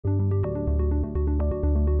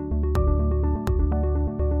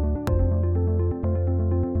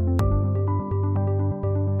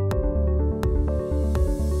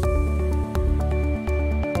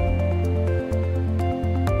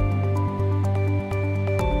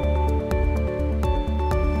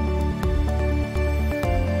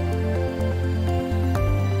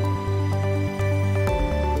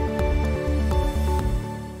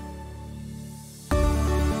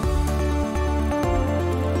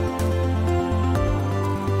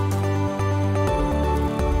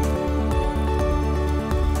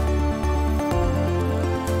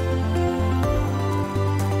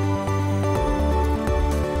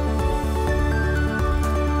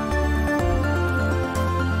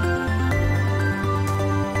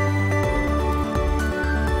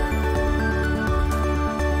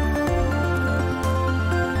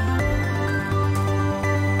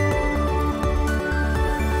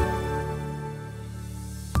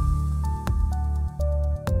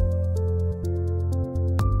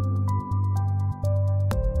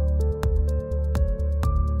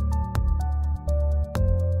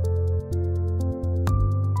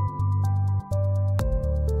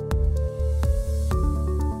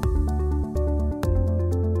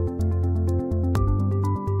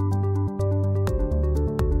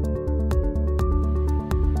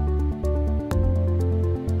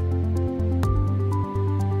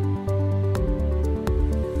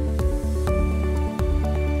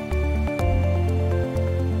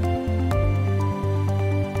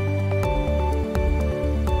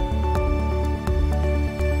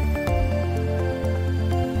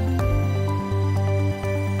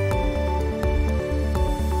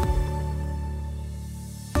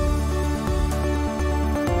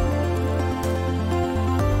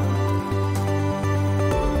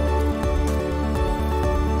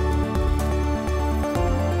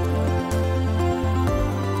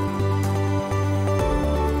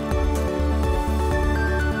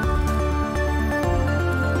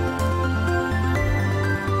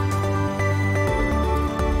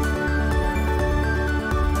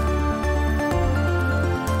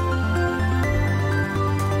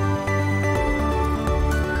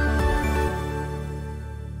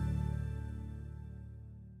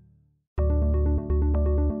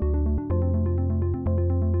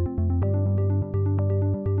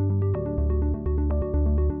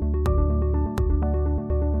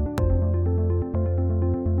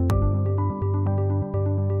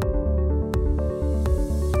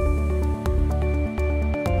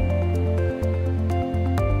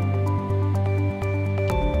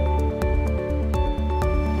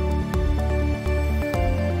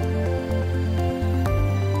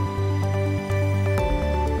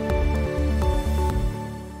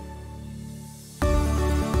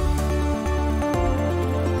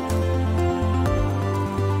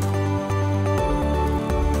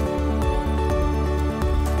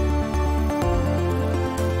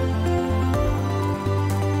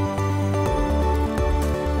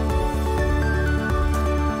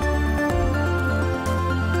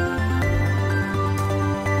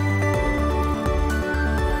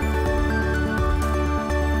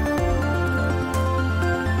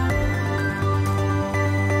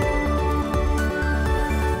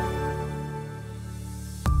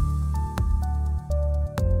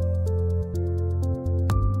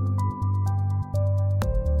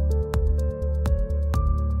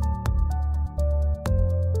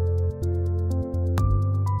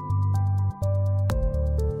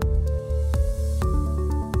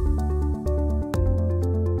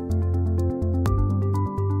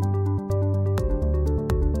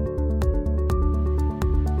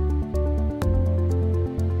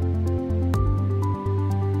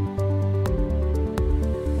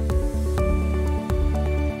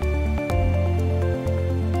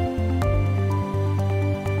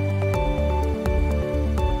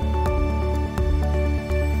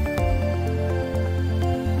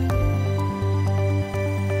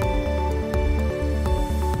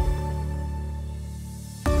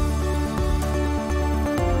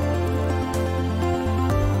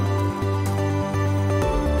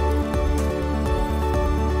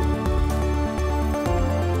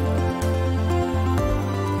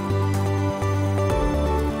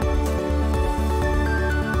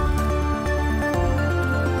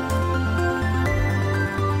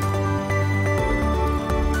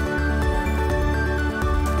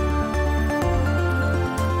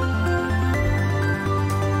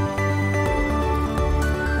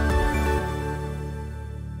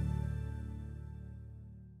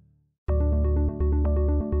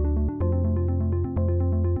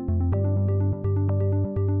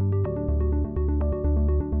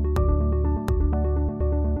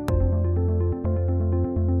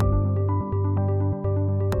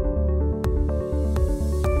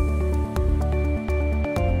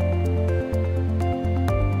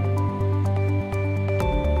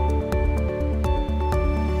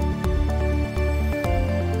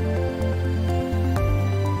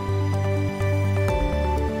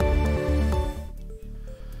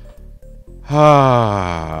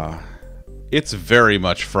Ah, it's very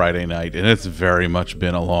much Friday night, and it's very much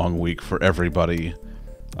been a long week for everybody.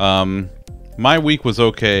 My week was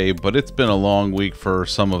okay, but it's been a long week for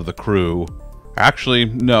some of the crew. Actually,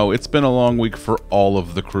 no, it's been a long week for all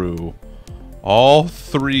of the crew. All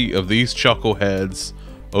three of these chuckleheads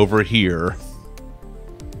over here.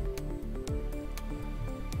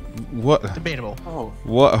 What? Debatable. Oh.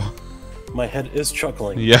 What? My head is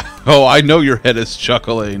chuckling. Yeah. Oh, I know your head is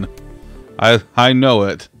chuckling. I know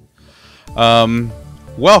it.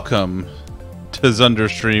 Welcome to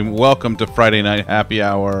Zunderstream. Welcome to Friday Night Happy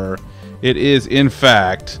Hour. It is, in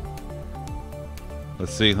fact...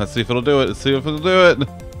 Let's see if it'll do it. Let's see if it'll do it.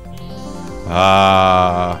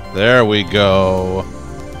 Ah, there we go.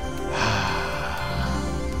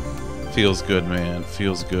 Feels good, man.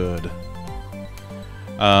 Feels good.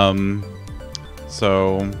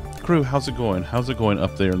 So, crew, how's it going? How's it going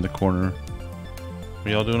up there in the corner? Are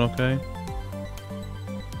y'all doing okay?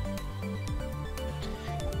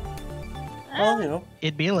 Well, you know.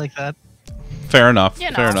 It'd be like that. Fair enough. You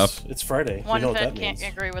know. Fair enough. It's Friday. One you know what fit that can't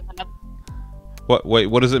means. agree with another What? Wait.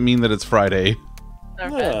 What does it mean that it's Friday?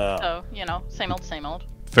 fit. Yeah. So, you know, same old, same old.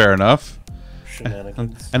 Fair enough.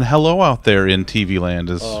 Shenanigans. And hello out there in TV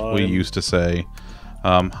land, as we I'm- used to say.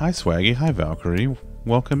 Hi Swaggy. Hi Valkyrie.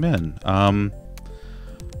 Welcome in.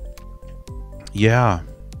 Yeah.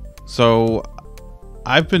 So,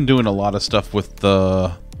 I've been doing a lot of stuff with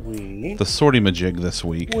the sorty-majig this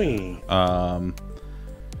week.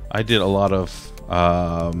 I did a lot of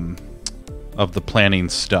the planning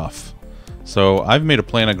stuff. So I've made a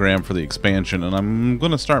planogram for the expansion, and I'm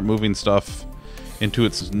going to start moving stuff into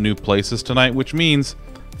its new places tonight, which means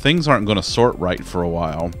things aren't going to sort right for a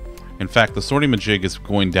while. In fact, the sorty-majig is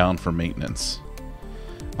going down for maintenance.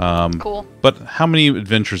 Cool. But how many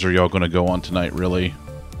adventures are y'all going to go on tonight, really?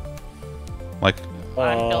 Like,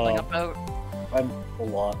 I'm building a boat. I'm a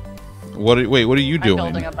lot. wait, what are you I'm doing?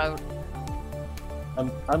 building a boat.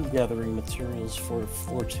 I'm gathering materials for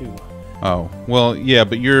floor 2. Oh, well, yeah,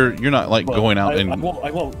 but you're not like Well, going out I and...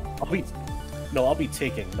 won't. I'll be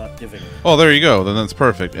taking, not giving. Oh, there you go. Then that's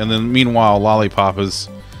perfect. And then meanwhile, Lollipop is...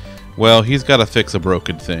 Well, he's got to fix a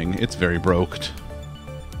broken thing. It's very broked.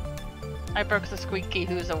 I broke the squeaky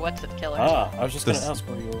who's a what's-it killer. Ah, I was just going This- to ask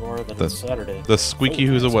where you are that the- it's Saturday. The squeaky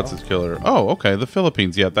Oh, who's a that's what's all. his killer. Oh, okay. The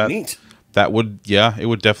Philippines. Yeah, Neat. that would... Yeah, it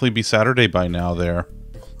would definitely be Saturday by now there.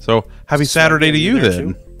 So, happy Saturday to you there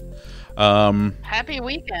then. too? Happy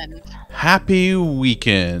weekend. Happy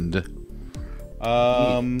weekend.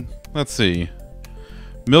 Let's see.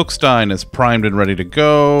 Milkstein is primed and ready to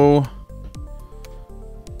go.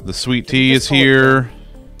 The sweet tea is here.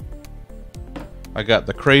 I got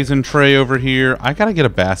the craisin tray over here. I gotta get a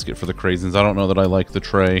basket for the craisins. I don't know that I like the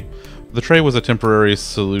tray. The tray was a temporary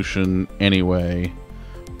solution anyway.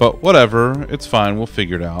 But whatever. It's fine. We'll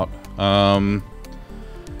figure it out.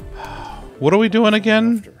 What are we doing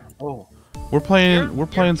again? Oh, We're playing You're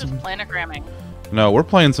some... just planogramming. No, we're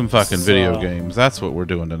playing some fucking video So- games. That's what we're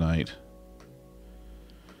doing tonight.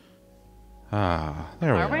 Ah,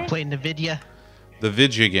 there Are we are. we? Playing the vidya. The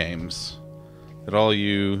vidya games that all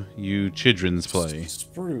you childrens play.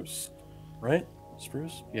 Spruce, right?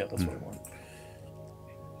 Spruce? Yeah, that's what I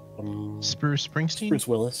want. Spruce Springsteen. Spruce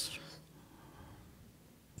Willis.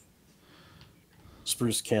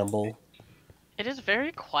 Spruce Campbell. It is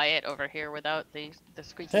very quiet over here without the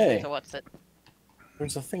squeaky Hey. who's a what's-it.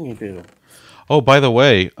 There's a thing you do. Oh, by the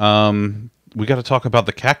way, we got to talk about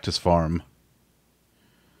the cactus farm.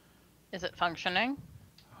 Is it functioning?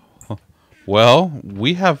 Well,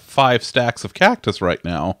 we have 5 stacks of cactus right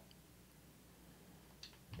now.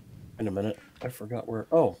 In a minute. I forgot where.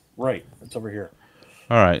 Oh, right. It's over here.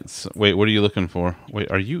 All right. So, wait, what are you looking for? Wait,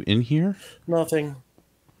 are you in here? Nothing.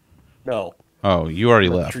 No. Oh, you already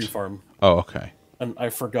We're at the left. Tree farm. Oh, okay. And I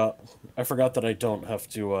forgot that I don't have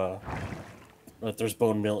to, that there's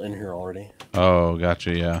bone meal in here already. Oh,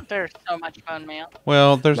 gotcha. Yeah. There's so much bone meal.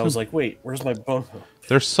 Well, there's And I was like, wait, where's my bone meal?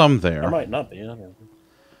 there's some there. I might not be. I don't know.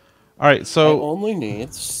 All right. I So, only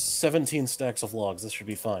need 17 stacks of logs. This should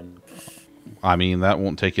be fine. I mean, that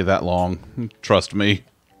won't take you that long. Trust me.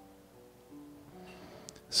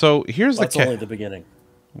 So here's That's the only the beginning.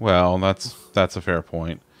 Well, that's a fair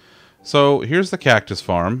point. So here's the cactus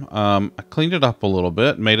farm. I cleaned it up a little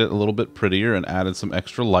bit, made it a little bit prettier, and added some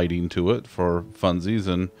extra lighting to it for funsies.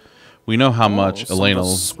 And we know how much some of Elena...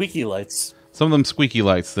 those squeaky lights. Some of them squeaky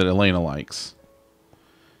lights that Elena likes.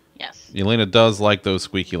 Yes. Elena does like those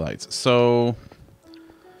squeaky lights. So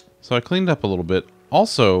I cleaned up a little bit.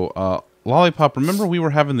 Also, Lollipop, remember we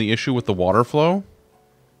were having the issue with the water flow?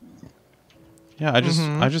 Yeah,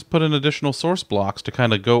 I just put in additional source blocks to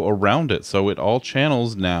kind of go around it, so it all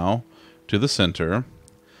channels now to the center.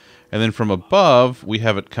 And then from above, we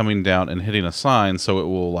have it coming down and hitting a sign, so it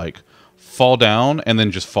will, like, fall down and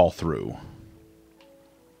then just fall through.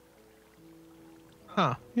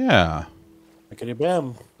 Huh. Yeah. Bickety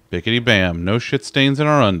bam. Bickety bam. No shit stains in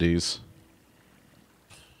our undies.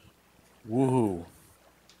 Woohoo.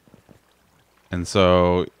 And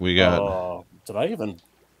so we got... did I even...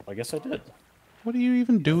 I guess I did. What are you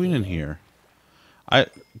even doing in here?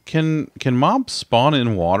 Can mobs spawn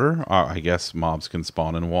in water? I guess mobs can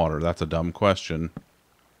spawn in water. That's a dumb question.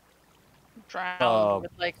 Drowned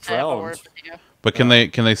with like drowned. word with you. But can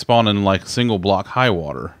they spawn in like single block high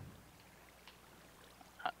water?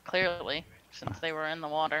 Clearly, since they were in the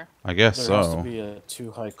water. I guess There has to so. be a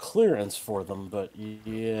too high clearance for them, but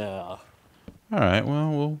yeah, All right.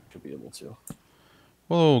 Well, should be able to.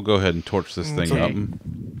 we'll go ahead and torch this thing Okay. up.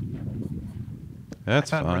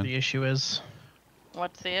 That's I found where fine. the issue is.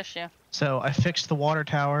 What's the issue? So I fixed the water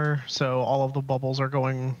tower, so all of the bubbles are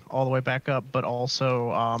going all the way back up, but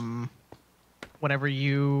also, whenever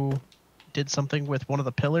you did something with one of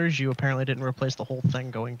the pillars, you apparently didn't replace the whole thing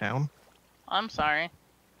going down. I'm sorry.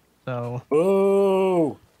 So,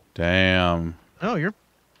 Oh, Damn. oh, you're...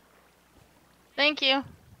 Thank you.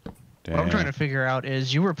 Damn. What I'm trying to figure out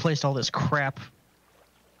is you replaced all this crap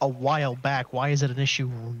a while back. Why is it an issue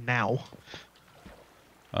now?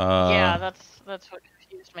 Yeah, that's what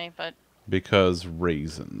confused me. But Because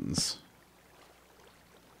raisins.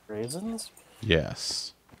 raisins?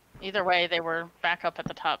 Yes. either way, they were back up at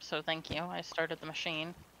the top. So thank you. I started the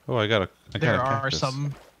machine. Oh, I got There a are cactus.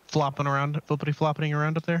 some flopping around, flippity-flopping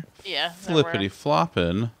around up there. Yeah. there were. Flippity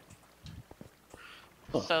flopping.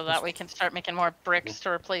 So that we can start making more bricks to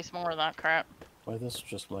replace more of that crap. Why, this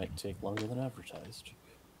just might take longer than advertised.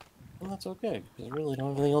 Well, that's okay, because I really don't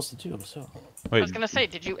have anything else to do, so... I Wait. was gonna say,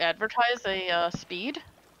 did you advertise a speed?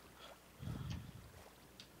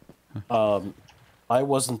 I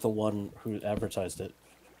wasn't the one who advertised it.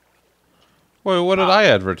 Wait, what did I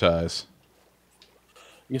advertise?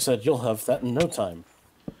 You said you'll have that in no time.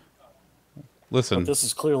 Listen, But this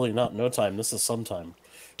is clearly not no time, this is sometime.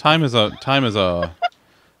 time is a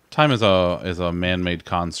man-made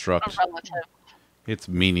construct. A relative. It's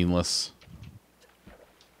meaningless.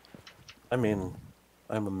 I mean,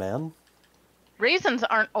 I'm a man. Reasons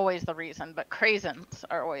aren't always the reason, but craisins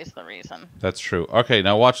are always the reason. That's true. Okay,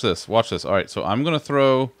 now watch this. Watch this. All right, so I'm going to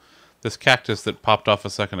throw this cactus that popped off a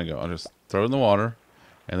second ago. I'll just throw it in the water,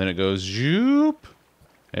 and then it goes, zoop.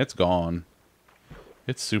 It's gone.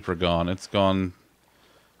 It's super gone. It's gone.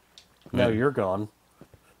 Now Wait. you're gone.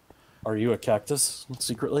 Are you a cactus,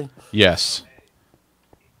 secretly? Yes.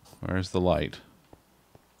 Where's the light?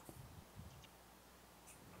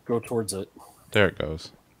 Go towards it. There it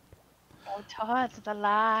goes. Go towards the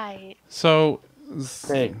light. So,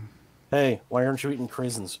 Hey, why aren't you eating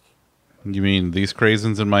craisins? you mean these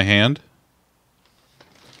craisins in my hand?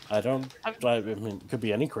 I mean, it could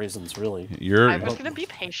be any craisins, really. Your I was gonna be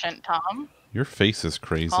patient, Tom. your face is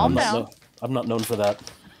crazy. Calm down. I'm not known for that.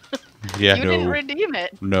 Yeah, You didn't redeem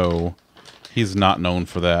it. no, he's not known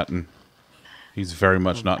for that, and he's very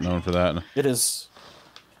much not known for that. It is.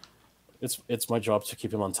 It's my job to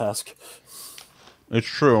keep him on task. It's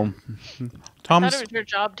true. I thought Tom's it was your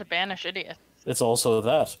job to banish idiots. It's also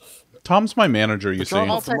that. Tom's my manager. You The see, job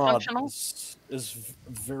of the mod Multifunctional? is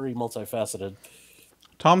very multifaceted.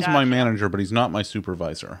 Tom's my Gotcha. manager, but he's not my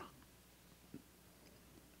supervisor.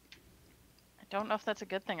 I don't know if that's a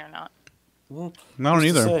good thing or not. I don't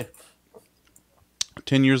Who's to either. say?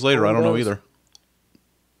 10 years later, I don't know knows? either.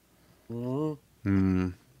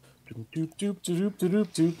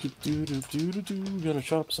 Gonna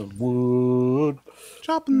chop some wood.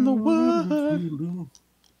 Chopping the wood.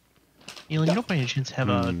 Elon, you don't by any chance have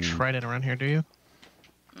a trident around here, do you?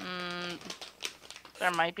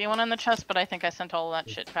 There might be one in the chest, but I think I sent all that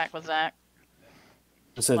shit back with Zach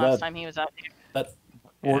I say last that time he was out here. that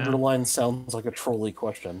borderline sounds like a trolley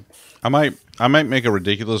question. I might make a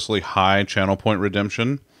ridiculously high channel point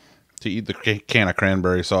redemption to eat the can of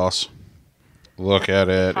cranberry sauce. Look at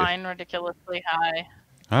it. Fine, ridiculously high.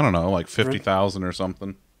 I don't know, like 50,000 or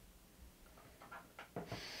something.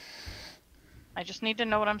 I just need to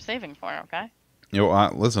know what I'm saving for, okay? You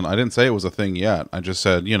know, listen, I didn't say it was a thing yet. I just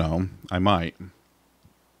said, I might.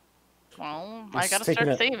 Well, It's I gotta taking start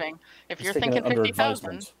it- saving. If It's you're taking thinking it under 50,000,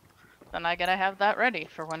 advisement. then I gotta have that ready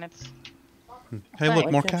for when it's... Hey, Why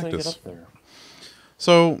look, more Can't I get cactus. up there?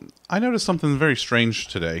 So, I noticed something very strange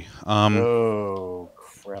today. Oh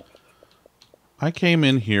crap! I came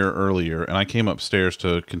in here earlier, and I came upstairs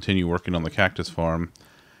to continue working on the cactus farm,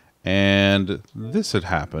 and this had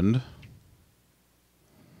happened.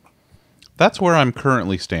 That's where I'm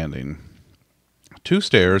currently standing. 2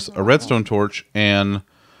 stairs, a redstone torch, and a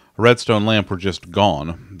redstone lamp were just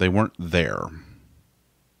gone. They weren't there.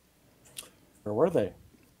 Where were they?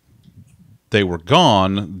 They were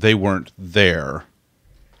gone. They weren't there.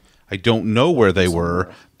 I don't know where they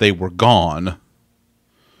were. They were gone.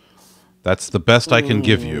 That's the best I can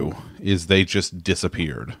give you, is they just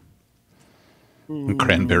disappeared.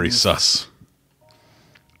 Cranberry sus.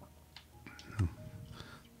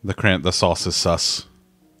 The sauce is sus.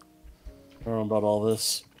 I don't know about all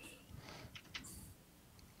this.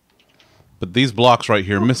 But these blocks right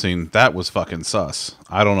here missing, that was fucking sus.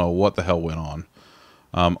 I don't know what the hell went on.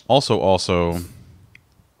 Also,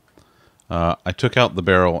 I took out the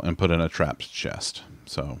barrel and put in a trapped chest.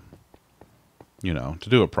 So, you know, to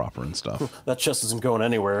do it proper and stuff. That chest isn't going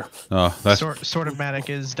anywhere. That's Sort of Matic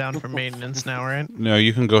is down for maintenance now, right? no.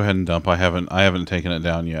 You can go ahead and dump. I haven't taken it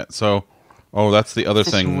down yet. So, that's the other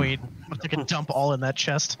thing. Sweet. I'm gonna dump all in that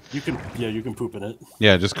chest. You can poop in it.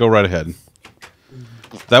 Yeah, just go right ahead.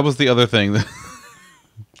 That was the other thing.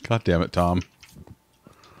 God damn it, Tom.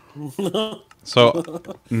 So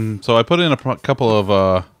I put in a couple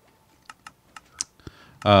of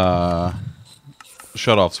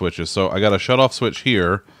shut-off switches. So I got a shut-off switch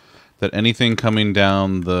here that anything coming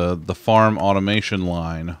down the farm automation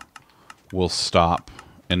line will stop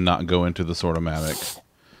and not go into the sortomatic.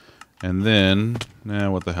 And then,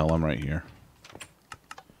 what the hell? I'm right here.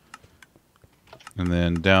 And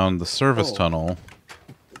then down the service tunnel.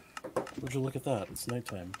 Would you look at that? It's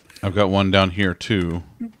nighttime. I've got one down here too,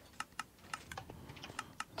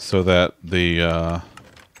 so that the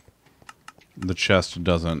chest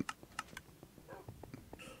doesn't.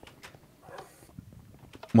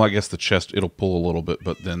 Well, I guess the chest, it'll pull a little bit,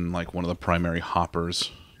 but then like one of the primary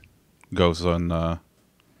hoppers goes and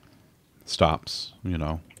stops, you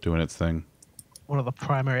know, doing its thing. One of the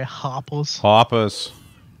primary hoppers. Hoppers.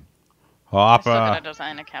 I still Hopper. gotta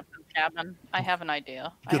design a captain's cabin. I have an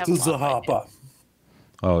idea. I Get have to a lot the of hopper. ideas.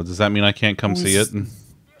 Oh, does that mean I can't come see it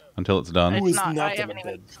until it's done? Who is It's not. not I gonna haven't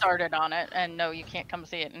even bid? started on it, and no, you can't come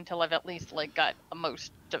see it until I've at least like got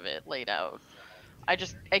most of it laid out. I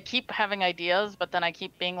keep having ideas, but then I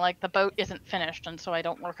keep being like, the boat isn't finished, and so I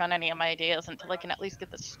don't work on any of my ideas until I can at least get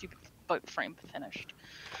the stupid boat frame finished.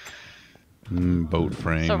 Boat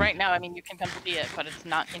frame. So right now, I mean, you can come see it, but it's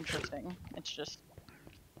not interesting. It's just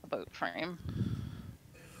a boat frame.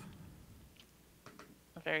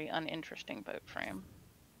 A very uninteresting boat frame.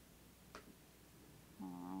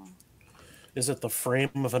 Is it the frame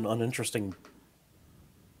of an uninteresting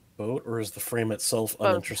boat, or is the frame itself Both.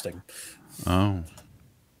 uninteresting? Oh.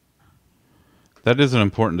 That is an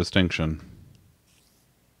important distinction.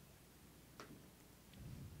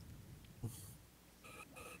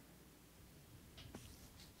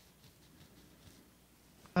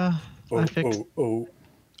 I fixed Oh.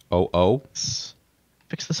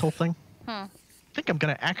 fix this whole thing. Hmm. I think I'm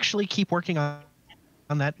gonna actually keep working on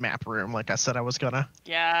that map room, like I said I was gonna.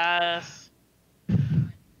 Yes.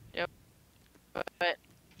 Yep. But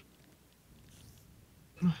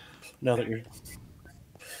Now that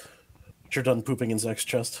you're done pooping in Zach's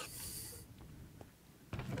chest.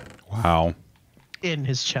 Wow. In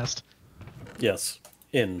his chest. Yes.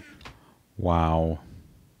 In. Wow.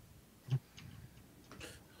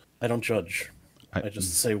 I don't judge. I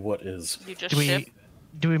just say what is. you just Do ship.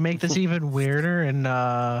 we make this even weirder and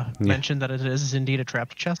mention that it is indeed a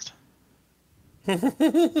trapped chest?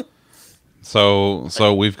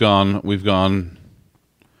 So we've gone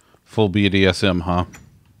full BDSM, huh?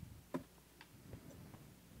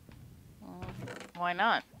 Why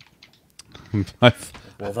not?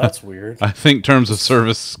 Well, that's weird. I think terms of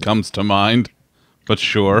service comes to mind, but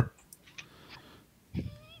sure.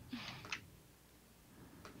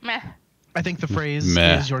 Meh. I think the phrase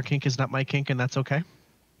Meh. is your kink is not my kink, and that's okay.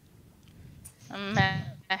 Meh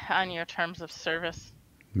on your terms of service.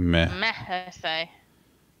 Meh. Meh, I say.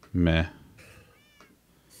 Meh.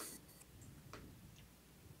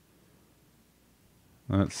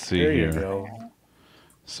 Let's see There here. you go.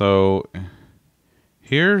 So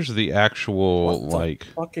here's the actual What the like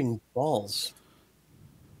fucking balls.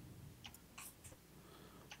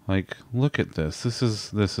 look at this. This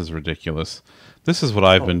is ridiculous. This is what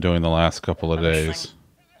I've been doing the last couple of days.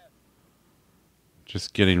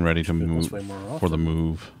 Just getting ready to Should do this move way more for the often.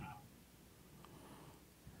 move.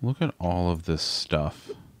 Look at all of this stuff.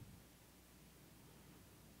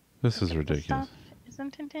 This is If the ridiculous. stuff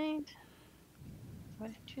isn't indeed.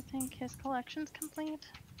 What did you think? His collection's complete?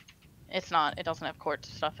 It's not. It doesn't have quartz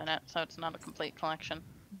stuff in it, so it's not a complete collection.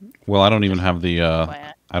 Well, I don't even have the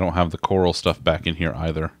FYI. I don't have the coral stuff back in here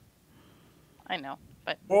either. I know,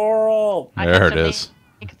 but Oral. I There have it to is.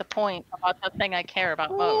 make the point about the thing I care about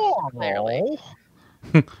most. Clearly.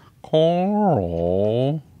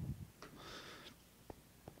 Coral.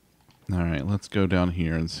 All right, let's go down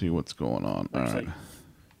here and see what's going on. All right. Actually,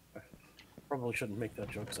 probably shouldn't make that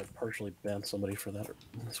joke because I partially banned somebody for that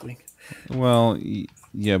this week. Well,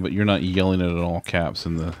 yeah, but you're not yelling it in all caps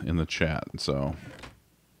in the chat, so.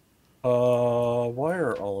 Why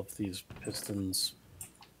are all of these pistons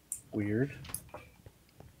weird?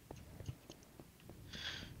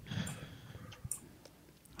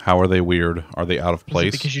 How are they weird? Are they out of Is it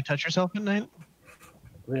place? because you touch yourself at night?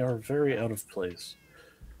 They are very out of place.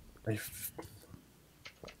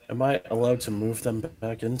 Am I allowed to move them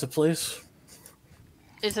back into place?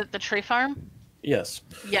 Is it the tree farm? Yes.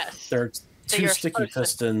 Yes. There are So two you're sticky supposed to-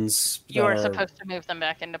 pistons. You that are are supposed to move them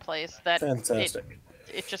back into place. That fantastic.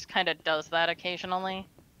 it just kind of does that occasionally.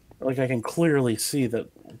 Like I can clearly see that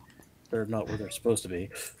they're not where they're supposed to be.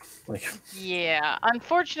 Like Yeah.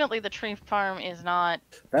 Unfortunately, the tree farm is not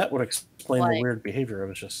that would explain the Like- weird behavior I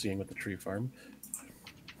was just seeing with the tree farm.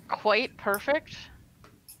 quite perfect,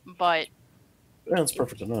 but That's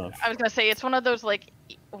perfect enough. I was gonna say it's one of those like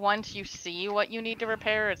once you see what you need to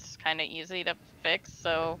repair, it's kind of easy to fix.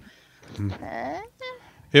 So.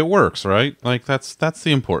 It works, right? Like that's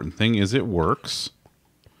the important thing. Is it works?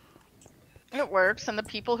 It works, and the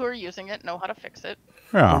people who are using it know how to fix it.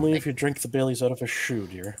 Yeah. Only if you drink the Baileys out of a shoe,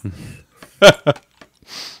 dear.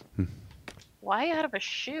 Why out of a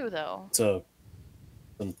shoe, though? It's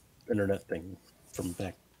an internet thing from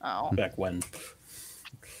Oh. back when.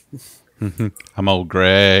 I'm old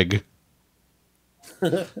Greg.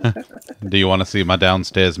 Do you want to see my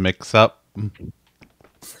downstairs mix up?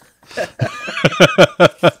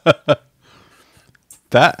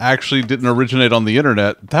 That actually didn't originate on the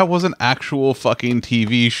internet. That was an actual fucking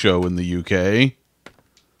TV show in the UK.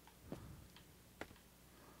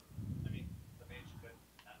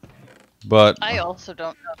 But I also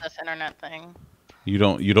don't know this internet thing. you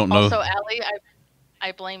don't know. Also, Allie,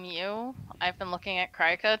 I blame you. I've been looking at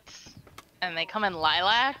cry cuts, and they come in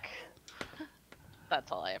lilac.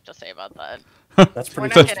 That's all I have to say about that. That's We're pretty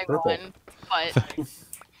not close to getting purple.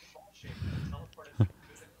 one,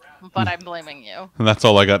 but I'm blaming you. And that's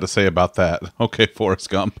all I got to say about that. Okay, Forrest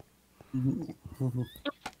Gump.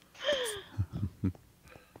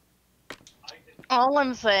 All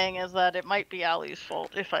I'm saying is that it might be Allie's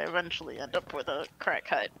fault if I eventually end up with a crack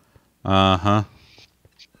cut. Uh-huh.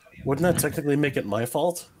 Wouldn't that technically make it my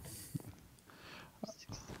fault?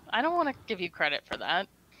 I don't want to give you credit for that.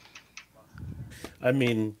 I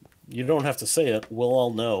mean, you don't have to say it. We'll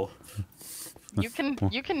all know. You can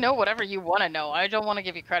know whatever you want to know. I don't want to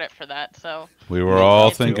give you credit for that. So We were Me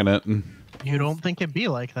all too. thinking it. You don't think it'd be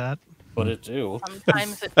like that? But it do.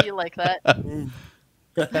 sometimes it be like that.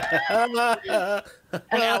 And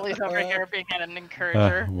Allie's over here being an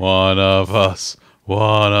encourager. One of us.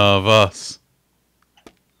 One of us.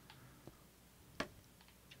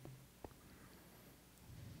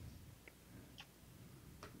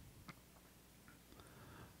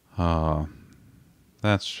 Oh,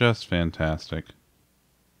 that's just fantastic.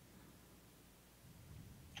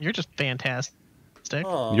 You're just fantastic.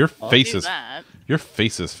 Aw, Your aw. face Do is that. your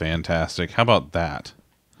face is fantastic. How about that?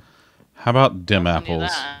 How about dim Don't do apples?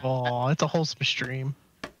 that. Oh, it's a wholesome stream.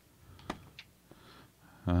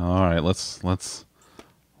 All right, let's not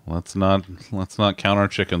count our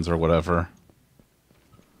chickens or whatever.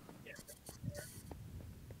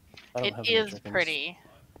 I don't It have any is chickens. pretty.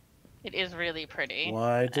 It is really pretty.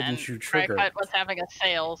 Why didn't And you trigger? Crycut was having a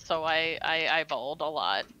sale, so I eyeballed a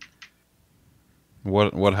lot.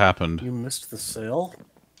 What happened? You missed the sale?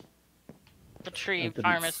 The tree It didn't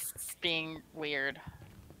farm is being weird.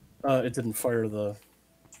 It didn't fire the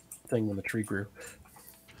thing when the tree grew.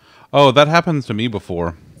 Oh, that happens to me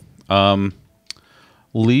before.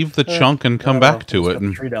 Leave the chunk and come back to it. Cut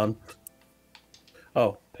the tree down.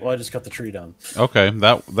 Oh, well, I just cut the tree down. Okay,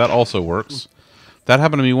 that also works. That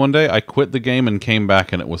happened to me one day. I quit the game and came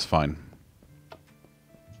back, and it was fine.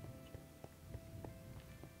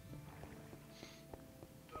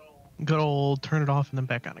 Good old turn it off and then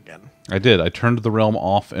back on again. I did. I turned the realm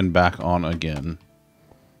off and back on again,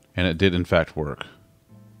 and it did in fact work.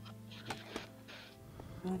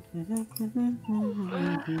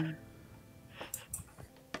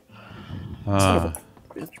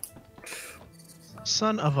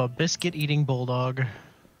 Son of a biscuit eating bulldog.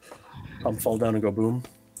 Fall down and go boom.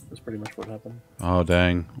 That's pretty much what happened. Oh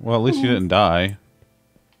dang. Well, at least you didn't die.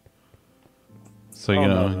 So you Oh,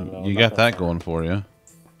 know no, you not got that that far. going for you.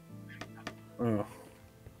 Oh.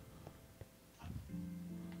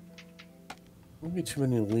 Maybe too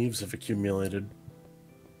many leaves have accumulated,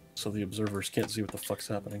 so the observers can't see what the fuck's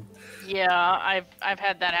happening. Yeah, I've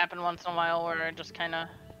had that happen once in a while where I just kind of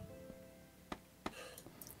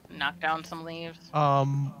knock down some leaves.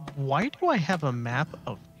 Why do I have a map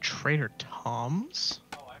of Trader Tom's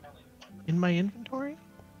in my inventory? Are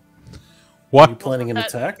you What? planning an that-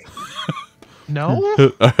 attack? No?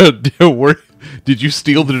 Did you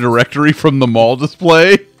steal the directory from the mall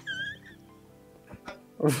display?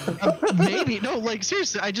 Maybe. No, like,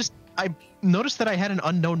 seriously, I noticed that I had an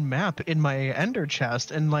unknown map in my ender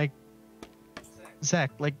chest, and, like,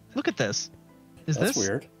 Zach, like, look at this. Is That's this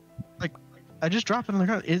weird. I just dropped it on the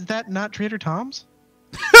ground. Is that not Trader Tom's?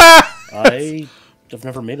 I have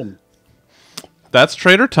never made him. That's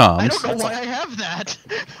Trader Tom's. I don't know why I have that.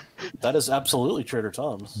 That is absolutely Trader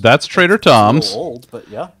Tom's. That's Trader It's a little Tom's, old, but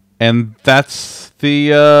yeah. and that's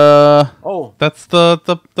the Oh, that's the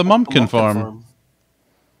the Mumpkin Mumpkin farm.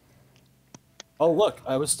 Oh, look,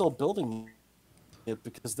 I was still building it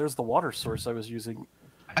because there's the water source I was using.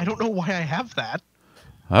 I don't know why I have that.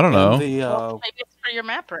 I don't know. And the Maybe it's for your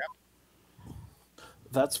map room.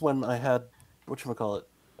 that's when I had whatchamacallit,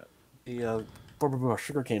 the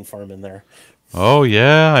sugarcane farm in there. Oh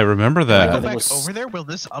yeah, I remember Go I that. think back it was- over there. Will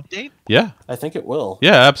this update? Yeah, I think it will.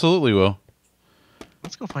 yeah, absolutely will.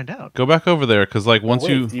 Let's go find out. Go back over there, because like once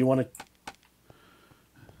Wait, you do you want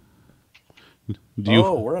to? do you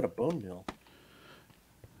Oh, we're at a bone meal.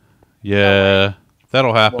 yeah,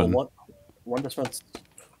 that'll Well, happen. one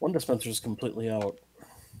dispenser is completely out.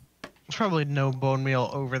 There's probably no bone meal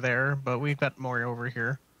over there, but we've got more over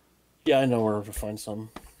here. Yeah, I know where to find some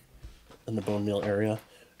in the bone meal area.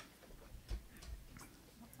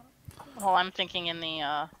 Well, I'm thinking in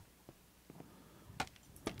the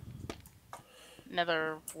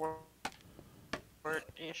nether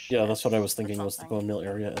ish. Yeah, that's what I was thinking was the bone meal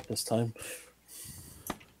area at this time.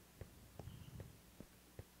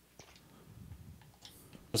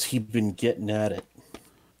 Was he been getting at it?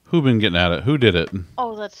 Who been getting at it? Who did it?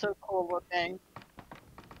 Oh, that's so cool looking.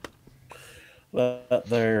 At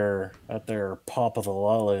their pop of the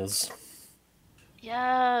lollies.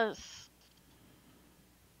 Yes.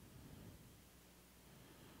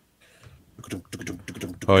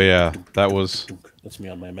 Oh yeah, that was That's me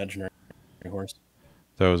on my imaginary horse.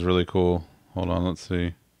 really cool. Hold on, let's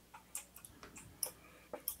see.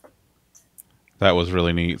 That was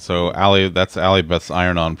really neat. So that's Allie Beth's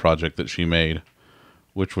iron-on project that she made,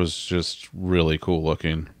 which was just really cool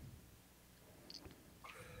looking.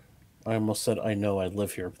 I almost said I know I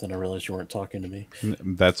live here, but then I realized you weren't talking to me.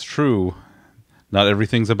 That's true. Not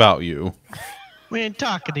everything's about you. We ain't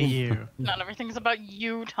talking to you. Not everything's about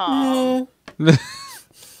you, Tom.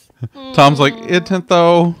 Tom's like, isn't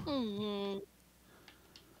though? Mm.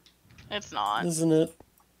 It's not. Isn't it?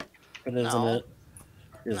 But isn't No. it?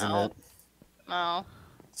 Isn't No. it? No.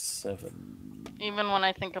 7. Even when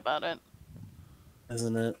I think about it.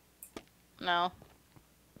 Isn't it? No.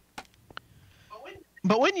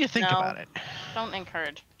 But when you think No. about it, Don't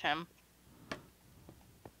encourage him.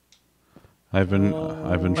 I've been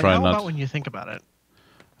but trying how not. about when you think about it?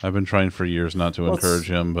 I've been trying for years not to Let's- encourage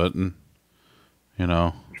him, but you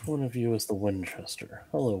know, Which one of you is the Winchester?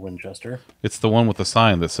 Hello, Winchester. it's the one with the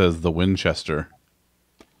sign that says the Winchester.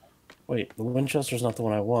 Wait, the Winchester's not the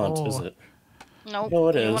one I want, is Oh. it? Nope. No,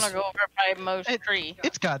 it you is. want to go over by Mo's tree.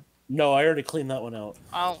 It's got No, I already cleaned that one out.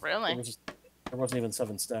 Oh, really? There wasn't even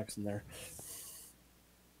 7 stacks in there.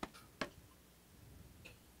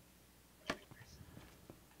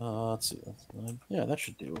 Let's see. Yeah, that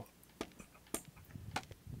should do.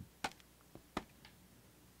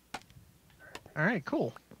 all right.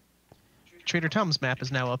 Cool. Trader Tom's map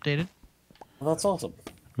is now updated. Well, that's awesome.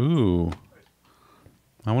 Ooh,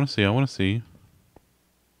 I want to see. I want to see.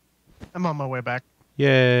 I'm on my way back.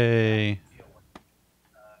 Yay!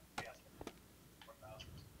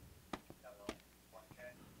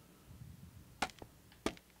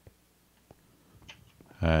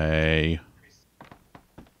 Hey,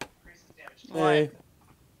 What? Hey.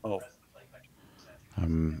 Oh,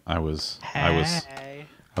 I was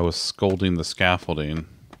scolding the scaffolding.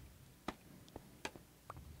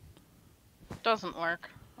 Doesn't work.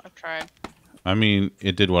 I've tried. I mean,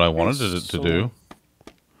 it did what I wanted it to do.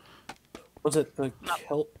 was it the No.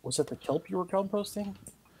 kelp? Was it the kelp you were composting?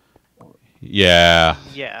 Yeah,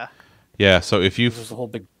 Yeah. yeah. So if you There's a whole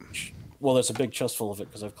big. Well, there's a big chest full of it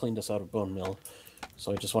because I've cleaned us out of bone meal.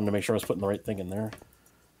 So I just wanted to make sure I was putting the right thing in there.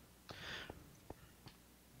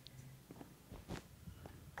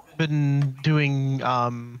 Been doing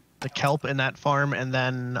the kelp in that farm, and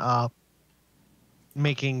then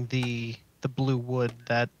making the blue wood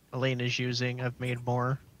that Elaine is using. I've made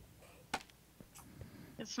more.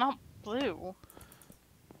 It's not blue.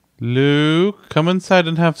 Luke, come inside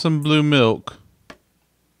and have some blue milk.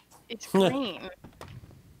 It's green.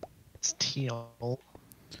 It's teal.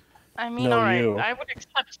 I mean, No, alright, you. I would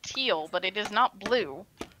accept teal, but it is not blue.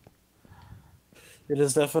 It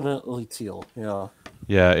is definitely teal. Yeah,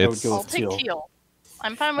 Yeah, I would it's go I'll with take teal. teal.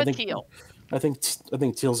 I'm fine I with think teal. I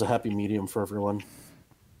think teal's a happy medium for everyone.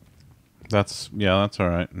 that's all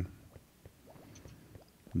right.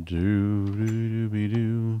 Do do be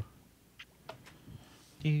do.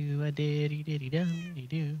 Do a diddy diddy dum diddy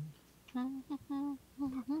do.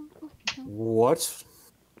 What?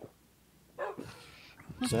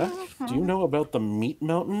 Zach, do you know about the Meat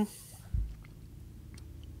Mountain?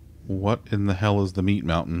 What in the hell is the meat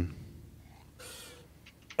mountain?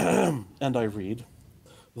 And I read,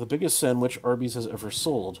 the biggest sandwich Arby's has ever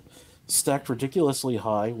sold, stacked ridiculously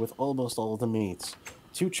high with almost all of the meats.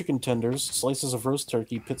 2 chicken tenders, slices of roast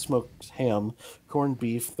turkey, pit smoked ham, corned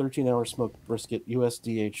beef, 13-hour smoked brisket,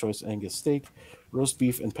 USDA choice Angus steak, roast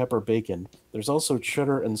beef, and pepper bacon. There's also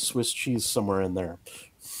cheddar and Swiss cheese somewhere in there.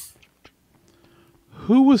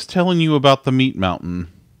 Who was telling you about the meat mountain?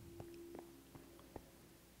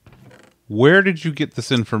 Where did you get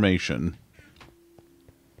this information?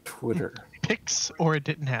 Twitter. Pics or it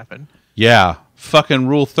didn't happen. Yeah, fucking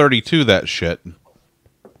Rule 32 that shit.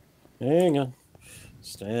 Hang on.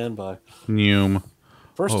 Stand by. Noom.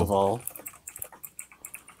 First Oh. of all,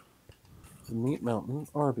 the Meat Mountain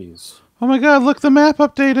Arby's. Oh my god, look, the map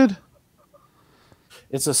updated.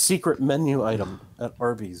 It's a secret menu item at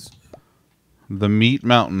Arby's. The meat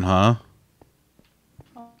mountain, huh?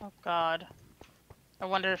 Oh god. I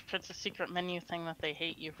wonder if it's a secret menu thing that they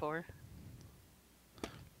hate you for.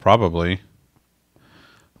 Probably.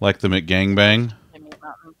 Like the McGangbang? They mean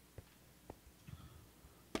mountain.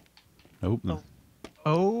 Nope. Oh.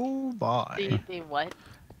 Oh boy. The what?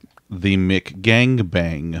 The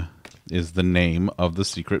McGangbang is the name of the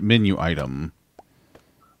secret menu item.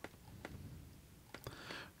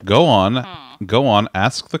 Go on. Go on.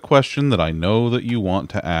 Ask the question that I know that you want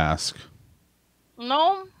to ask.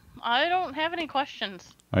 No, I don't have any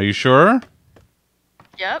questions. Are you sure?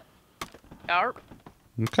 Yep. Yarp.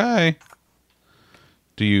 Okay.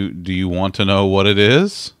 Do you want to know what it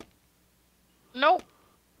is? Nope.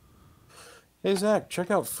 Hey, Zach,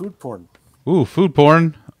 check out food porn. Ooh, food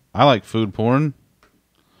porn. I like food porn.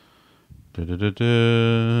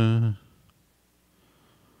 Da-da-da-da.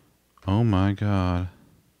 Oh my god.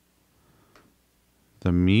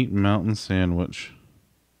 The Meat Mountain Sandwich.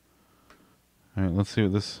 Alright, let's see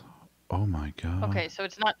what this... Oh my god. Okay, so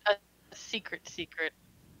it's not a secret.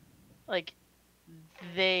 Like,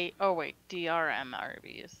 they... Oh, wait. DRM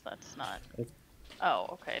Arby's. That's not... Oh,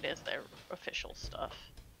 okay. It is their official stuff.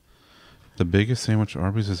 The biggest sandwich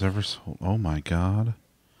Arby's has ever sold. Oh my god.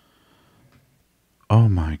 Oh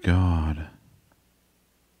my god.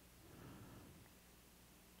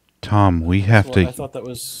 Tom, we have Well, to... I thought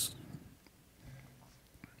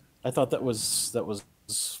that was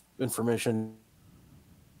information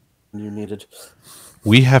you needed.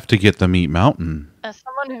 We have to get the Meat Mountain. As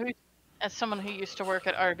someone who used to work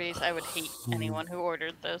at Arby's, I would hate anyone who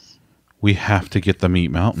ordered this. We have to get the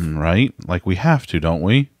Meat Mountain, right? Like, we have to, don't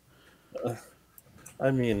we?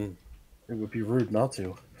 I mean, it would be rude not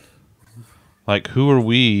to. Like, who are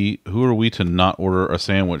we to not order a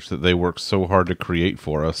sandwich that they worked so hard to create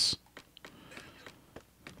for us?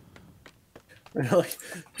 Like,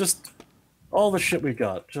 just all the shit we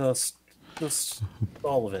got. Just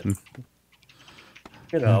all of it.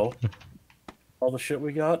 You know, all the shit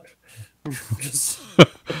we got.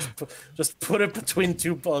 just put it between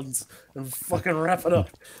 2 buns and fucking wrap it up.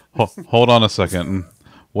 Hold on a second.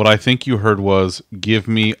 What I think you heard was, give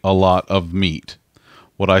me a lot of meat.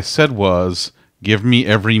 What I said was, give me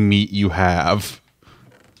every meat you have.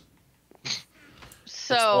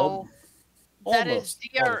 So, that is Almost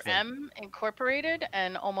all of them. DRM Incorporated,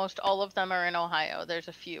 and almost all of them are in Ohio. There's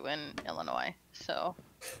a few in Illinois. So,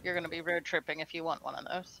 you're going to be road tripping if you want one of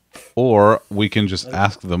those. Or we can just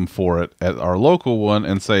ask them for it at our local one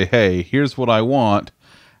and say, hey, here's what I want.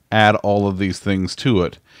 Add all of these things to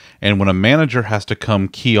it. And when a manager has to come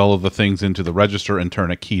key all of the things into the register and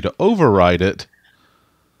turn a key to override it...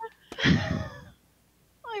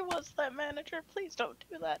 I was that manager. Please don't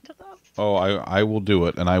do that to them. Oh, I will do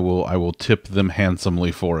it, and I will tip them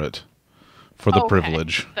handsomely for it. For the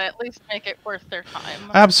privilege. To at least make it worth their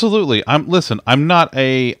time. Absolutely. I'm not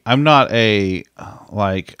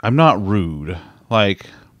rude. Like,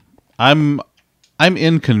 I'm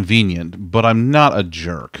inconvenient, but I'm not a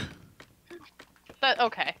jerk. But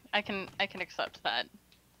okay, I can accept that.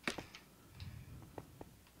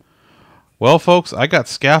 Well, folks, I got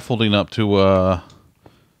scaffolding up to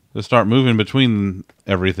start moving between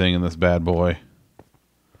everything in this bad boy.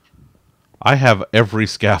 I have every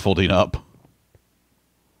scaffolding up.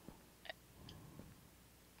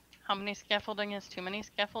 How many scaffolding is too many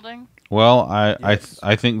scaffolding? Well, Yes.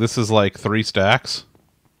 I think this is like 3 stacks.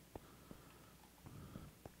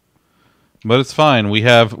 But it's fine. We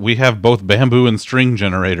have both bamboo and string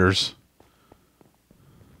generators.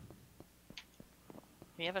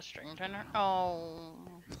 We have a string generator. Oh.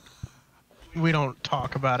 We don't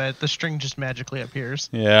talk about it. The string just magically appears.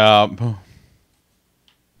 Yeah.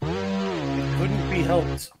 Couldn't be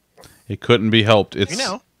helped. It couldn't be helped. It's You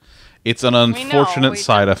know. it's an know, unfortunate we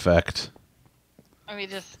side just- effect. We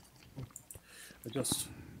just. There's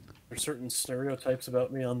certain stereotypes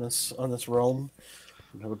about me on this realm.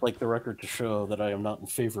 I would like the record to show that I am not in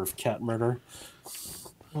favor of cat murder.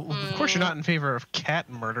 Well, of course, you're not in favor of cat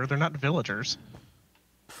murder. They're not villagers.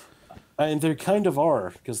 And they kind of are,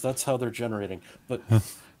 because that's how they're generating. But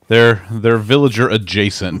They're villager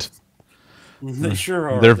adjacent. they sure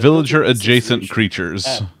are. They're The villager cooking adjacent association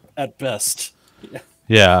creatures. At best. Yeah.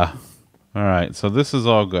 Yeah. All right. So this is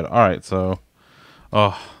all good. All right. So,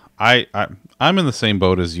 I'm in the same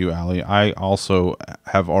boat as you, Allie. I also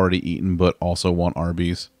have already eaten, but also want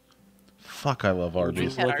Arby's. Fuck, I love We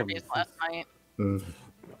Arby's. had like a- Arby's last night. Would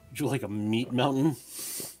you like a meat mountain?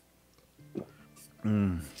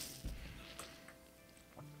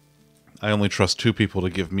 I only trust 2 people to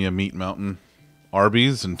give me a meat mountain: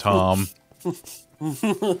 Arby's and Tom.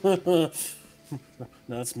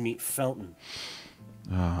 No, it's meat fountain.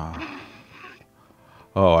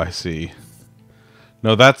 Oh, I see.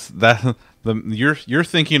 No, that's that. You're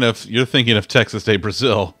thinking of Texas Day,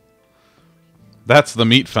 Brazil. That's the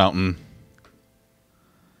meat fountain.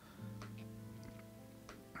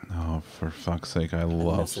 Oh, for fuck's sake! I I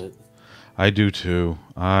love. miss it. I do too.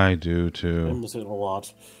 I do I too. miss it a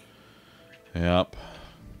lot. Yep.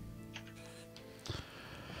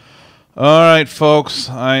 All right, folks.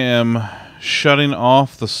 I am shutting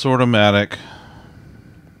off the Sortomatic.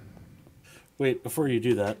 Wait, before you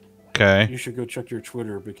do that, Okay. you should go check your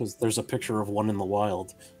Twitter because there's a picture of one in the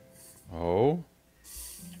wild. Oh.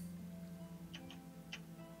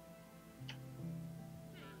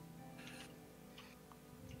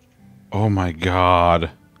 Oh my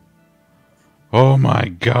god. Oh my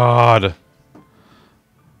god.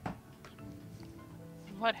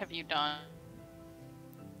 What have you done?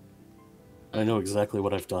 I know exactly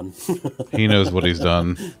what I've done. He knows what he's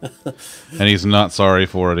done. And he's not sorry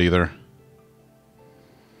for it either.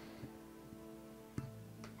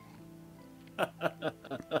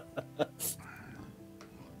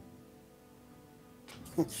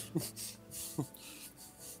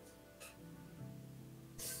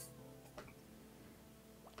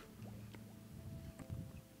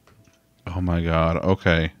 Oh my god.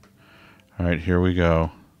 Okay. All right, here we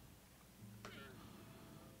go.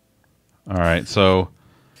 All right, so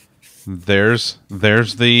there's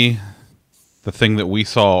the thing that we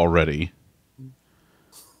saw already.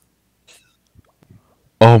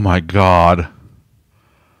 Oh my god.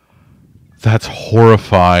 That's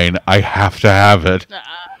horrifying. I have to have it.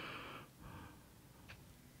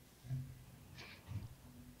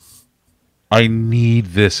 I need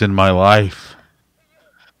this in my life.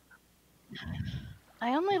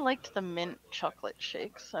 I only liked the mint chocolate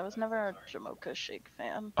shakes. I was never a Jamocha shake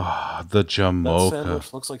fan. Ah, the That Jamocha.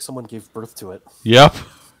 sandwich looks like someone gave birth to it. Yep.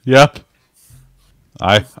 Yep.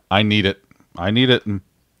 I need it. I need it.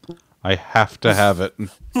 I have to have it.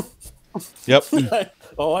 Yep.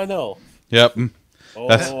 Oh, I know. Yep. Oh,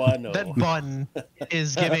 That's- I know. That bun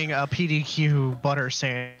is giving a PDQ butter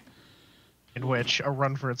sandwich a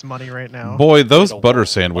run for its money right now. Boy, those Wait a butter while.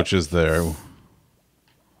 sandwiches there.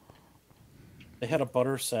 They had a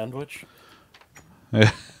butter sandwich.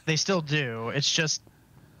 They still do. It's just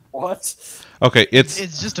What? Okay, it's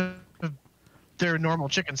just their normal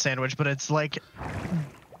chicken sandwich, but it's like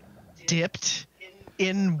dipped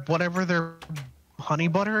in whatever their honey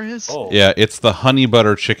butter is. Oh, yeah, it's the honey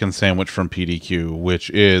butter chicken sandwich from PDQ, which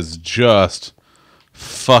is just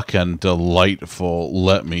fucking delightful,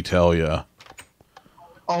 let me tell you.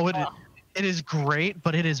 Oh, it is great,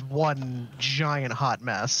 but it is one giant hot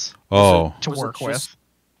mess Oh. to Was it work just-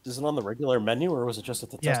 Is it on the regular menu or was it just at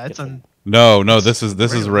the test Yeah, it's kitchen? No, this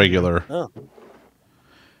is regular. Oh,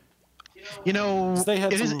 You know, 'Cause they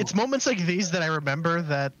had it is. some- It's moments like these that I remember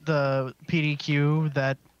that the PDQ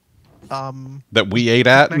that That we ate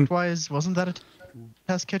at. wise wasn't that a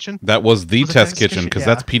test kitchen? That was the Was it test test kitchen kitchen? because Yeah.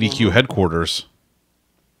 that's PDQ headquarters.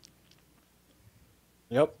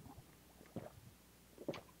 yep.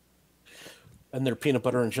 And their peanut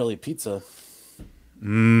butter and jelly pizza.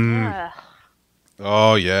 Ugh.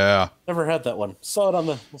 Oh yeah. Never had that one. Saw it on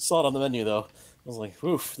the menu though. I was like,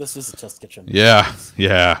 oof, this is a test kitchen. Yeah.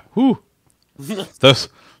 Yeah. Whew.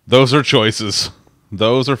 Those are choices.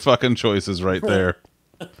 Those are fucking choices right there.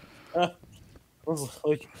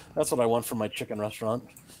 Like, that's what I want from my chicken restaurant.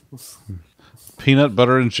 Peanut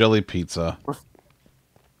butter and jelly pizza.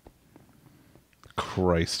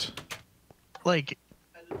 Christ. Like,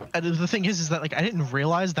 and the thing is that like I didn't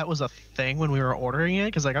realize that was a thing when we were ordering it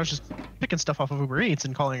because like I was just picking stuff off of Uber Eats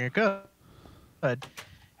and calling it good. And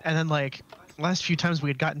then like last few times we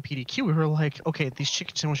had gotten PDQ, we were like, okay, these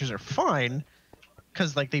chicken sandwiches are fine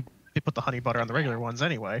because like they put the honey butter on the regular ones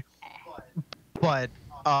anyway. But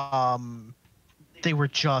they were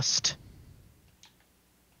just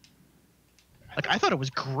like I thought it was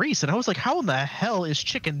grease, and I was like, how in the hell is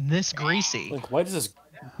chicken this greasy? Like, why is this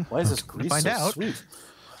grease Find so out. sweet?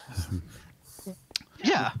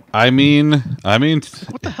 Yeah. I mean,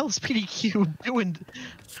 What the hell is PDQ doing?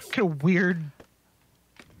 What kind of weird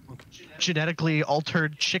genetically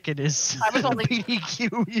altered chicken is I was only-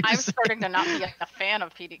 PDQ using? I'm starting to not be a fan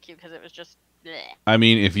of PDQ because it was just. Bleh. I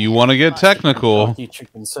mean, if you want to get technical, Donkey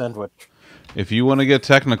chicken sandwich. if you want to get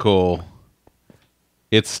technical,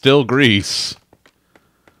 it's still grease.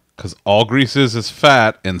 Because all grease is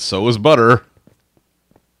fat, and so is butter.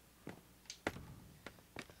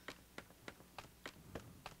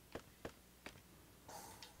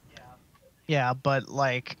 Yeah, but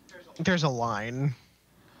like, there's a line,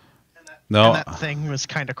 No, and that thing was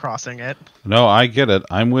kind of crossing it. no, I get it.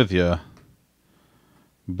 I'm with you.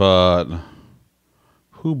 But,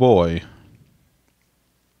 who boy?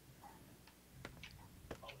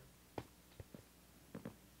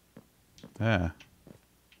 Yeah.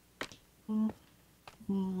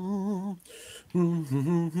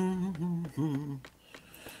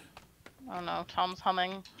 Oh no, Tom's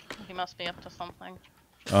humming. He must be up to something.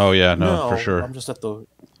 Oh yeah, no, for sure. I'm just at the.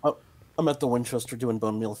 I'm at the Winchester doing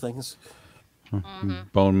bone meal things.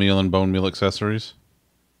 Bone meal and bone meal accessories.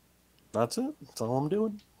 That's it. That's all I'm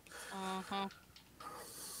doing. Mm-hmm.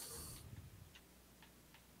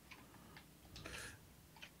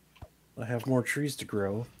 I have more trees to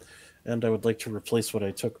grow, and I would like to replace what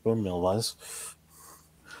I took bone meal wise.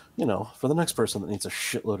 You know, for the next person that needs a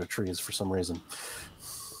shitload of trees for some reason.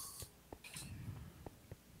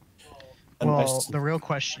 And Well, the real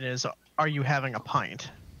question is, are you having a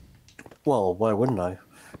pint? well, why wouldn't I?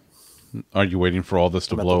 Are you waiting for all this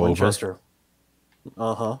to I'm at the blow over? Winchester.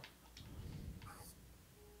 Uh-huh.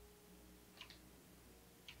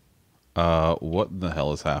 What in the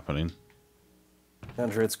hell is happening?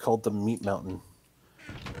 Andrew, it's called the Meat Mountain.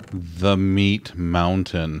 The Meat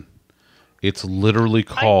Mountain. It's literally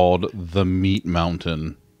called the Meat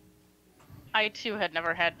Mountain. I too had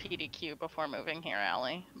never had PDQ before moving here,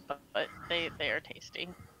 Allie, but they are tasty.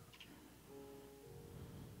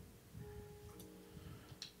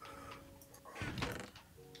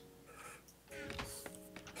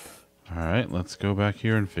 Alright, let's go back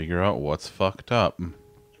here and figure out what's fucked up.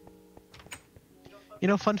 You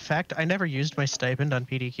know, fun fact, I never used my stipend on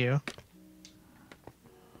PDQ.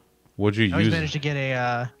 What'd you I always use? managed to get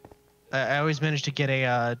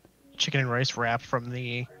a chicken and rice wrap from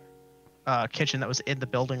the kitchen that was in the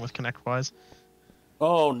building with ConnectWise.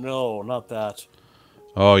 Oh no, not that.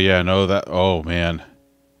 Oh yeah, no that. Oh man.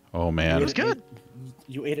 Oh It man. was good.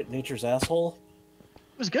 You ate at Nature's Asshole?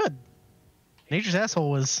 It was good. Nature's Asshole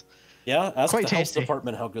was. Yeah, ask Quite the health tasty.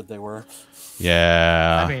 department how good they were.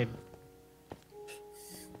 Yeah. I mean,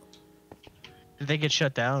 did they get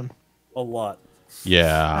shut down? A lot.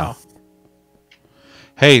 Yeah. Oh.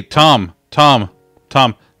 Hey, Tom. Tell him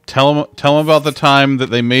about the time that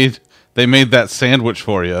they made that sandwich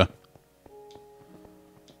for you.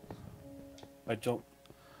 I don't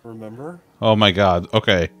remember. Oh my god.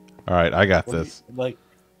 Okay. All right, I got this.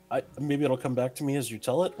 Maybe it'll come back to me as you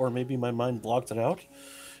tell it, or maybe my mind blocked it out.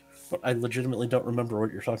 But I legitimately don't remember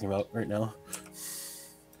what you're talking about right now.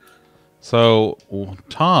 So,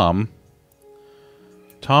 Tom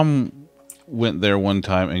went there one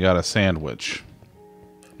time and got a sandwich.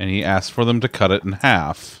 And he asked for them to cut it in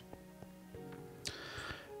half.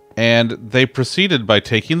 And they proceeded by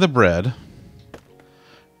taking the bread,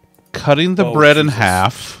 cutting the bread in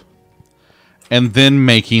half, and then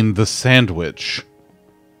making the sandwich.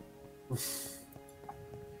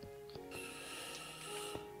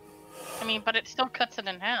 I mean, but it still cuts it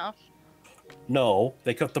in half. No,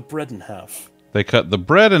 they cut the bread in half. They cut the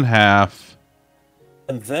bread in half.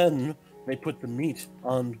 And then they put the meat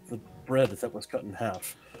on the bread that was cut in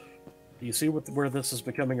half. Do you see where this is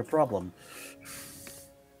becoming a problem?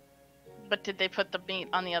 But did they put the meat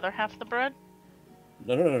on the other half of the bread?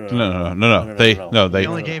 No. They They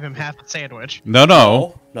only gave him half the sandwich.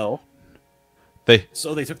 No.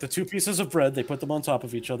 So they took the two pieces of bread, they put them on top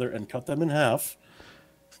of each other and cut them in half.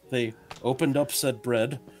 They opened up said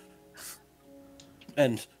bread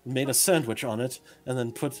and made a sandwich on it, and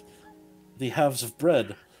then put the halves of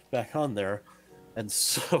bread back on there, and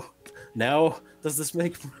so now does this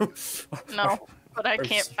make No, but I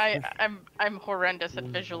can't. I'm horrendous at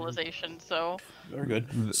visualization. So Very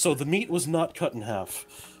good. So the meat was not cut in half.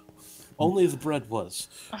 Only the bread was.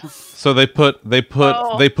 So they put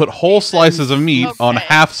Oh, whole Jesus. slices of meat on Okay.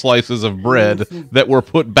 half slices of bread that were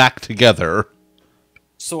put back together.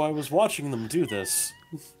 So I was watching them do this.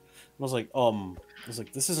 I was like,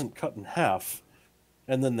 this isn't cut in half.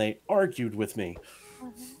 And then they argued with me.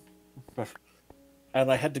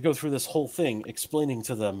 And I had to go through this whole thing explaining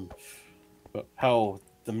to them how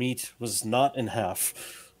the meat was not in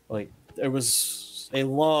half. Like, it was a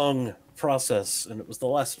long process, and it was the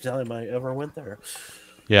last time I ever went there.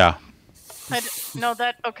 Yeah. No,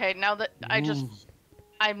 that okay. Now that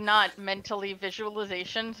I'm not mentally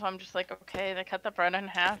visualization, so I'm just like, okay, they cut the bread in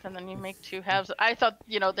half, and then you make two halves. I thought,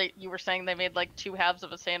 you were saying they made like two halves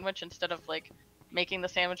of a sandwich instead of like making the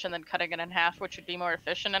sandwich and then cutting it in half, which would be more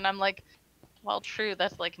efficient. And I'm like, well, true,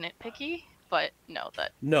 that's like nitpicky, but no,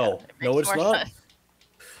 that No, it makes it's more not. sense.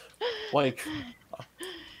 Like,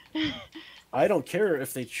 I don't care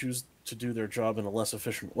if they choose to do their job in a less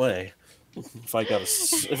efficient way.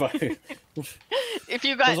 If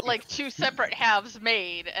you got like two separate halves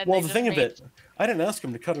made, and well, they the just thing made... of it, I didn't ask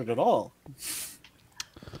them to cut it at all.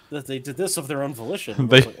 That they did this of their own volition. I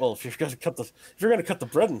was like, well, if you're gonna cut the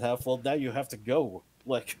bread in half, well, now you have to go.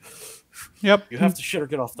 Like, Yep. you have to shit or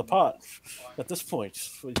get off the pot. At this point,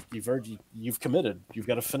 you've committed. You've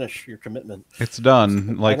got to finish your commitment. It's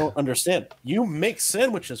done. Like, I don't understand. You make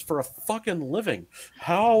sandwiches for a fucking living.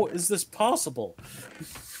 How is this possible?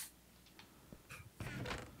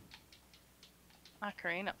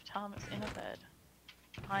 Ocarina of Thomas in a bed.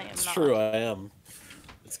 I am It's not. true, I am.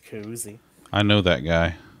 It's cozy. I know that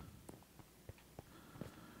guy.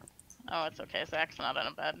 Oh, it's okay. Zach's not in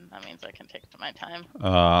a bed. That means I can take my time.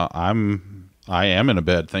 I am in a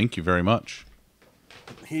bed. Thank you very much.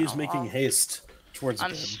 He's making haste towards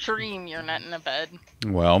On bed. stream, you're not in a bed.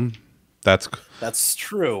 Well, that's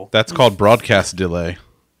true. That's called broadcast delay.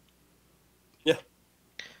 Yeah.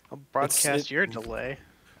 I'll broadcast your delay.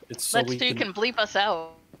 It's so Let's you can bleep us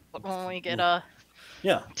out when we get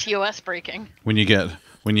yeah. TOS breaking. When you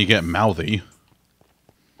get mouthy.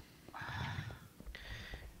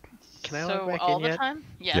 Can I so log back all in the yet? time?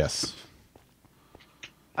 Yes.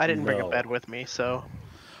 I didn't bring a No. bed with me, so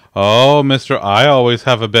Oh, Mr. I always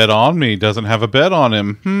have a bed on me. Doesn't have a bed on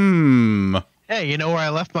him. hey, you know where I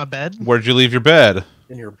left my bed? Where'd you leave your bed?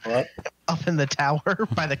 In your butt. Up in the tower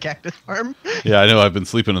by the cactus farm. Yeah, I know. I've been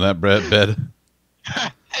sleeping in that bed.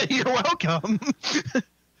 You're welcome.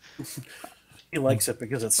 He likes it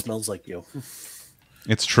because it smells like you.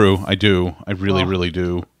 It's true. I do. I really, Oh. really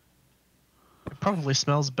do. It probably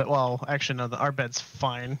smells, but well, actually, no. Our bed's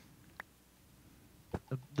fine.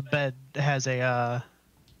 The bed has a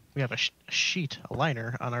we have a sheet, a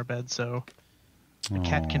liner on our bed, so a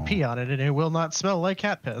cat can pee on it, and it will not smell like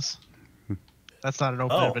cat piss. That's not an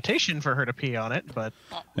open invitation for her to pee on it, but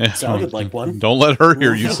Yeah. Sounded like one. Don't let her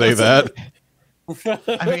hear you say that.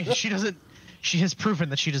 I mean, she doesn't. She has proven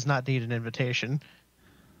that she does not need an invitation.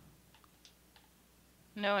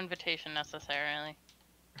 No invitation necessarily.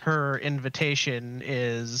 Her invitation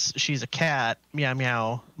is she's a cat, meow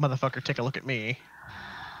meow, motherfucker, take a look at me.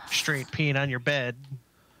 Straight peeing on your bed.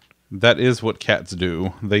 That is what cats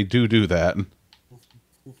do. They do that.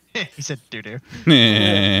 He said doo doo.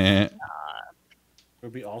 It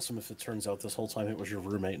would be awesome if it turns out this whole time it was your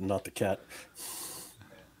roommate and not the cat.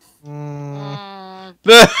 No.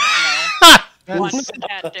 That's, Watch the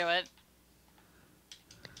cat do it.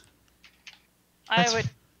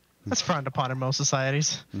 that's frowned upon in most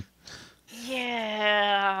societies.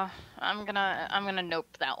 Yeah. I'm gonna nope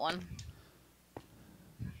that one.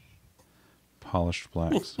 Polished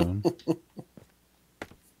blackstone. Did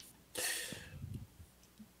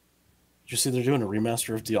you see they're doing a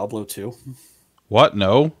remaster of Diablo 2? What?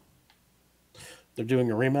 No. They're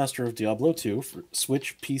doing a remaster of Diablo 2 for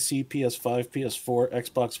Switch, PC, PS5, PS4,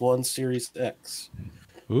 Xbox One, Series X.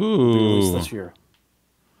 It'll be released this Ooh. year.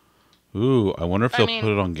 Ooh. I wonder if I they'll mean-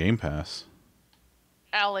 put it on Game Pass.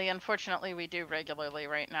 Allie, unfortunately, we do regularly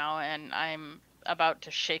right now, and I'm about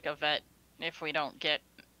to shake a vet if we don't get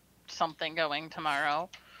something going tomorrow.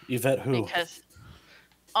 Yvette who?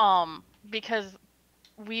 Because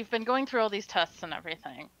we've been going through all these tests and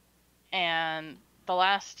everything, and the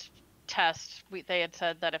last test they had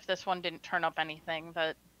said that if this one didn't turn up anything,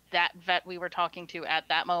 that vet we were talking to at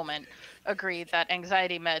that moment agreed that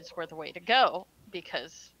anxiety meds were the way to go,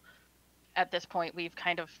 because at this point we've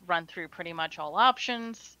kind of run through pretty much all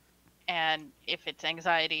options, and if it's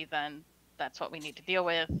anxiety, then that's what we need to deal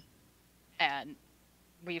with. And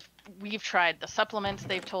we've tried the supplements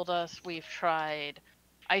they've told us. We've tried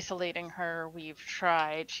isolating her. We've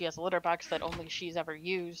tried. She has a litter box that only she's ever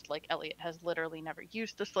used. Like Elliot has literally never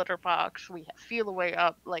used this litter box. We feel a way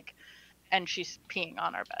up, like, and she's peeing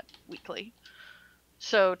on our bed weekly.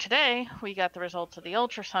 So today we got the results of the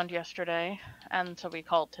ultrasound yesterday, and so we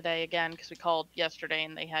called today again because we called yesterday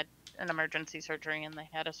and they had an emergency surgery and they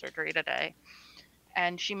had a surgery today.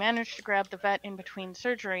 And she managed to grab the vet in between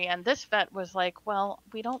surgery, and this vet was like, well,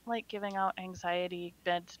 we don't like giving out anxiety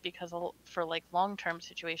meds because for like long-term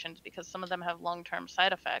situations because some of them have long-term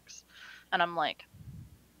side effects. And I'm like,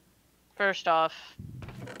 first off,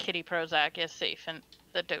 kitty Prozac is safe in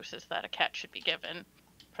the doses that a cat should be given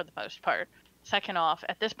for the most part. Second off,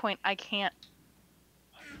 at this point I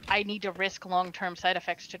need to risk long-term side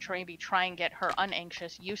effects to try and get her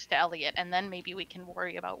unanxious used to Elliot, and then maybe we can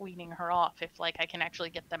worry about weaning her off if like I can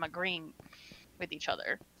actually get them agreeing with each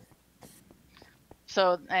other.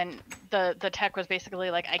 So, and the tech was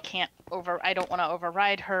basically like, I don't want to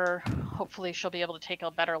override her. Hopefully she'll be able to take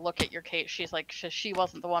a better look at your case. She's like, she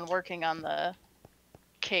wasn't the one working on the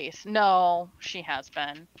case. No, she has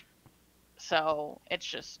been. So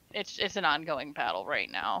it's an ongoing battle right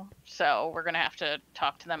now. So we're gonna have to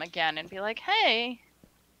talk to them again and be like, hey,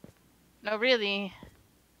 no, really,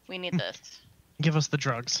 we need this. Give us the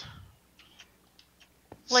drugs.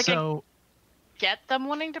 Like, so, I get them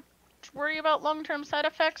wanting to worry about long-term side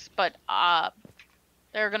effects, but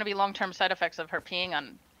there are gonna be long-term side effects of her peeing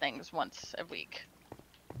on things once a week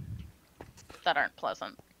that aren't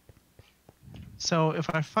pleasant. so if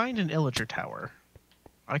I find an illager tower,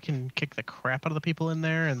 I can kick the crap out of the people in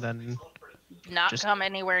there and then Not come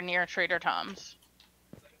anywhere near Trader Tom's.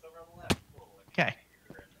 Okay.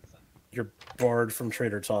 You're barred from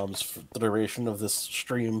Trader Tom's for the duration of this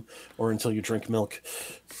stream or until you drink milk.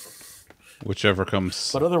 Whichever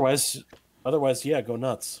comes. But otherwise, yeah, go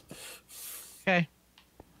nuts. Okay.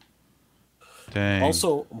 Dang.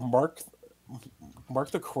 Also, mark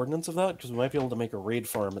the coordinates of that because we might be able to make a raid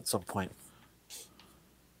farm at some point.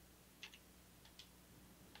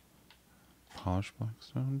 Polished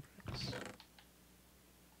blackstone bricks.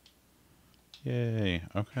 Yay.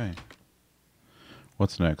 Okay.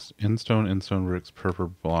 What's next? Instone bricks,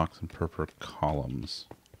 purple blocks, and purple columns.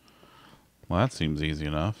 Well, that seems easy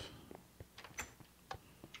enough.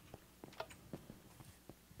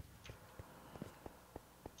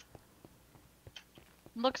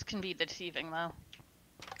 Looks can be deceiving, though.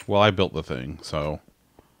 Well, I built the thing, so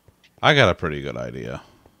I got a pretty good idea.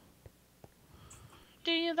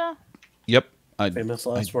 Do you, though? Yep. Famous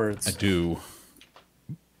last words. I do.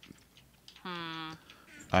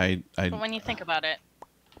 But when you think about it.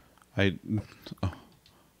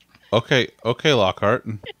 Okay, Lockhart.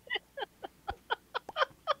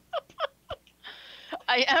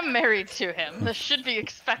 I am married to him. This should be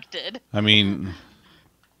expected. I mean,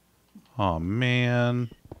 oh man.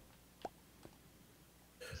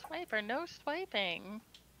 Swiper, no swiping.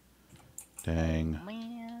 Dang. Oh,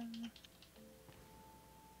 man.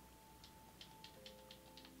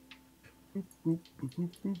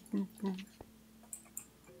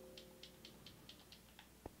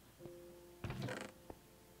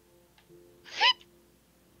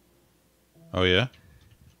 Oh yeah?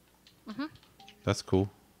 Mhm. That's cool.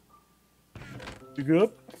 You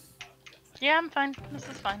good? Yeah, I'm fine. This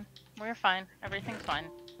is fine. We're fine. Everything's fine.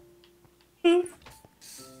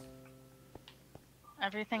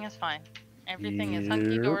 Everything is fine. Everything is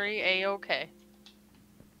hunky-dory, A-okay.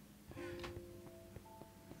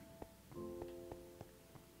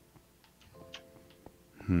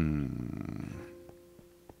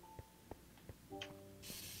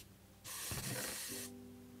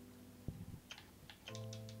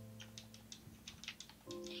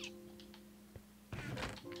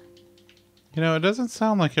 You know, it doesn't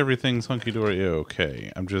sound like everything's hunky-dory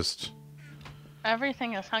okay. I'm just...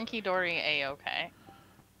 Everything is hunky-dory, A-okay.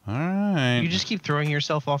 Alright. You just keep throwing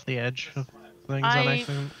yourself off the edge of things on I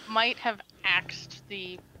accident. might have axed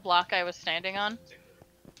the block I was standing on.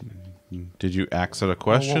 Did you axe it a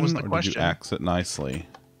question, was the or did question? you axe it nicely?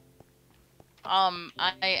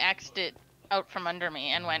 I axed it out from under me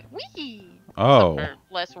and went, wee! Oh. Except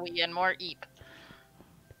for less wee and more eep.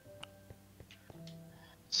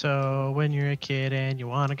 So when you're a kid and you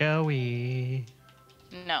wanna go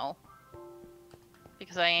No.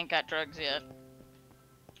 Because I ain't got drugs yet.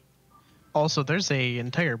 Also, there's a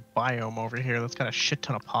entire biome over here that's got a shit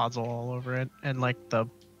ton of pods all over it, and like the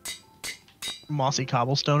mossy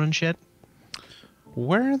cobblestone and shit.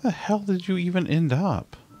 Where the hell did you even end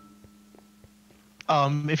up?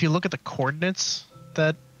 If you look at the coordinates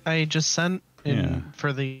that I just sent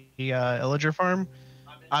for the illager farm,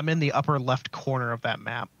 I'm in the upper left corner of that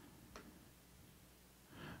map.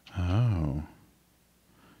 Oh.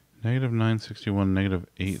 Negative 961, negative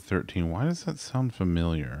 813. Why does that sound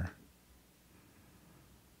familiar?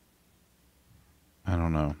 I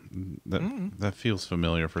don't know. That feels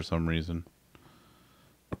familiar for some reason.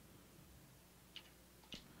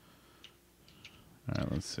 All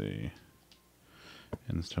right, let's see.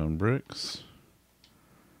 In stone bricks.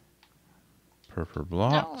 Purple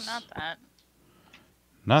blocks. No, not that.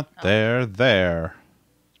 Not there, there.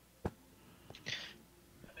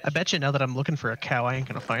 I bet you now that I'm looking for a cow, I ain't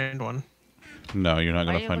gonna find one. No, you're not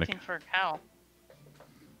Why going are to you find looking for a cow?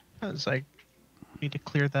 Cause I need to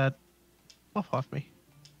clear that buff off me.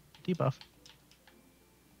 Debuff.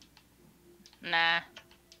 Nah.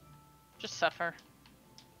 Just suffer.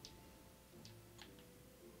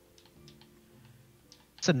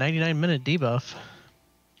 It's a 99-minute debuff.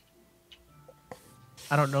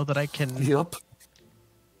 I don't know that I can Yup.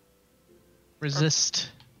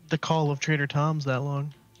 resist the call of Trader Tom's that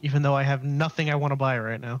long, even though I have nothing I want to buy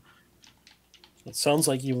right now. It sounds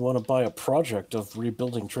like you want to buy a project of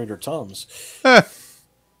rebuilding Trader Tom's.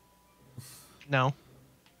 No,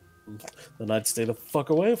 Then I'd stay the fuck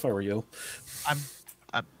away if I were you. I'm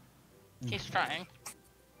He's trying.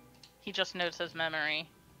 He just knows his memory.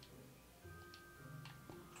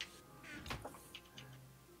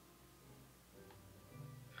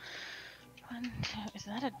 One, two. Is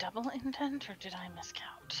that a double indent or did I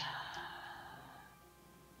miscount?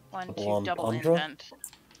 One, two, Double double entendre? indent.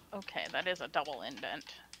 Okay, that is a double indent.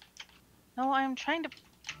 No, I'm trying to.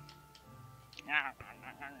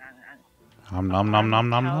 Nom nom nom nom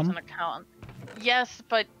nom Cows nom. and a cow. Yes,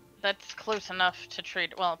 but that's close enough to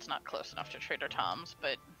trade. Well, it's not close enough to Trader Tom's,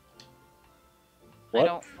 but I What?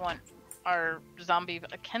 don't want our zombie.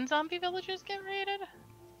 Can zombie villages get raided?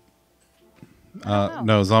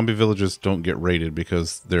 No, zombie villages don't get raided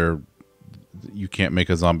because you can't make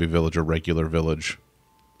a zombie village a regular village.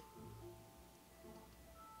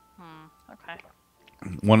 Okay.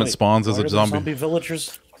 When it Wait, spawns as why a are there zombie. zombie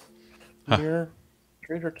villagers near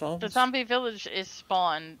Trader Tom's? The zombie village is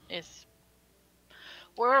spawn is.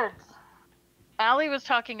 Words. Allie was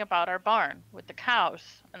talking about our barn with the cows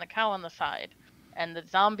and the cow on the side, and the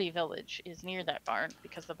zombie village is near that barn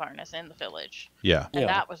because the barn is in the village. Yeah. And Yeah.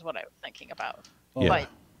 that was what I was thinking about. Oh. Yeah. But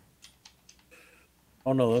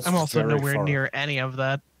Oh no, that's I'm also very nowhere far. near any of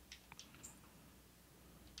that.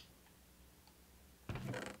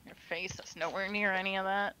 your face is nowhere near any of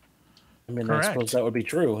that. I mean, Correct. I suppose that would be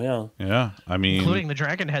true, yeah. Yeah. I mean, Including the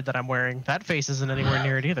dragon head that I'm wearing. That face isn't anywhere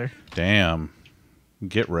near it either. damn.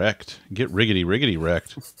 Get wrecked. Get riggedy riggedy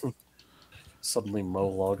wrecked. Suddenly Mo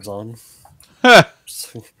logs on.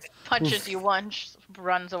 Punches you once,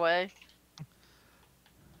 runs away.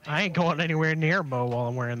 I ain't going anywhere near Mo while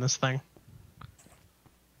I'm wearing this thing.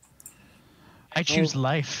 I choose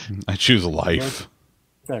life. I choose life.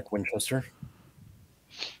 Back, Winchester.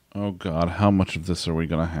 Oh god, how much of this are we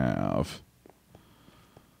gonna have?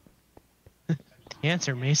 The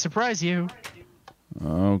answer may surprise you.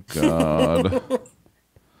 Oh god.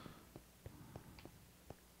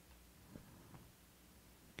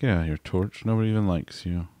 Get out of here, Torch. Nobody even likes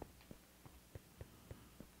you.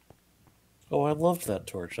 Oh, I loved that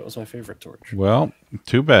torch. That was my favorite torch. Well,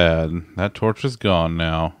 too bad. That torch is gone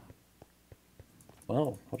now.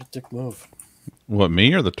 Wow, what a dick move. What,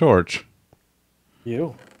 me or the torch?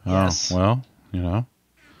 You. Yes. Oh, well, you know.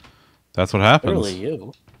 That's what happens. Clearly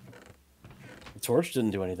you. The torch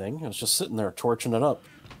didn't do anything. It was just sitting there torching it up.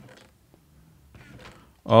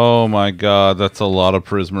 Oh my god, that's a lot of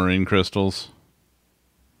prismarine crystals.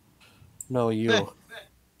 No, you.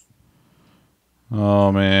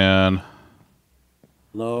 Oh man.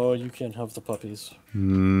 No, you can't have the puppies.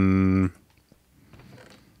 Hmm.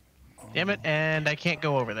 Damn it, and I can't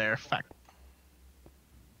go over there. Fuck.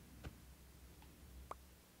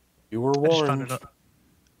 You were I just found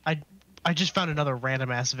warned. I just found another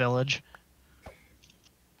random ass village.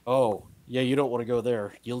 Oh, yeah, you don't want to go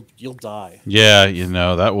there. You'll die. Yeah, you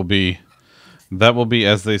know, that will be,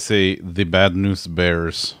 as they say, the bad news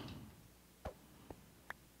bears.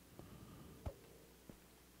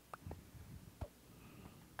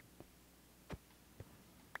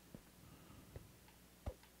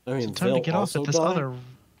 I mean, It's time to they'll get off also at this die, other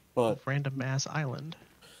but random ass island.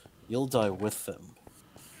 you'll die with them.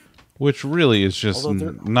 Which really is just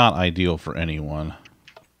Although they're- not ideal for anyone.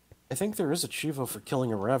 I think there is a Chivo for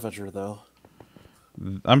killing a Ravager, though.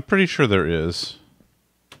 I'm pretty sure there is.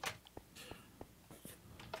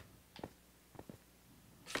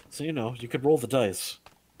 So, you know, you could roll the dice.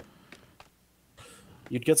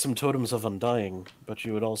 You'd get some totems of undying, but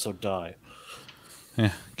you would also die.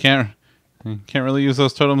 Yeah, can't. You can't really use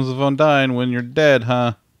those totems of undying when you're dead,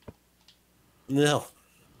 huh? No.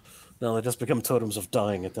 No, they just become totems of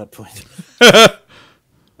dying at that point.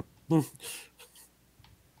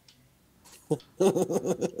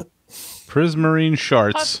 Prismarine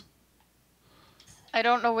Sharts. I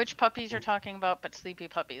don't know which puppies you're talking about, but sleepy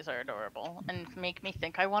puppies are adorable and make me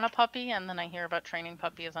think I want a puppy, and then I hear about training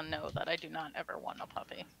puppies and know that I do not ever want a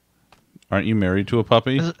puppy. Aren't you married to a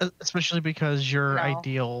puppy? Especially because your No.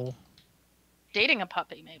 ideal. Dating a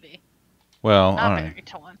puppy, maybe. Well, Not all right. married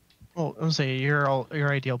to one. Well, I would say your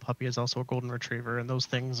ideal puppy is also a golden retriever, and those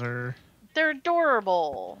things are They're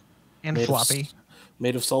adorable. and Made of floppy.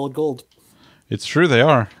 Made of solid gold. It's true, they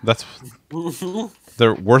are.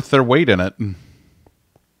 They're worth their weight in it.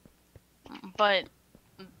 But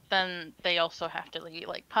then they also have to be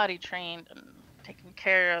like potty trained and taken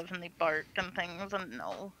care of, and they bark and things, and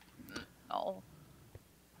no.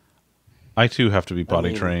 I too have to be potty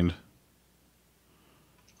mean- trained.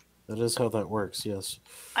 That is how that works, yes.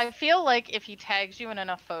 I feel like if he tags you in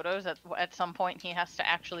enough photos, at some point he has to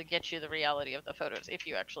actually get you the reality of the photos, if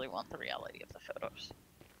you actually want the reality of the photos.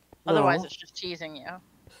 Otherwise, No. it's just teasing you.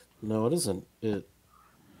 No, it isn't. It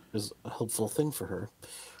is a helpful thing for her.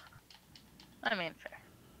 I mean, fair.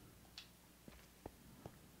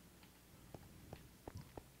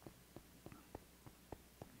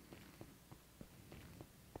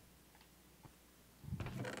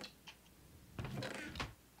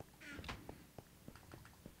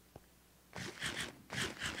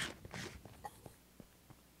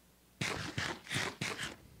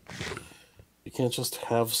 You can't just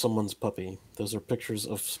have someone's puppy. Those are pictures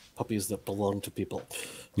of puppies that belong to people.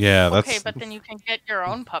 Yeah, that's... Okay, but then you can get your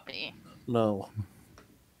own puppy. No.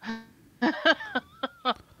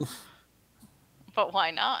 But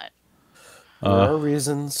why not? There are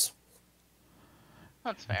reasons.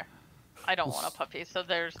 That's fair. I don't want a puppy, so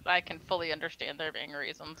I can fully understand there being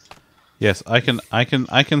reasons. Yes, I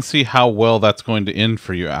can see how well that's going to end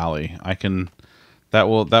for you, Allie. That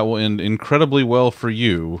will end incredibly well for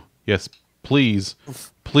you. Yes, please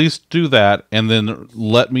do that, and then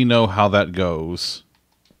let me know how that goes.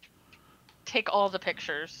 Take all the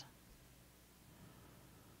pictures.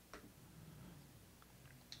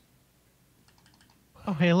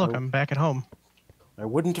 Oh, hey, look, I'm back at home. I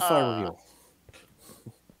wouldn't if I were you.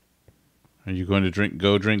 Are you going to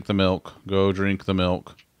go drink the milk? Go drink the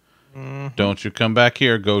milk. Mhm. Don't you come back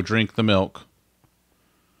here. Go drink the milk.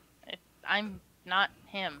 I'm not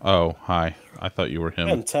him. Oh, hi. I thought you were him.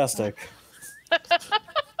 Fantastic.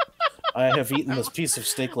 I have eaten this piece of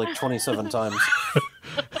steak like 27 times.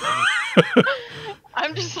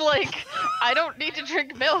 I'm just like, I don't need to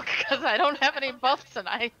drink milk because I don't have any buffs, and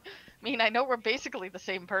I mean, I know we're basically the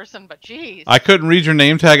same person, but geez. I couldn't read your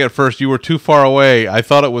name tag at first. You were too far away. I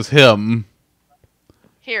thought it was him.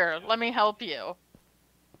 Here, let me help you.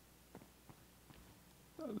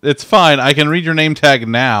 It's fine. I can read your name tag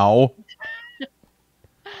now.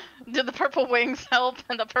 Did the purple wings help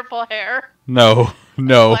and the purple hair? No.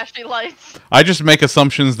 Flashy lights? I just make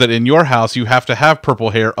assumptions that in your house you have to have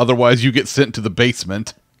purple hair, otherwise you get sent to the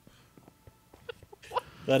basement.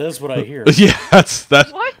 That is what I hear. Yeah, that's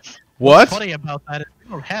that. What? What? What's funny about that is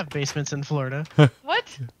we don't have basements in Florida.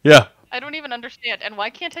 What? Yeah. I don't even understand. And why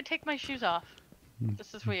can't I take my shoes off?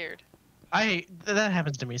 This is weird. That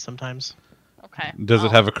happens to me sometimes. Okay. Does it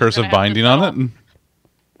well, have a you're cursive gonna have to binding on settle- it?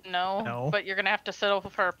 No, No. but you're gonna have to settle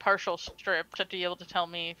for a partial strip to be able to tell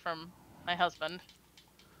me from my husband.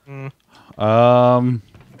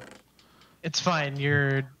 It's fine.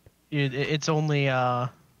 It's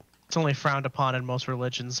only frowned upon in most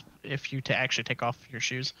religions if you to actually take off your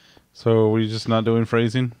shoes. So were you just not doing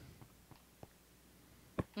phrasing?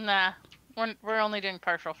 Nah, we're only doing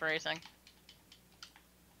partial phrasing.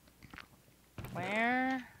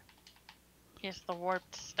 Where is the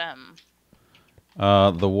warped stem?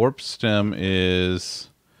 The warp stem is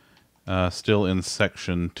still in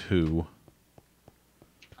section 2.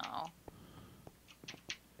 Oh.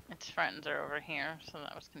 Its friends are over here, so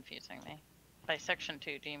that was confusing me. By section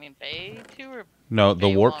 2, do you mean Bay 2 or... No, the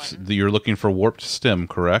Bay warped. 1? You're looking for warped stem,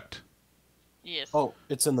 correct? Yes. Oh,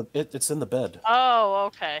 it's in the bed. Oh,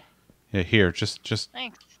 okay. Yeah. Here, just.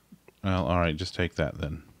 Thanks. Well, all right. Just take that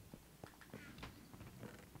then.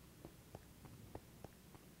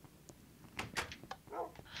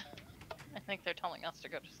 I think they're telling us to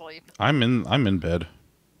go to sleep. I'm in bed.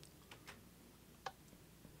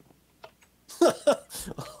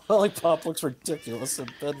 Lollipop looks ridiculous in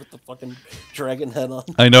bed with the fucking dragon head on.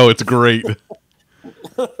 I know, it's great.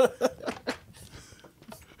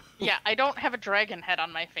 Yeah, I don't have a dragon head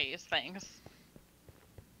on my face, thanks.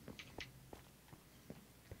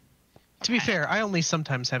 To be fair, I only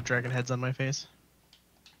sometimes have dragon heads on my face.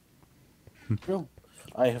 True.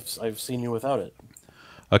 I've seen you without it.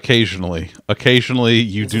 Occasionally. Occasionally,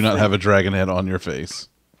 you do not have a dragon head on your face.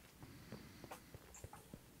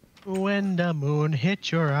 When the moon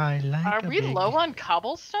hits your eye like Are a we big... low on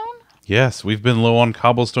cobblestone? Yes, we've been low on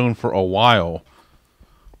cobblestone for a while.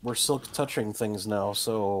 We're silk touching things now,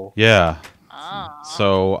 so Yeah. Ah.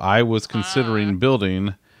 So I was considering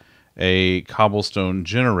building a cobblestone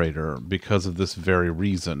generator because of this very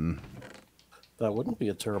reason. that wouldn't be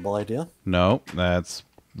a terrible idea. No, that's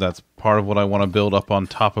part of what I want to build up on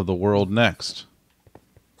top of the world next.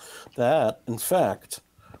 That, in fact,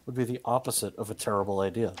 would be the opposite of a terrible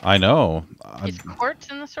idea. I know. Is quartz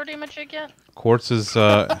in the sortie-majig yet? Quartz is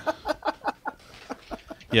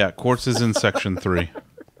yeah, quartz is in section 3.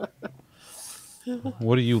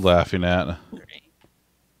 What are you laughing at?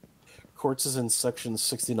 Quartz is in section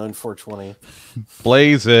 69-420.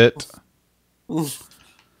 Blaze it. Oh,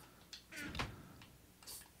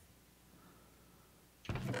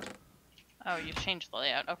 you changed the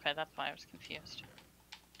layout. Okay, that's why I was confused.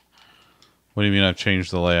 What do you mean I've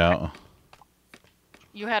changed the layout?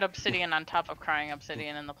 You had obsidian on top of crying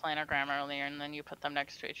obsidian in the planogram earlier, and then you put them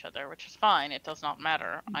next to each other, which is fine. It does not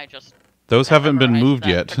matter. I just Those haven't been memorized moved that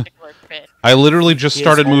yet. particular bit. I literally just Yes,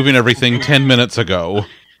 started oh. moving everything 10 minutes ago.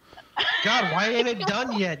 God, why ain't it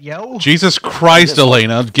done yet, yo? Jesus Christ,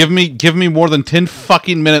 Elena. Give me more than 10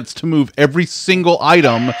 fucking minutes to move every single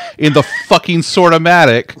item in the fucking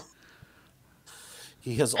sortomatic.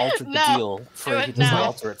 He has altered the No. deal, Do for it he doesn't now.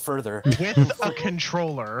 alter it further. With a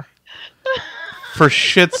controller. For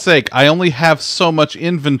shit's sake, I only have so much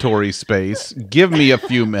inventory space. Give me a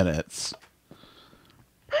few minutes.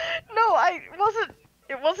 No, I wasn't.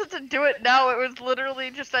 It wasn't to do it now. It was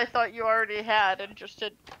literally just I thought you already had and just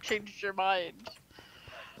had changed your mind.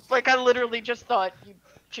 Like I literally just thought you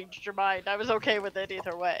changed your mind. I was okay with it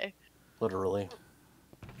either way. Literally.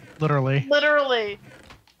 Literally. Literally.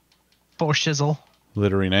 For shizzle.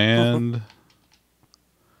 Littering and...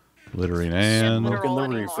 Littering and... Literal Smoking the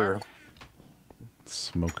anymore. reefer.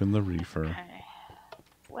 Smoking the reefer. Okay.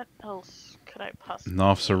 What else could I possibly... And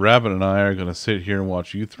Officer Rabbit and I are going to sit here and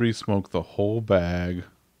watch you three smoke the whole bag.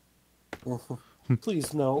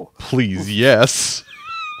 Please, no. Please, yes.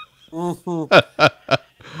 Ooh,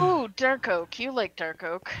 dark oak. You like dark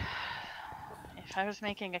oak. If I was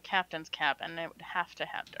making a captain's cabin, it would have to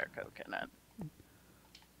have dark oak in it.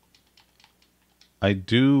 I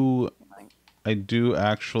do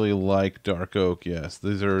actually like dark oak. Yes,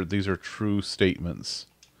 these are true statements.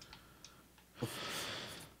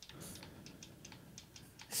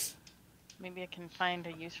 Maybe I can find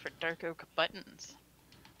a use for dark oak buttons.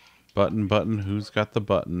 Button, who's got the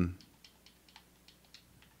button?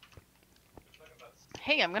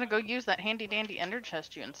 Hey, I'm gonna go use that handy dandy ender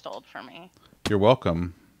chest you installed for me. You're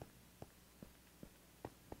welcome.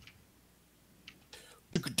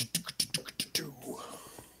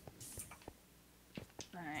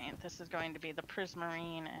 Alright, this is going to be the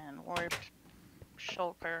prismarine and warped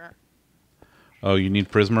shulker. Oh, you need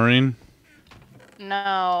prismarine?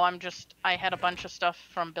 No, I had a bunch of stuff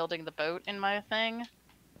from building the boat in my thing.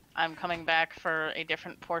 I'm coming back for a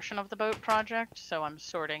different portion of the boat project, so I'm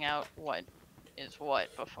sorting out what is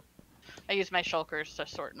what before. I use my shulkers to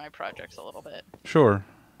sort my projects a little bit. Sure.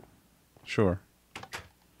 Sure.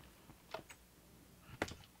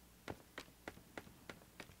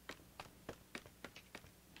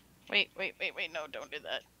 Wait, no, don't do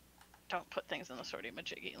that. Don't put things in the sortie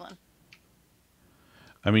majig, Elin.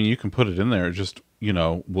 I mean, you can put it in there. It just,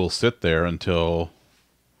 will sit there until...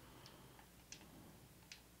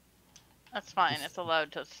 That's fine. It's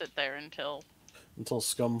allowed to sit there until... Until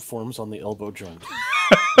scum forms on the elbow joint.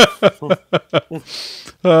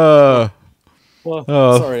 Sorry,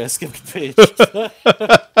 I skipped a page.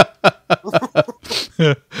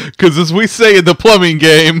 Because as we say in the plumbing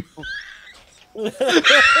game...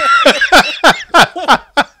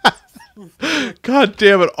 God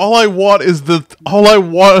damn it! All I want is the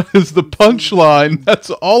punchline. That's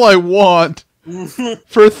all I want.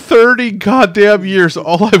 For 30 goddamn years,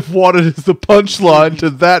 all I've wanted is the punchline to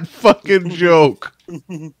that fucking joke.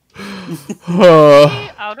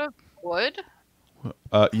 Out of wood?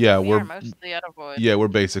 Yeah, We're mostly out of wood. Yeah, we're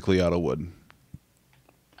basically out of wood.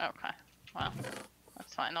 Okay. Well,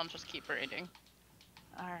 that's fine. I'll just keep reading.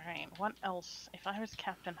 Alright, what else? If I was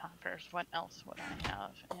Captain Hoppers, what else would I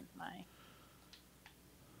have in my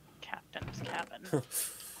captain's cabin?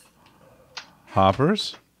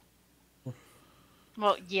 Hoppers?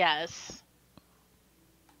 Well, yes.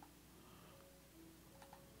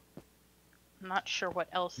 I'm not sure what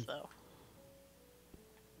else, though.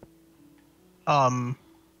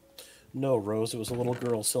 No, Rose, it was a little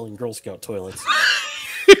girl selling Girl Scout toilets.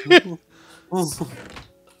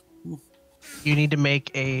 You need to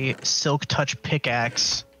make a Silk Touch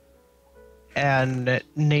pickaxe and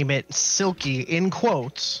name it Silky in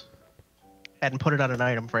quotes and put it on an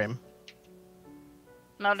item frame.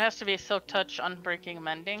 No, it has to be Silk Touch, Unbreaking,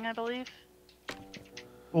 Mending, I believe.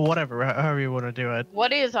 Well, whatever, however you want to do it.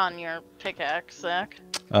 What is on your pickaxe, Zach?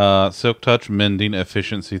 Silk Touch, Mending,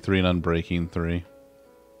 Efficiency 3, and Unbreaking 3.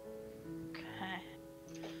 Okay.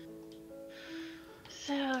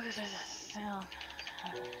 Silk,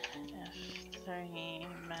 F3,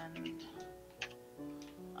 Mend,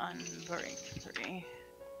 Unbreak 3.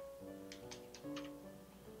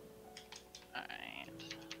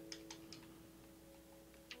 Alright.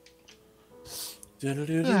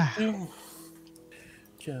 Do-do-do-do-do.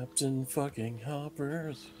 Captain fucking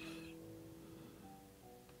Hoppers.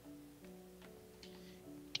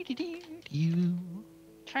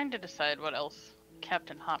 Trying to decide what else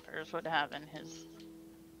Captain Hoppers would have in his.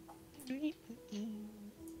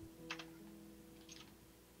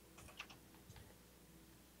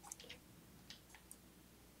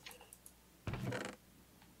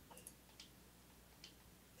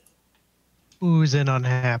 Who's an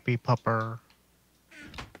unhappy pupper?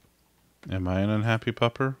 Am I an unhappy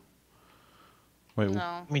pupper? Wait. No.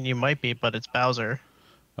 I mean, you might be, but it's Bowser.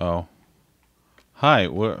 Oh. Hi.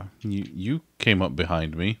 What? You came up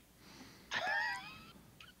behind me.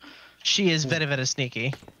 She is very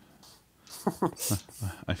sneaky.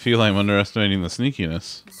 I feel I'm underestimating the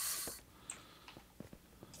sneakiness.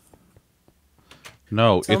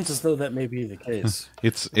 No, Sounds as though that may be the case.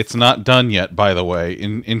 it's not done yet, by the way.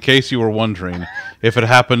 In case you were wondering, if it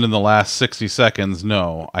happened in the last 60 seconds,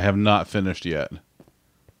 no, I have not finished yet.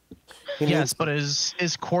 Yes, but is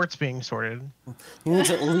quartz being sorted? He needs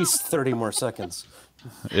at least 30 more seconds.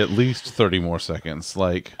 At least 30 more seconds.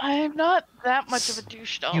 Like, I'm not that much of a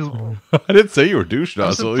douche nozzle. I didn't say you were douche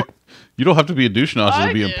nozzle. You don't have to be a douche nozzle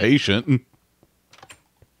to be did. impatient.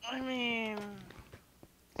 I mean,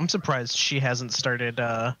 I'm surprised she hasn't started.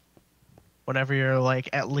 Whenever you're like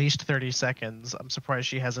at least 30 seconds, I'm surprised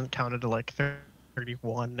she hasn't counted to like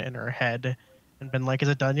 31 in her head and been like, "Is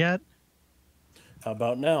it done yet?" How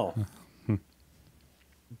about now?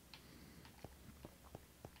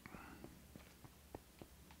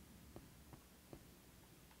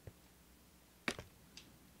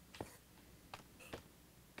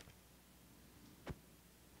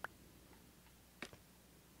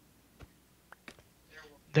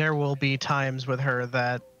 There will be times with her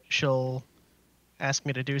that she'll ask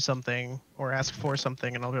me to do something or ask for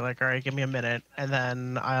something, and I'll be like, "All right, give me a minute," and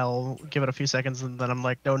then I'll give it a few seconds, and then I'm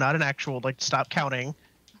like, "No, not an actual. Like, stop counting."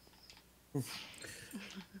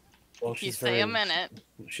 Well, if you say a minute.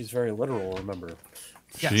 She's very literal, remember.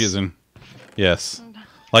 Yes. She isn't. Yes.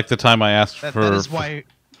 Like the time I asked That for is why.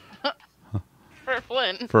 For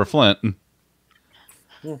Flint. for a flint.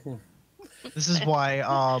 This is why.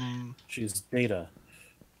 She's data.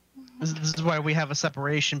 This is why we have a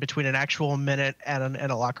separation between an actual minute and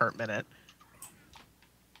a Lockhart minute.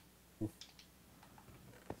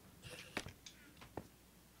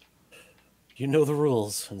 You know the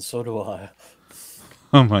rules, and so do I.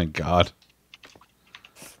 Oh my god.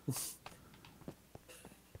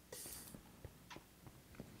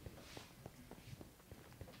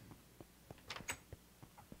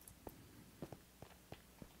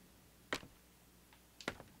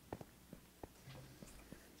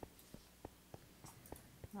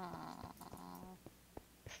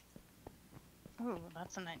 Ooh,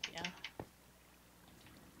 that's an idea.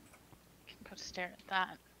 Can go stare at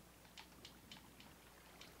that.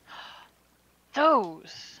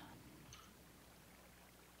 Those.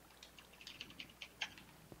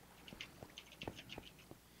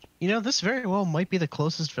 You know, this very well might be the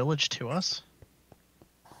closest village to us.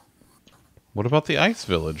 What about the ice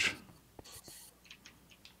village?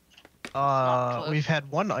 close. We've had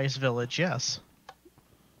one ice village, yes.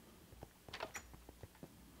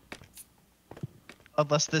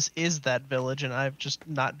 Unless this is that village, and I've just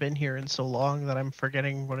not been here in so long that I'm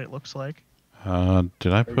forgetting what it looks like. Did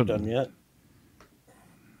I Are you put... done yet?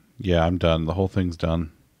 Yeah, I'm done. The whole thing's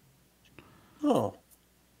done. Oh.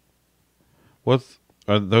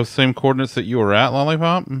 Are those same coordinates that you were at,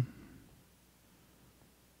 Lollipop?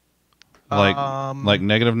 Like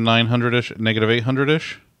negative 900-ish, negative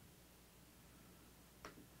 800-ish?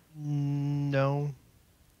 No.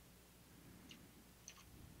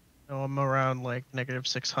 No, I'm around like negative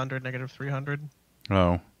 600, negative 300.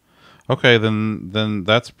 Oh. Okay, then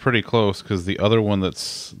that's pretty close, because the other one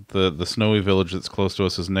that's the snowy village that's close to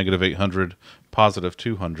us is negative 800, positive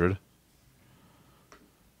 200.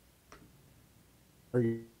 Are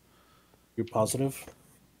you You're positive?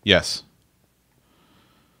 Yes.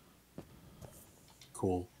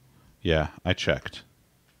 Cool. Yeah, I checked.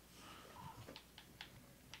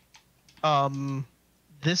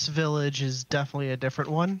 This village is definitely a different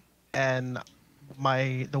one, and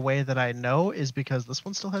the way that I know is because this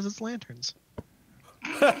one still has its lanterns.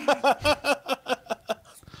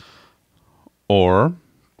 Or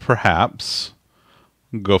perhaps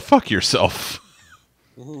go fuck yourself.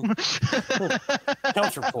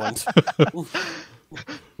 Counterpoint.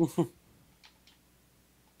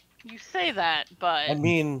 You say that, but I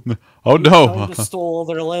mean, Oh he no. kind of stole all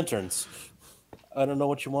their lanterns. I don't know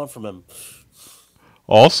what you want from him.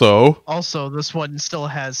 Also, Also, this one still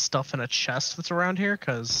has stuff in a chest that's around here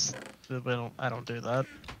because I don't do that.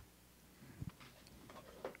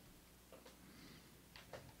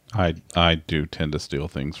 I do tend to steal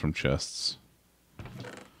things from chests.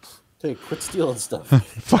 Hey, quit stealing stuff.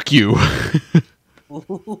 Fuck you.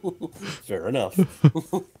 Fair enough.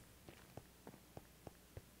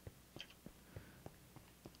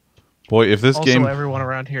 Boy, if this Also, game... everyone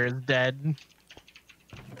around here is dead.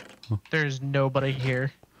 There's nobody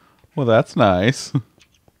here. Well, that's nice.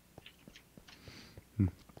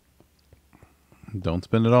 Don't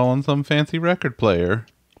spend it all on some fancy record player.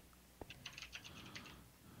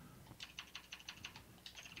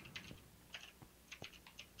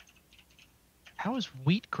 How is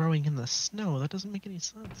wheat growing in the snow? That doesn't make any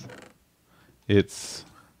sense. It's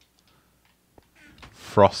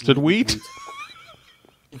frosted wheat.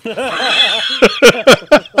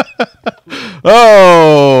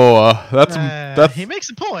 Oh, that's he makes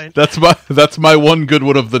a point. that's my one good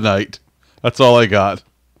one of the night. That's all I got.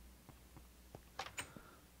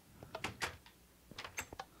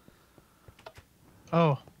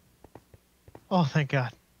 Oh, thank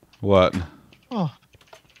God. What? Oh,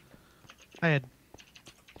 I had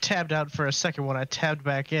tabbed out for a second. When I tabbed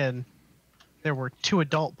back in, there were 2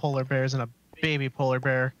 adult polar bears and a baby polar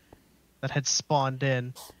bear that had spawned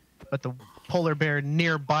in, but the polar bear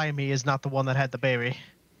nearby me is not the one that had the baby.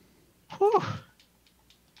 Whew.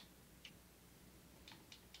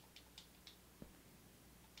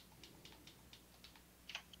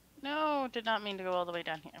 no, did not mean to go all the way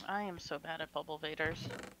down here. I am so bad at bubble vaders.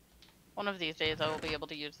 One of these days I will be able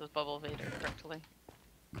to use this bubble vader correctly.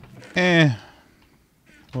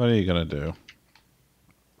 What are you gonna do?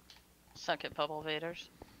 Suck at bubble vaders.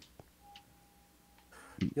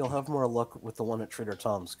 You'll have more luck with the one at Trader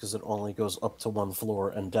Tom's because it only goes up to 1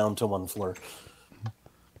 floor and down to 1 floor.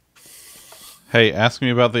 Hey, ask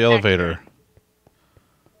me about the elevator.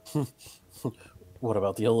 What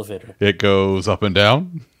about the elevator? It goes up and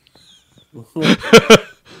down?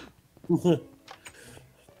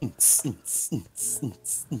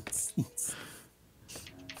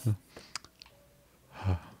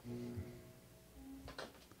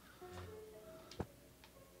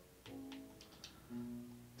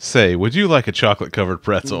 Say, would you like a chocolate-covered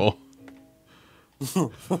pretzel?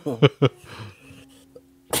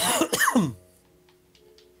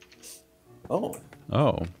 Oh,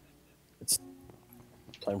 Oh. it's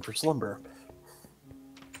time for slumber.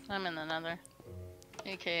 I'm in the nether.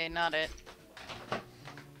 AKA not it.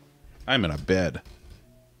 I'm in a bed.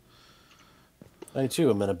 I too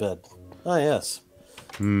am in a bed. Ah, yes.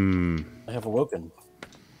 I have awoken.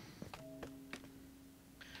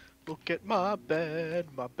 Look at my bed.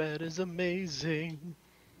 My bed is amazing.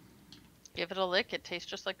 Give it a lick, it tastes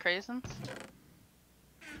just like craisins.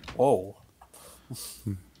 Whoa.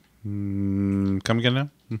 Come again now?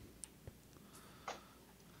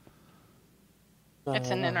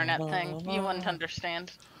 It's an internet thing. You wouldn't understand.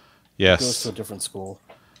 Goes Yes. to a different school.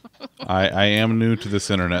 I am new to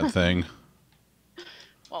this internet thing.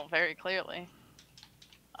 Well, very clearly.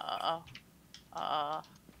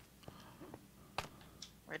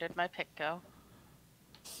 Where did my pick go?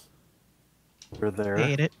 You're there.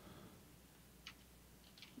 Hate it.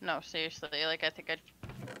 No, seriously, like I think I...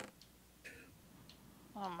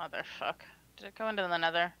 Oh, motherfuck. Did it go into the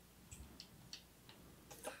nether?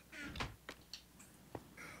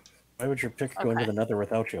 Why would your pick go into Okay. the nether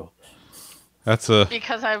without you? That's a...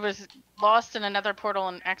 Because I was lost in another portal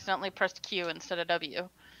and accidentally pressed Q instead of W.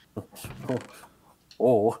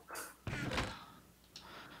 Oh.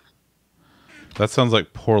 That sounds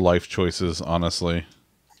like poor life choices, honestly.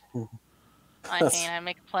 I mean, I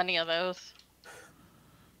make plenty of those.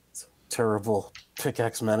 Terrible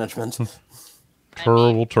pickaxe management.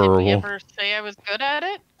 Terrible, Did we terrible. ever say I was good at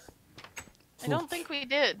it? I don't think we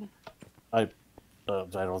did. I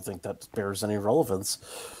don't think that bears any relevance.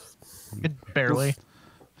 Barely.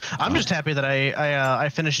 I'm just happy that I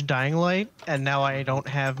finished Dying Light, and now I don't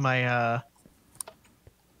have my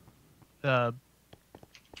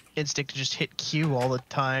instinct to just hit Q all the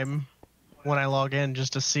time when I log in,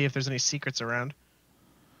 just to see if there's any secrets around.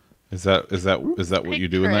 Is that what Hey, you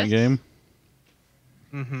do in that Chris. game?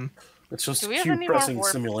 Mm-hmm. It's just Do we have Q any more pressing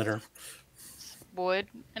warp simulator. wood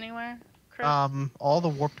anywhere, Chris? All the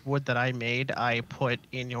warped wood that I made, I put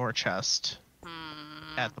in your chest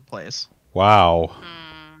Hmm. at the place. Wow.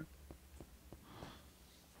 Hmm.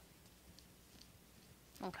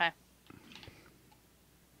 Okay.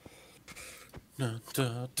 Da,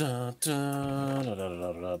 da, da, da, da,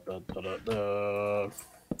 da, da, da, da, da.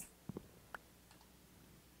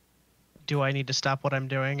 Do I need to stop what I'm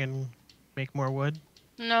doing and make more wood?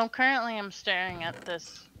 No, currently I'm staring at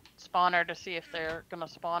this spawner to see if they're gonna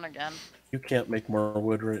spawn again. You can't make more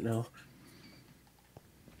wood right now.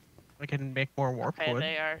 I can make more warped Okay, wood.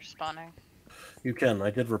 they are spawning. You can. I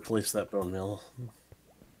did replace that bone meal.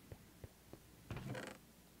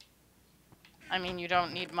 I mean, you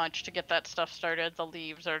don't need much to get that stuff started. The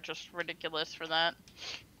leaves are just ridiculous for that.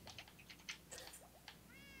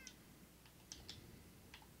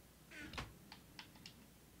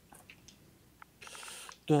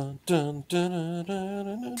 Dun, dun, dun, dun,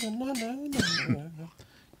 dun, dun, dun, dun, dun.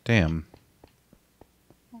 Damn.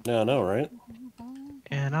 Yeah, I know, right?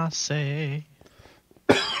 And I say,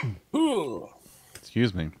 Ooh.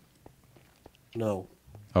 Excuse me. No.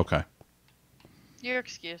 Okay. You're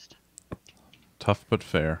excused. Tough but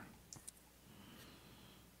fair.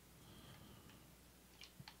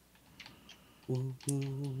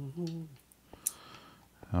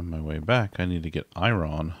 On my way back, I need to get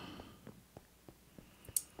iron.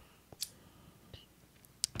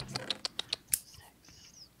 6,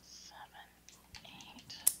 7,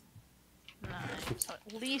 8, 9. So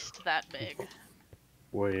at least that big.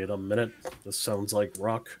 Wait a minute. This sounds like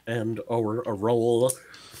rock and or a roll.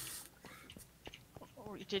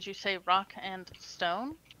 Did you say rock and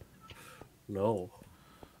stone? No.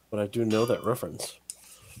 But I do know that reference.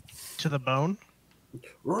 to the bone.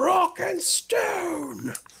 Rock and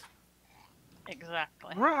stone!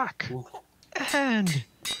 Exactly. Rock and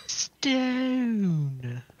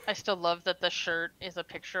stone. I still love that the shirt is a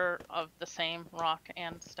picture of the same rock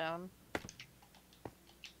and stone.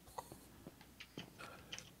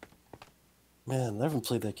 Man, I haven't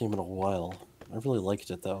played that game in a while. I really liked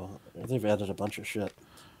it, though. They've added a bunch of shit.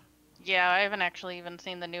 Yeah, I haven't actually even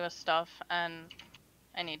seen the newest stuff, and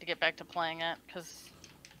I need to get back to playing it because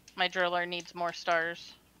my driller needs more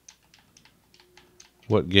stars.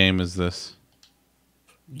 What game is this?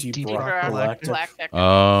 Deep Deep Rock Rock Galactic. Galactic.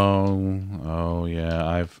 Oh yeah.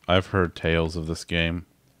 I've heard tales of this game.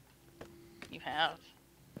 You have.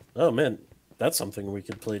 Oh, man. That's something we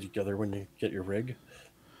could play together when you get your rig.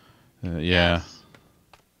 Yeah. Yes.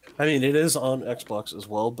 I mean, it is on Xbox as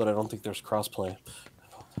well, but I don't think there's crossplay.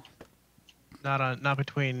 Not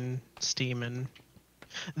between Steam and.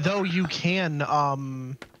 Though you can.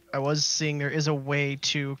 I was seeing there is a way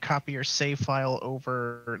to copy your save file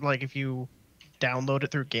over, like if you download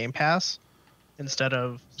it through Game Pass instead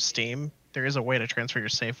of Steam. There is a way to transfer your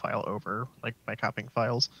save file over, like by copying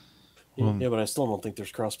files. Well- Yeah, but I still don't think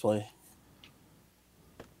there's crossplay.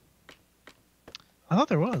 I thought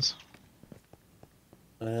there was.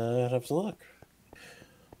 I'd have to look.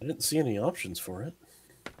 I didn't see any options for it.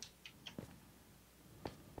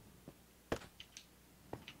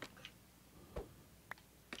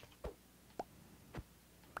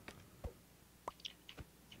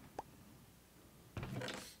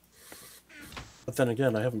 But then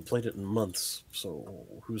again, I haven't played it in months, so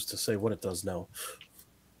who's to say what it does now?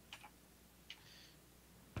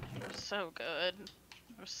 It was so good.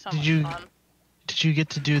 It was so Did much you- fun. Did you get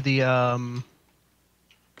to do the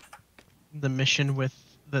mission with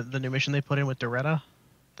the new mission they put in with Doretta?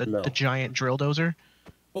 No. The giant drill dozer?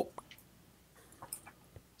 Oh,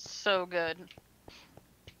 So good.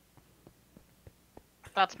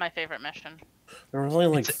 That's my favorite mission. there was only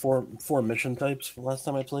like It's- four mission types last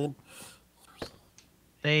time I played.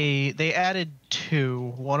 They added two.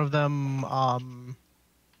 One of them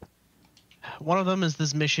is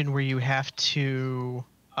this mission where you have to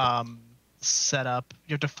set up.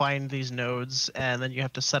 You have to find these nodes, and then you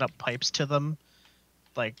have to set up pipes to them,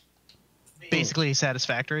 like basically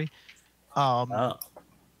satisfactory. Ah,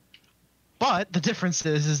 But the difference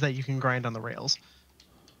is that you can grind on the rails.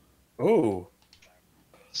 oh,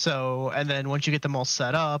 So, and then once you get them all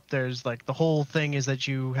set up, there's like the whole thing is that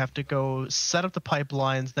you have to go set up the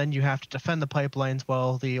pipelines, then you have to defend the pipelines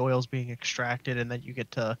while the oil's being extracted, and then you get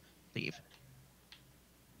to leave.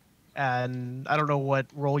 And I don't know what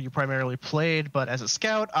role you primarily played, but as a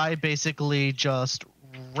scout, I basically just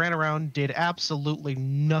ran around, did absolutely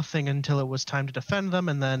nothing until it was time to defend them,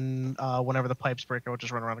 and then whenever the pipes break, I would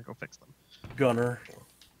just run around and go fix them. gunner.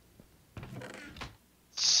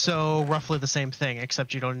 So roughly the same thing,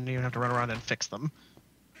 except you don't even have to run around and fix them.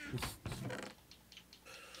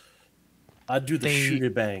 I'd do the They-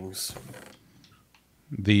 shooty bangs.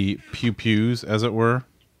 The pew-pews, as it were.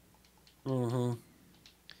 Mm-hmm.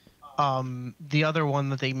 The other one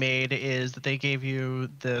that they made is that they gave you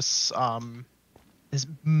this this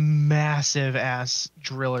massive ass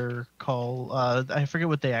driller called I forget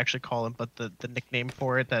what they actually call it, but the nickname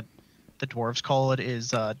for it that the dwarves call it is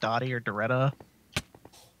Dottie or Doretta.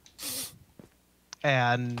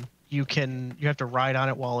 And you have to ride on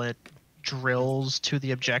it while it drills to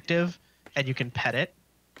the objective, and you can pet it,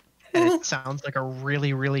 and it sounds like a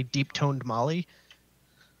really, really deep toned Molly.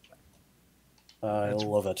 I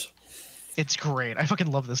love it. It's great. I fucking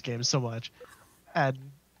love this game so much. And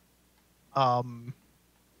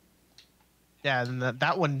yeah, and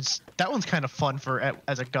that one's kind of fun for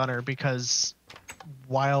as a gunner, because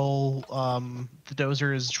while the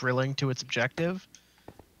dozer is drilling to its objective,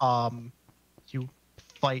 you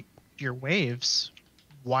fight your waves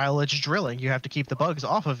while it's drilling. You have to keep the bugs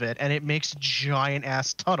off of it, and it makes giant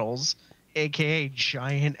ass tunnels, aka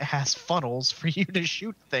giant ass funnels, for you to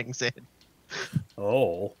shoot things in.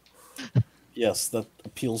 Oh. Yes, that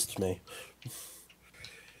appeals to me.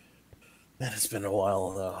 Man, it's been a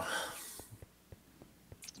while, though.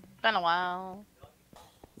 Been a while.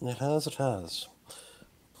 It has, it has.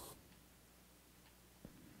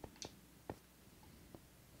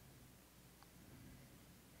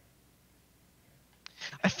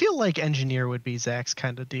 I feel like engineer would be Zach's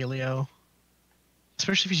kind of dealio,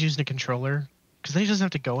 especially if he's using a controller, because then he doesn't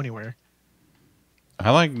have to go anywhere. I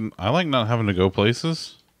like not having to go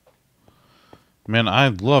places. Man, I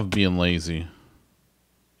love being lazy.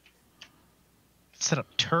 Set up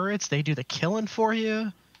turrets, they do the killing for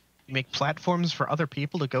you. You make platforms for other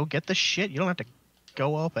people to go get the shit. You don't have to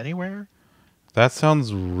go up anywhere. That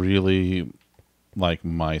sounds really like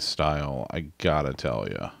my style, I gotta tell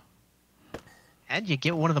you. And you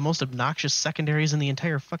get one of the most obnoxious secondaries in the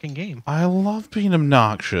entire fucking game. I love being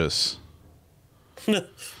obnoxious. Then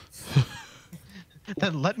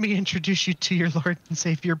let me introduce you to your Lord and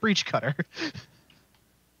Savior Breach Cutter.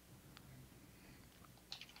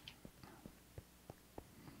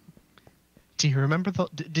 Do you remember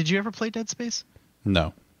did you ever play Dead Space?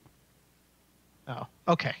 No. Oh,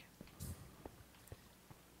 okay.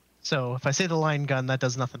 So if I say the line gun, that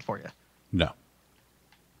does nothing for you. No.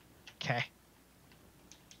 Okay.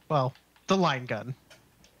 Well, the line gun.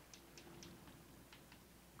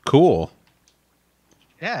 Cool.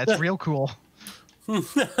 Yeah, it's real cool.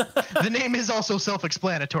 The name is also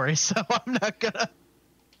self-explanatory, so I'm not gonna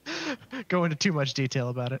go into too much detail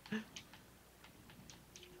about it.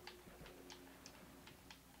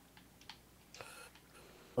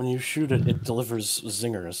 When you shoot it, it delivers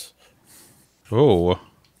zingers. Oh.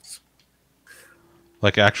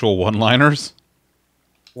 Like actual one-liners?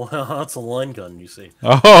 Well, that's a line gun, you see.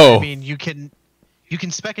 Oh. I mean, you can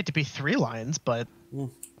spec it to be 3 lines, but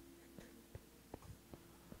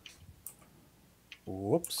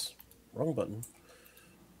Whoops. Wrong button.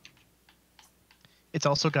 it's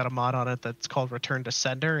also got a mod on it that's called Return to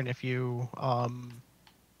Sender, and if you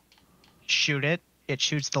shoot it, it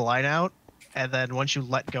shoots the line out, and then once you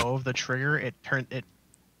let go of the trigger, it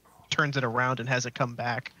turns it around and has it come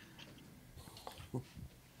back.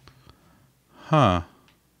 Huh.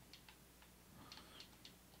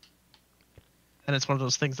 And it's one of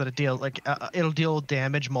those things that it'll deal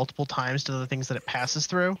damage multiple times to the things that it passes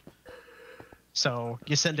through. So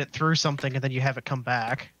you send it through something and then you have it come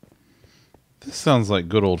back. This sounds like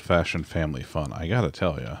good old-fashioned family fun, I gotta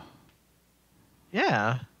tell you.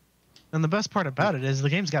 Yeah. And the best part about it is the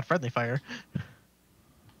game's got friendly fire.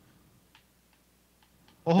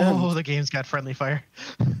 Oh, the game's got friendly fire.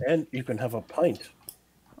 And you can have a pint.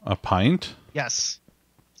 A pint? Yes.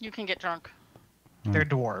 You can get drunk. They're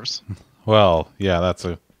dwarves. Well, yeah, that's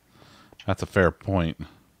a fair point.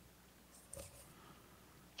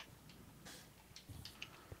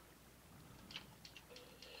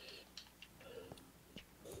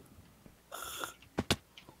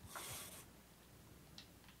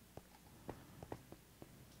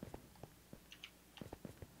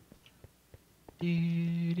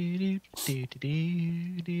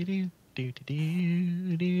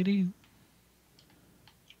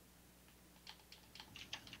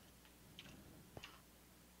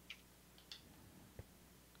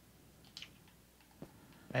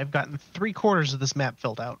 I've gotten 3/4 of this map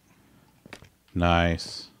filled out.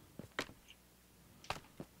 Nice.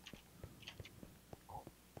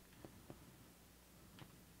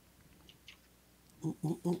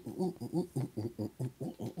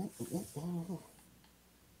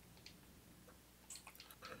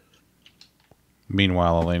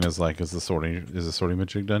 Meanwhile, Elena's like, is the sorting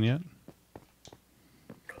majig done yet?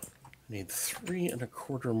 Need 3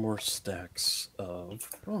 1/4 more stacks of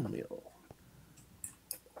bone meal.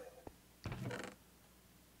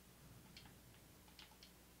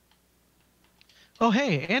 Oh,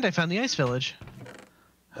 hey, and I found the ice village.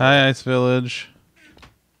 Hi, Ice Village.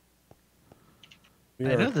 We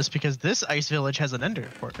I are, know this because this ice village has an ender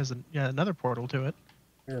port, another portal to it.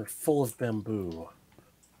 we are full of bamboo.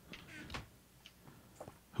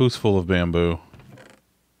 Who's full of bamboo?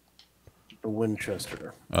 The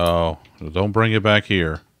Winchester. Oh, don't bring it back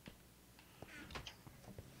here.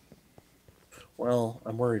 Well,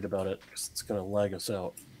 I'm worried about it because it's going to lag us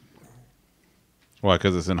out. Why?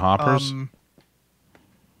 Because it's in hoppers?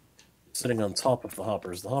 Sitting on top of the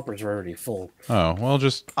hoppers. The hoppers are already full. Oh, well,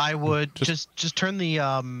 just... I would just turn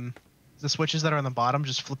the switches that are on the bottom,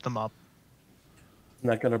 just flip them up. Isn't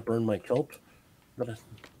that going to burn my kelp?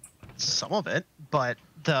 Some of it, but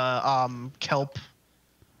the kelp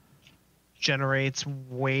generates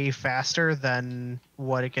way faster than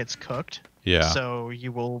what it gets cooked. Yeah. So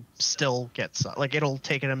you will still get some. Like, it'll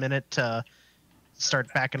take it a minute to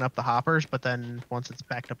start backing up the hoppers, but then once it's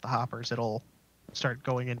backed up the hoppers, it'll start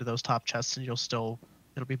going into those top chests, and it'll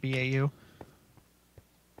be BAU.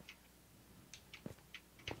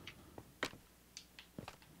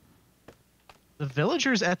 The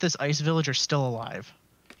villagers at this ice village are still alive.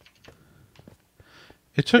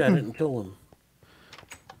 It took I me... didn't kill him.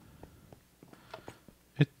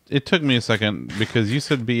 It took me a second because you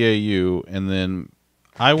said BAU, and then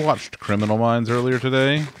I watched Criminal Minds earlier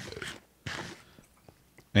today,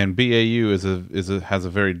 and BAU has a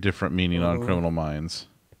very different meaning on Criminal Minds.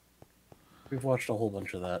 We've watched a whole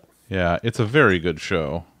bunch of that. Yeah, it's a very good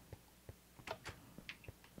show.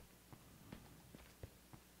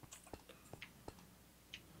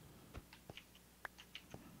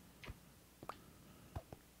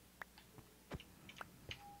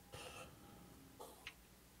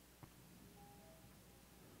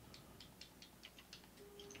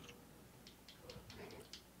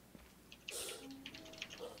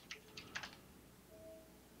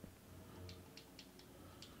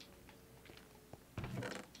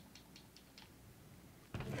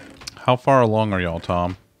 How far along are y'all,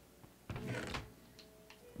 Tom?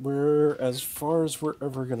 We're as far as we're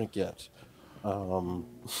ever gonna get.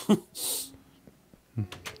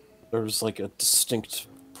 There's like a distinct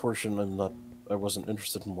portion that I wasn't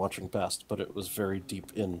interested in watching past, but it was very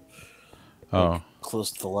deep in. Like,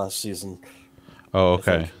 close to the last season. Oh,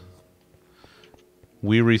 okay.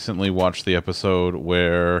 We recently watched the episode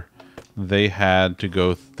where they had to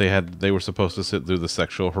go. They were supposed to sit through the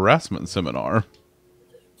sexual harassment seminar.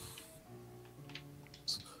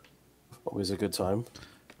 Always a good time.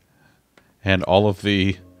 And all of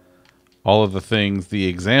the things, the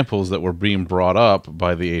examples that were being brought up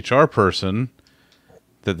by the HR person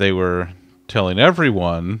that they were telling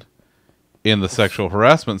everyone in the sexual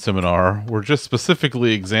harassment seminar were just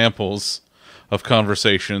specifically examples of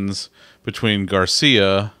conversations between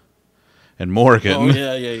Garcia and Morgan. Oh,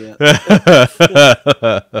 yeah.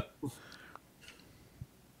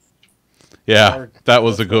 Yeah, that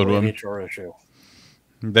was a good one. HR issue.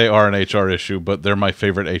 They are an HR issue, but they're my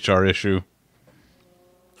favorite HR issue.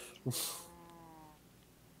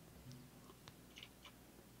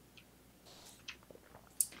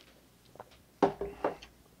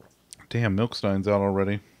 Damn, Milkstein's out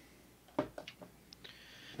already. I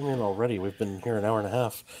mean, already. We've been here an hour and a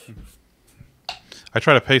half. I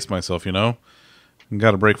try to pace myself, you know?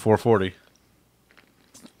 Got to break 4:40.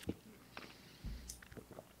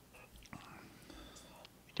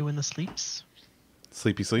 Doing the sleeps?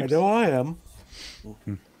 Sleepy sleeps? I know I am.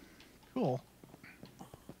 Cool.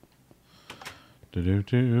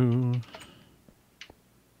 Do-do-do.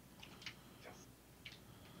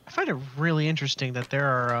 I find it really interesting that there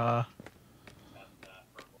are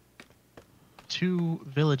 2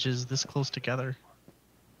 villages this close together.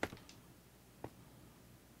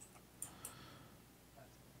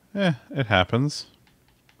 It happens.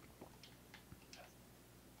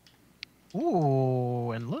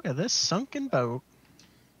 Ooh, and look at this sunken boat.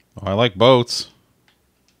 Oh, I like boats.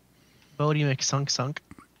 Boaty McSunk.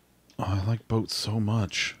 Oh, I like boats so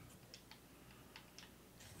much.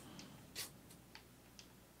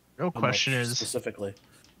 Real question is, specifically,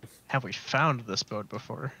 have we found this boat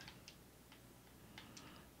before?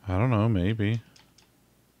 I don't know, maybe.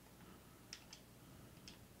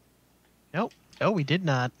 Nope. Oh, we did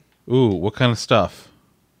not. Ooh, what kind of stuff?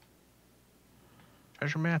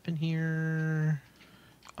 Treasure map in here.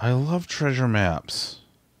 I love treasure maps.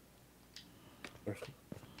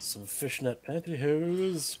 some fishnet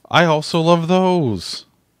pantyhose. I also love those.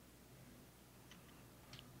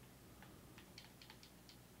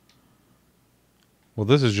 Well,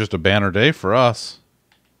 this is just a banner day for us.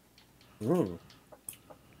 Mm.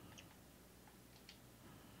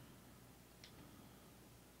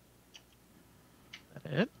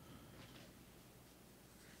 That it?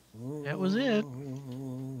 That was it.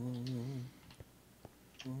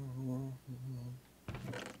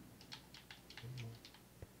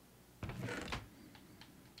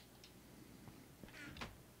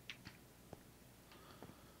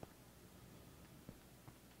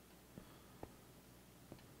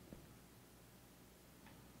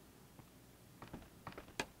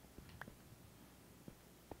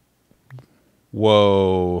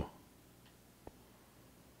 Whoa.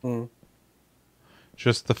 Mm.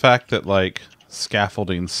 Just the fact that, like,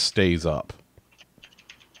 scaffolding stays up.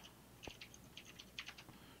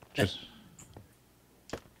 Just...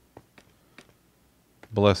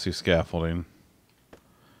 Bless you, scaffolding.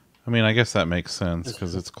 I mean, I guess that makes sense,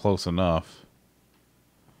 because it's close enough.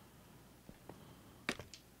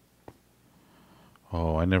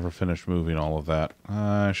 Oh, I never finished moving all of that.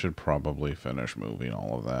 I should probably finish moving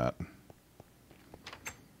all of that.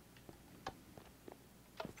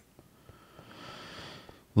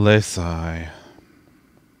 Lesai.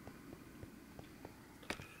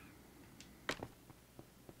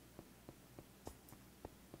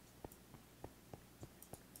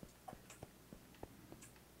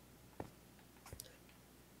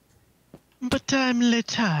 But I'm little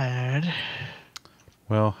tired.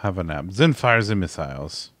 Well, have a nap. Then fire the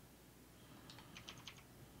missiles.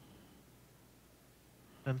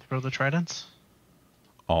 And throw the tridents.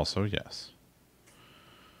 Also, yes.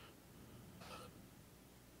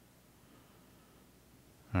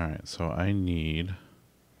 Alright, so I need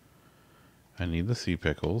the sea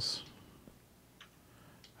pickles.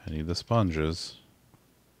 I need the sponges.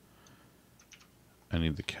 I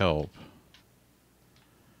need the kelp.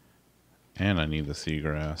 And I need the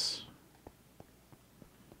seagrass.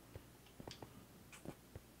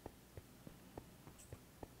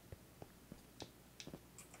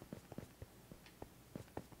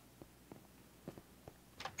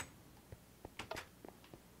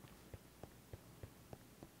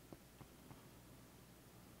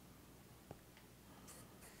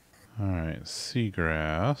 Alright,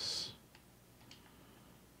 seagrass.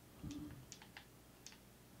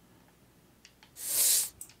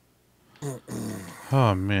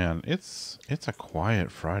 Oh man, it's a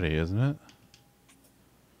quiet Friday, isn't it?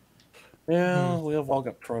 Yeah, we have all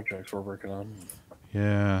got projects we're working on.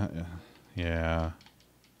 Yeah, yeah.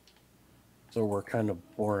 So we're kind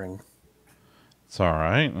of boring. It's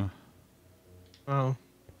alright. Oh,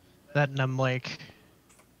 that and I'm like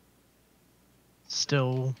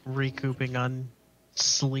still recouping on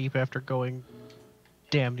sleep after going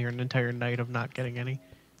damn near an entire night of not getting any.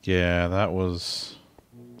 Yeah, that was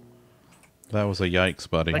a yikes,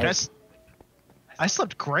 buddy. Like I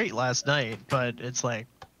slept great last night, but it's like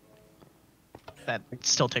that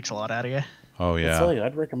still takes a lot out of you. Oh I'll tell yeah. you,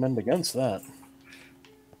 I'd recommend against that.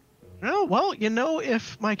 Oh, well,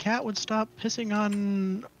 if my cat would stop pissing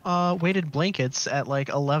on weighted blankets at like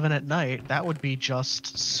 11 at night, that would be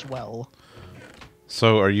just swell.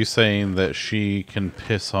 So are you saying that she can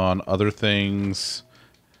piss on other things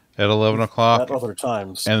at 11 o'clock At other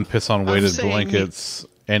times. and piss on I'm weighted saying- blankets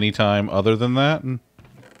anytime other than that?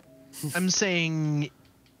 I'm saying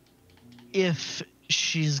if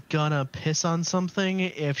she's gonna piss on something,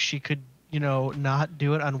 if she could, not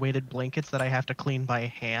do it on weighted blankets that I have to clean by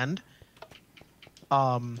hand,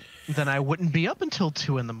 then I wouldn't be up until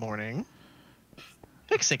 2 in the morning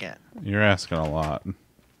fixing it. You're asking a lot.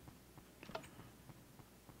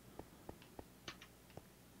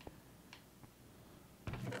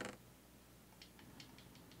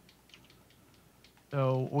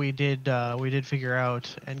 So we did figure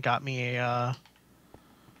out and got me a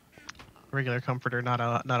regular comforter, not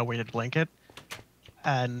a weighted blanket,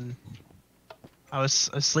 and I was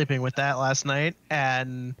sleeping with that last night,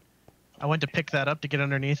 and I went to pick that up to get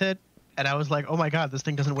underneath it, and I was like, oh my god, this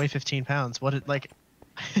thing doesn't weigh 15 pounds. What it like?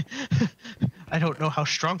 I don't know how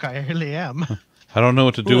strong I really am. I don't know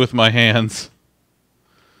what to do with my hands.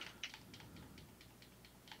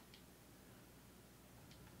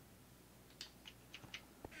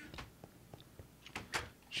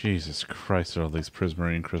 Jesus Christ, all these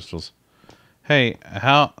prismarine crystals. Hey,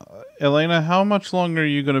 Elena, how much longer are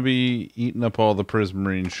you going to be eating up all the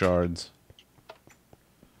prismarine shards?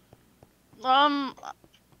 A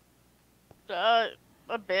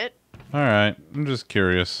bit. Alright, I'm just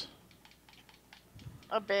curious.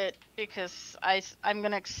 A bit, because I'm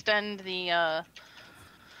gonna extend the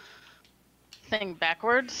thing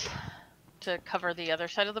backwards to cover the other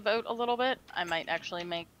side of the boat a little bit. I might actually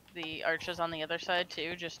make the arches on the other side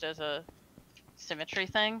too, just as a symmetry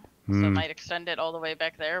thing, so it might extend it all the way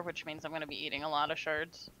back there, which means I'm going to be eating a lot of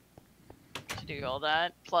shards to do all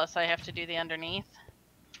that. Plus, I have to do the underneath.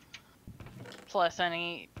 Plus,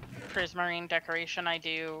 any prismarine decoration I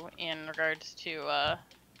do in regards to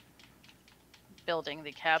building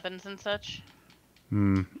the cabins and such.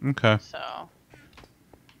 Okay. So,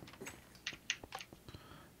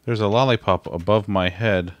 There's a lollipop above my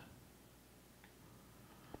head.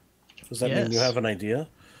 Does that mean you Yes. have an idea?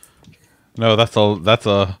 No, that's a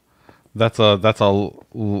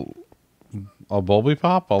bulby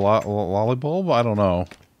pop? A lollybulb? I don't know.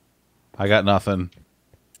 I got nothing.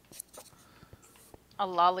 a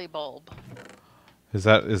lollybulb. Is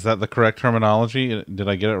that the correct terminology? Did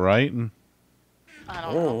I get it right? I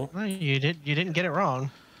don't know. Well, you didn't get it wrong.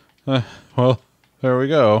 Well, there we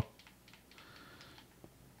go.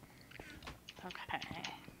 Okay.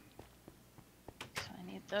 So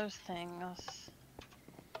I need those things.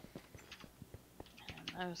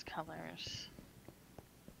 And those colors.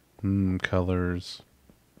 Colors.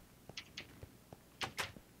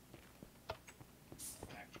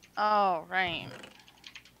 Oh, right.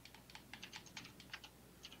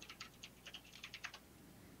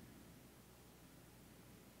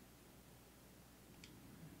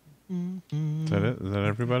 Is that it? Is that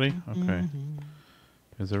everybody? Okay.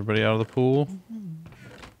 Is everybody out of the pool?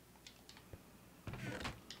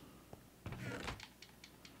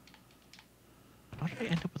 How did I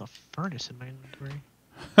end up with a furnace in my inventory?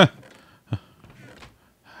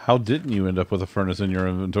 How didn't you end up with a furnace in your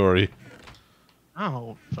inventory? I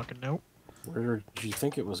don't fucking know. Where did you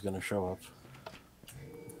think it was going to show up?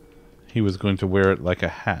 He was going to wear it like a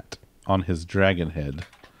hat on his dragon head.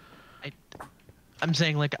 I'm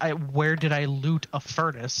saying, like, where did I loot a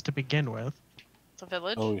furnace to begin with? It's a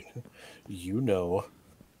village. Oh, you know.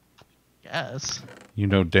 Yes. You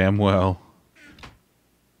know damn well.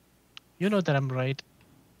 You know that I'm right.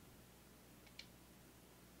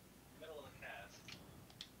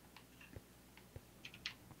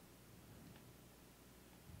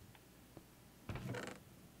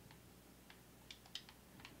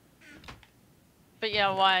 But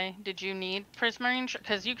yeah, why did you need prismarine?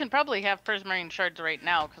 Because you can probably have prismarine shards right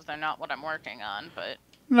now, because they're not what I'm working on. But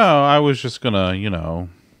No, I was just gonna,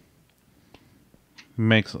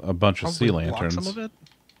 make a bunch of Probably sea block lanterns. some of it.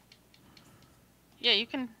 yeah, you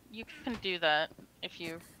can do that if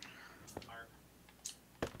you.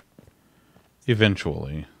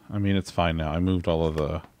 Eventually. I mean, it's fine now. I moved all of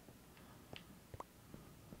the...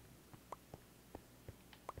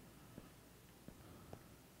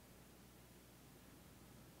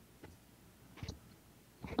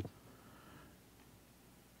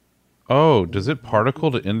 Oh, does it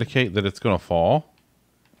particle to indicate that it's going to fall?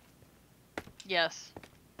 Yes.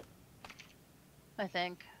 I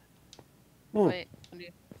think. Hmm. Wait.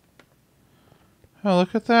 Oh,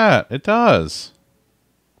 look at that. It does.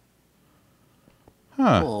 Huh.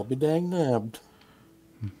 I'll be dang nabbed.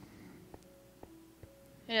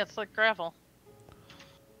 Yeah, it's like gravel.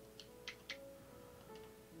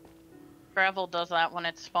 Gravel does that when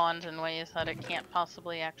it spawns in ways that it can't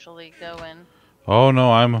possibly actually go in. Oh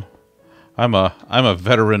no, I'm a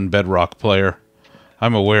veteran bedrock player.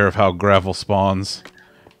 I'm aware of how gravel spawns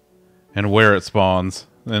and where it spawns.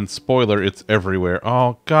 And spoiler, it's everywhere.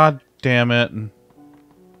 Oh, god damn it.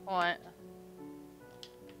 What?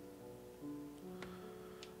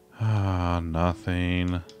 Ah,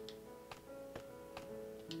 nothing.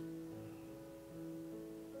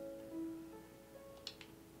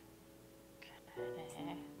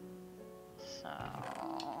 Okay. So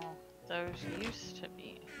those used to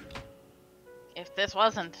be. If this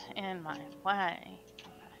wasn't in my way.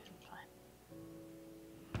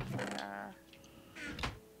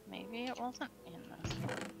 Maybe it wasn't in this one.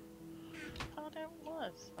 I thought it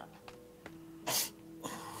was, though.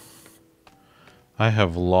 I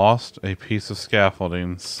have lost a piece of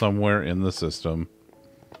scaffolding somewhere in the system.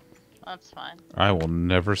 That's fine. I will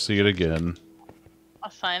never see it again.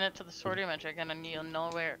 Assign it to the sword image again and you'll know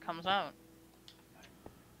where it comes out.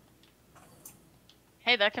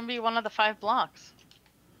 Hey, that can be one of the 5 blocks.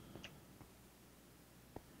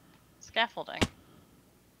 Scaffolding.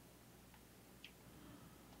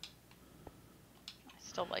 I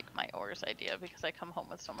still like my ores idea because I come home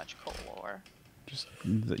with so much coal ore.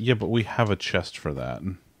 Yeah, but we have a chest for that.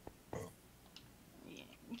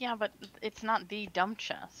 Yeah, but it's not the dump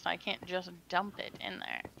chest. I can't just dump it in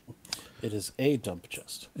there. It is a dump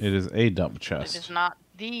chest. It is a dump It chest. is not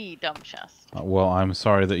the dump chest. Well, I'm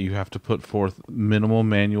sorry that you have to put forth minimal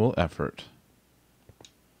manual effort.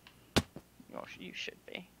 You should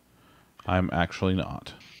be. I'm actually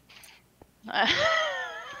not.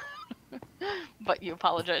 but you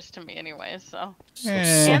apologized to me anyway. So So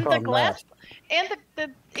Eh. suck and the on glass that.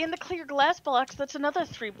 and the clear glass blocks. That's another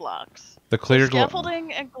 3 blocks. The So clear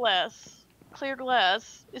scaffolding and glass. Clear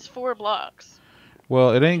glass is 4 blocks.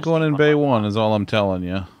 Well, it ain't Just going need in one Bay more 1 block. is all I'm telling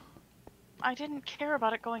you. I didn't care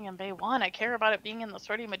about it going in Bay 1. I care about it being in the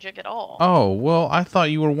Sorty Majig at all. Oh, well, I thought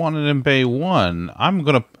you were wanting in Bay 1. I'm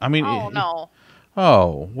gonna... I mean... Oh, no.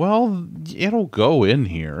 Oh, well, it'll go in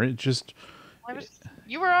here. It just...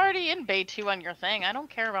 You were already in Bay 2 on your thing. I don't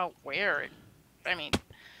care about where. I mean,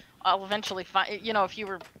 I'll eventually find... You know, if you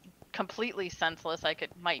were completely senseless,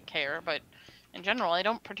 might care. But in general, I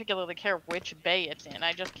don't particularly care which bay it's in.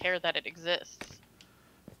 I just care that it exists.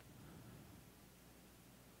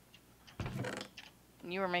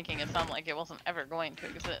 You were making it sound like it wasn't ever going to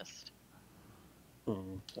exist.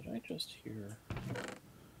 Did I just hear?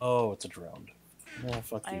 Oh, it's a drowned. No,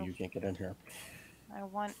 fuck you. You can't get in here. I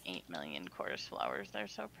want 8 million chorus flowers. They're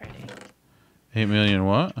so pretty. 8 million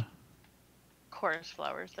what? Chorus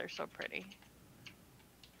flowers. They're so pretty.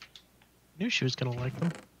 Knew she was gonna like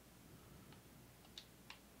them.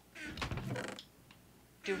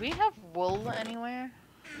 Do we have wool anywhere?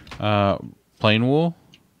 Plain wool?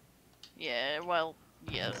 Yeah, well,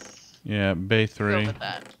 yes. Yeah, Bay Go 3. with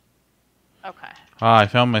that. Okay. Ah, I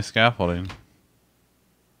found my scaffolding.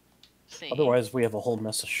 See. Otherwise, we have a whole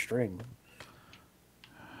mess of string.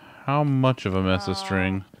 How much of a mess of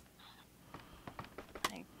string?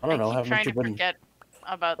 I don't know. keep Haven't trying you to been? forget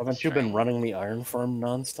about the Haven't you been string. running the iron farm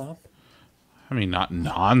nonstop? I mean, not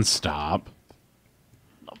non-stop.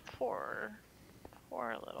 The poor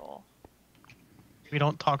little. We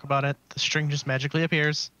don't talk about it. The string just magically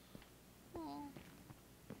appears.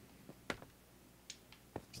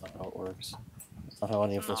 That's not how it works. That's not how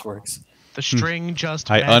any of this works. The string just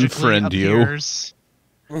I magically unfriend you. appears.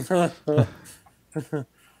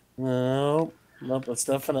 No, nope, that's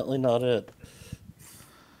definitely not it.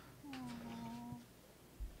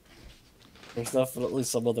 There's definitely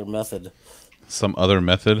some other method Some other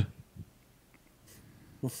method?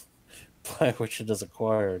 by which it is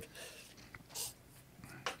acquired.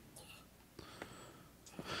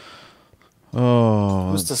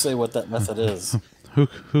 Oh, Who's to say what that method is?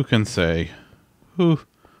 who can say? Who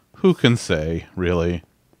can say, really?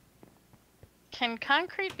 Can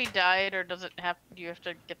concrete be dyed, or does it have? Do you have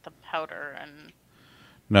to get the powder and?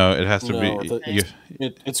 No, it has to No, be...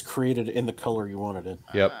 it's created in the color you want it in.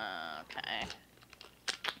 Yep. Okay.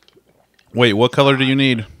 Wait, what color do you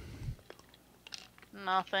need?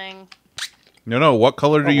 Nothing. No, what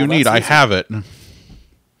color do Oh, you well, need? that's I easy. have it.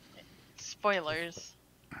 Spoilers.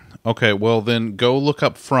 Okay, well then go look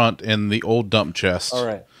up front in the old dump chest. All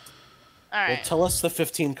right. All Well, right. tell us the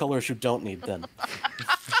 15 colors you don't need then.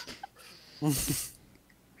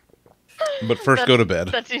 But first go to bed.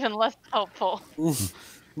 That's even less helpful.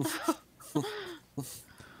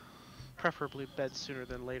 Preferably bed sooner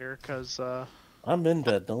than later, because I'm in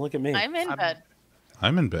bed. Don't look at me. I'm in bed.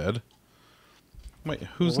 I'm in bed. Wait,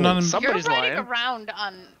 who's Wait, not in... Somebody's You're riding lying. around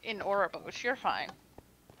in Ouroboros. You're fine.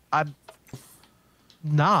 I'm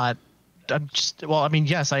not. I'm just. Well, I mean,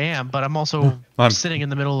 yes, I am, but I'm also sitting in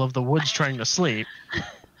the middle of the woods trying to sleep.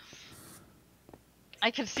 I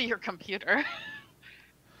can see your computer.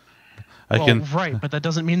 Well, right, but that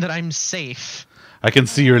doesn't mean that I'm safe. I can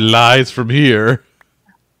see your lies from here.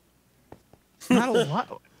 Not a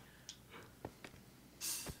lot.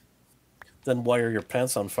 Then why are your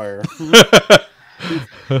pants on fire?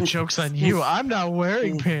 Joke's on you. I'm not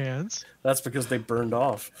wearing pants. That's because they burned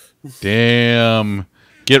off. Damn.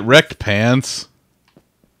 Get wrecked, pants.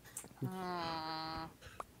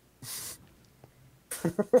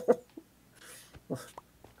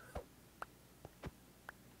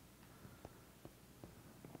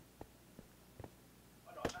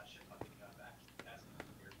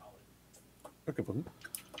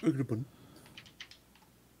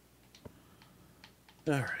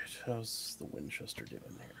 All right, how's the Winchester doing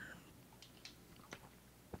here?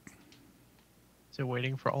 Is it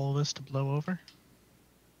waiting for all of this to blow over?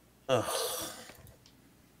 Ugh.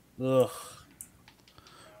 Ugh.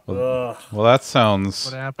 Well, Ugh. well, that sounds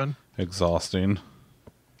What happened? exhausting.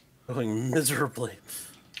 Going miserably.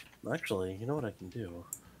 Actually, you know what I can do?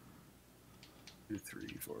 2, 3,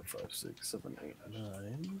 4, 5, 6, 7, 8,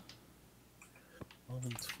 9,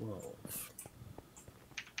 11, 12.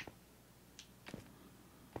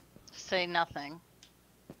 Say nothing.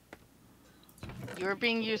 You're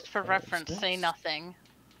being used for reference. Say nothing.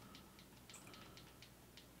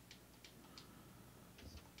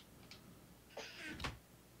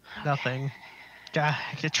 Nothing. God,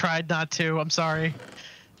 I tried not to. I'm sorry.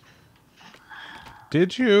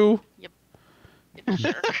 Did you?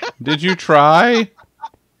 Sure. Did you try?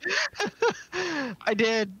 I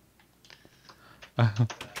did.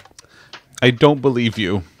 I don't believe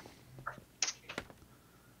you.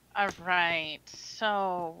 Alright,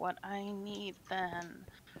 so what I need then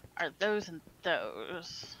are those and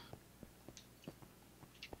those.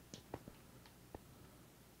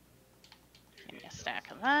 Give me a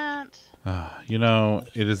stack of that. You know,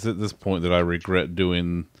 it is at this point that I regret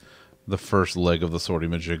doing the first leg of the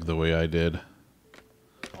sortie-majig the way I did.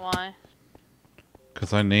 Why?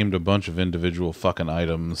 Because I named a bunch of individual fucking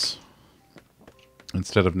items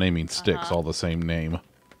instead of naming sticks all the same name.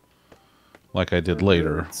 Like I did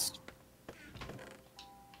later.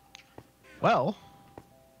 Well,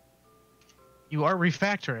 you are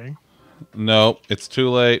refactoring. No, it's too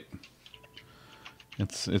late.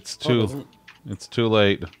 It's too Oh, it's too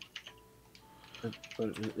late.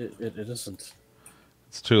 it isn't.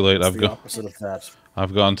 It's too late. It's the opposite of that.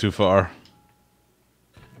 I've gone too far.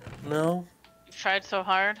 No. You've tried so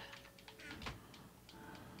hard.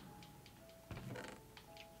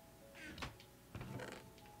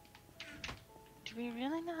 Do we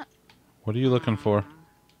really not? What are you looking for?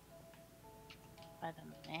 By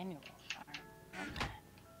the manual farm. Okay.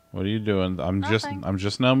 What are you doing? Nothing. I'm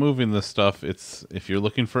just now moving this stuff. It's if you're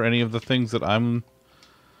looking for any of the things that I'm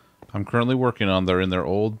currently working on, they're in their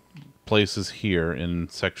old places here in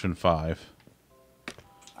section 5.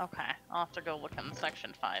 Okay, I'll have to go look in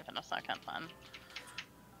section 5 in a second then.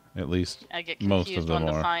 At least I get most confused of them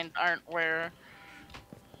when the are. signs aren't where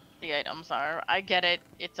the items are. I get it.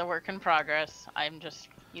 It's a work in progress. I'm just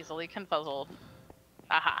easily confuzzled.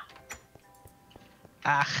 Aha.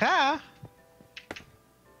 Aha!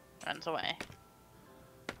 Runs away.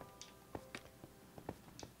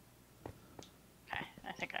 Okay,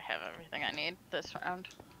 I think I have everything I need this round.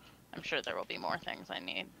 I'm sure there will be more things I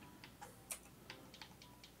need.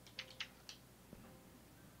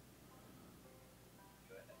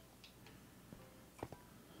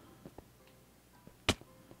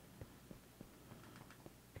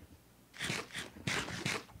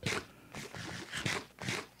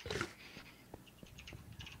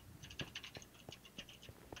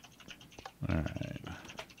 Alright.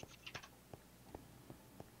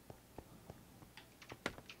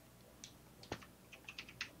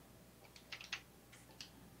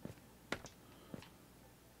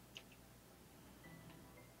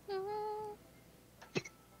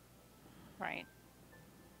 Right.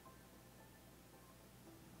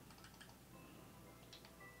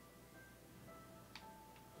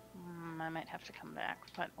 I might have to come back,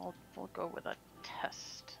 but we'll go with a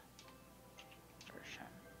test version.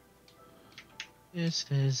 This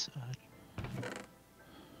is a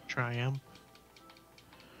triumph.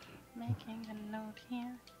 Making a note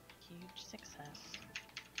here. Huge success.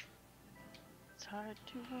 It's hard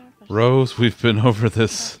to work. Rose, we've been over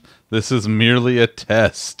this. This is merely a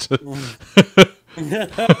test. In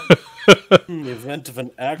the event of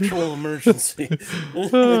an actual emergency.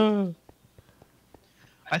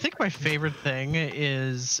 I think my favorite thing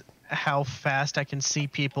is how fast I can see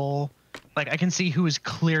people. Like, I can see who is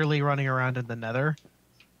clearly running around in the nether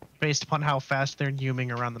based upon how fast they're zooming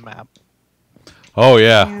around the map. Oh,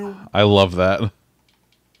 yeah. I love that.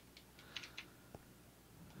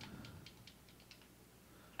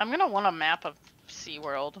 I'm gonna want a map of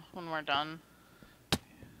SeaWorld when we're done.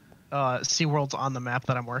 SeaWorld's on the map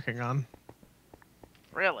that I'm working on.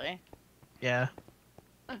 Really? Yeah.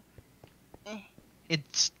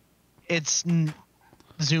 It's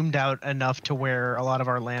zoomed out enough to where a lot of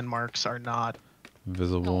our landmarks are not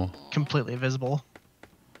Visible. completely visible.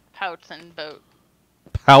 Pouts and boat.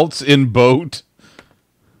 Pouts in boat.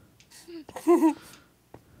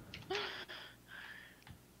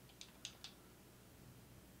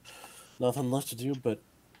 Nothing left to do but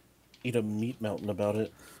eat a meat mountain about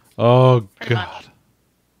it. Oh, Pretty God. much.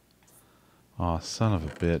 Oh, son of a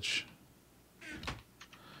bitch.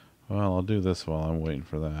 Well, I'll do this while I'm waiting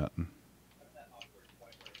for that.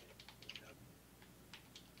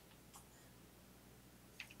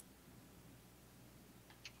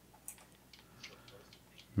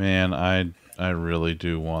 Man, I really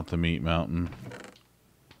do want the meat mountain.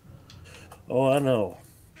 Oh, I know.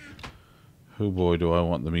 Oh boy, do I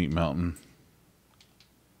want the meat mountain.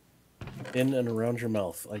 In and around your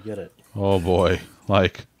mouth. I get it. Oh boy.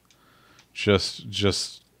 Like,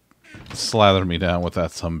 just slather me down with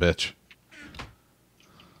that sumbitch.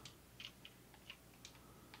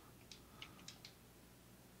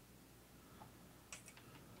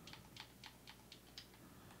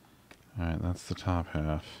 Alright, that's the top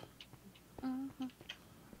half.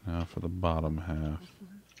 Now for the bottom half.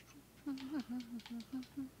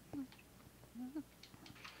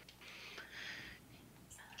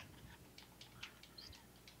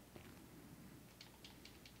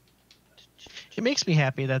 It makes me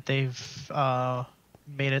happy that they've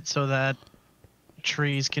made it so that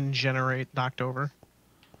trees can generate knocked over.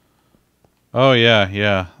 Oh, yeah,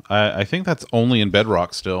 yeah. I think that's only in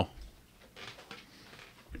Bedrock still.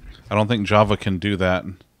 I don't think Java can do that.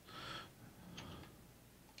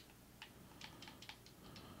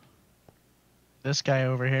 This guy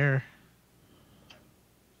over here.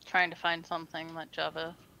 Trying to find something that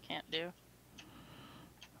Java can't do.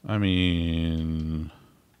 I mean...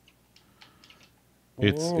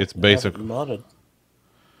 It's Oh, basic. haven't modded.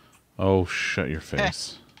 Oh, shut your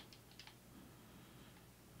face.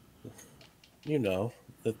 You know,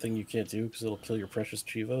 the thing you can't do because it'll kill your precious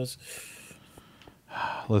Chivos.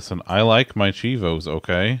 Listen, I like my Chivos,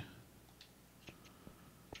 okay?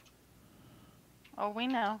 Oh, we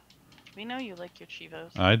know. We know you like your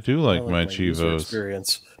Chivos. I do like, I my user Chivos.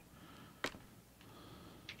 experience.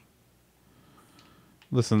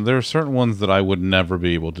 Listen, there are certain ones that I would never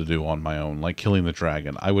be able to do on my own, like killing the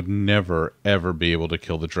dragon. I would never, ever be able to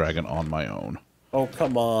kill the dragon on my own. Oh,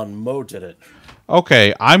 come on. Mo did it.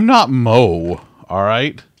 Okay, I'm not Mo,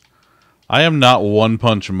 alright? I am not One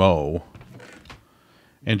Punch Mo.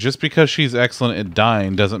 And just because she's excellent at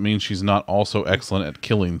dying doesn't mean she's not also excellent at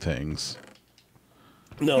killing things.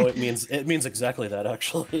 No, it means exactly that,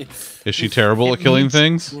 actually. Is she terrible It at killing means-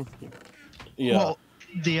 things? Yeah. Well,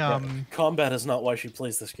 the Combat is not why she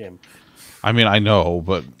plays this game. I mean, I know,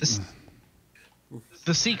 but...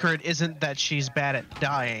 the secret isn't that she's bad at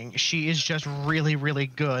dying. She is just really, really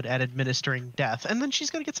good at administering death, and then she's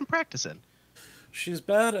gonna get some practice in. She's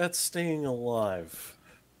bad at staying alive.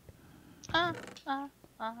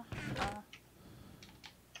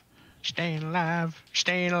 Staying alive,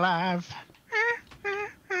 staying alive.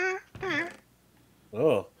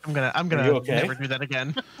 Oh, I'm Are gonna you okay? never do that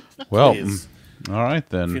again. Well, please, all right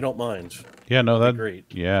if you then. don't mind. Yeah, no, that... great.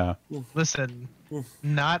 Yeah. Listen,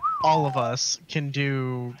 not all of us can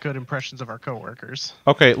do good impressions of our coworkers.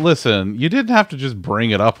 Okay, listen, you didn't have to just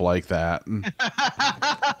bring it up like that.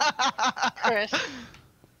 Chris.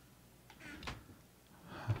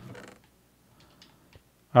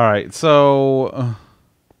 All right, so...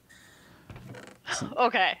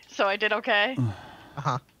 Okay, so I did okay.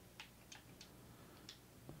 Uh-huh.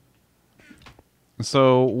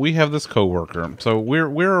 So we have this coworker. So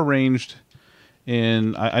we're arranged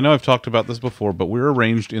in... I know I've talked about this before, but we're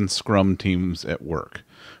arranged in scrum teams at work,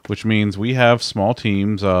 which means we have small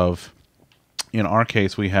teams of... In our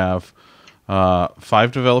case, we have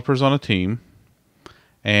 5 developers on a team,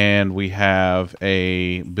 and we have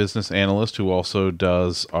a business analyst who also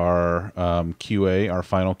does our QA, our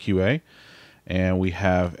final QA, and we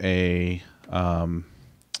have a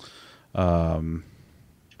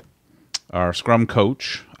our Scrum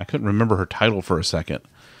coach. I couldn't remember her title for a second.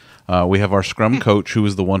 We have our Scrum coach, who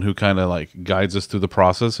is the one who kind of like guides us through the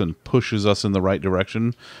process and pushes us in the right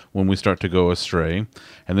direction when we start to go astray.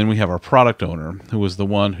 And then we have our product owner, who is the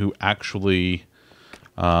one who actually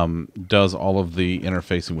does all of the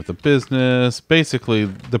interfacing with the business. Basically,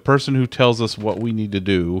 the person who tells us what we need to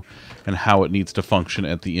do and how it needs to function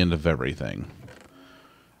at the end of everything.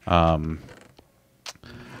 Our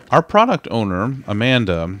product owner,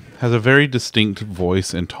 Amanda, has a very distinct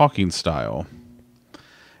voice and talking style.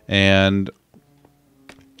 And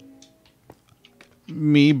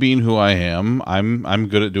me being who I am, I'm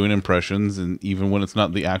good at doing impressions, and even when it's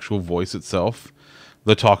not the actual voice itself,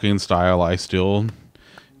 the talking style I still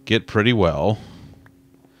get pretty well.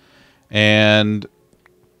 And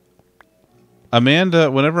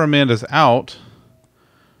Amanda, whenever Amanda's out,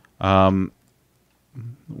 well,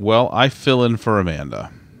 I fill in for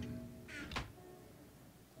Amanda.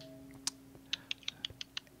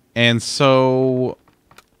 And so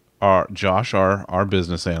Josh, our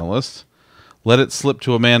business analyst, let it slip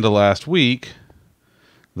to Amanda last week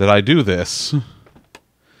that I do this.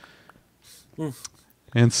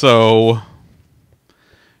 And so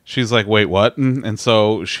she's like, wait, what? And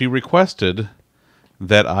so she requested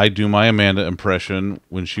that I do my Amanda impression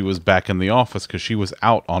when she was back in the office, because she was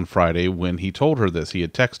out on Friday when he told her this. He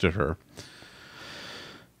had texted her.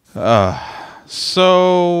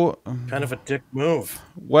 So Kind of a dick move.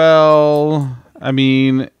 well, I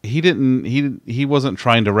mean, he wasn't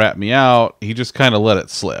trying to rat me out. He just kind of let it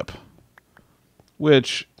slip.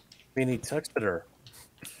 Which, I mean, he texted her.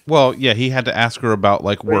 well, yeah, he had to ask her about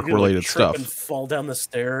like Where he could, work-related trip stuff. And fall down the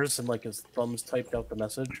stairs, and like his thumbs typed out the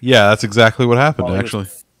message Yeah, that's exactly what happened, while he actually.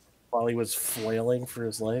 while he was flailing for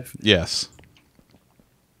his life. Yes.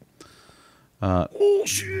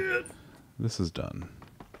 Bullshit. This is done.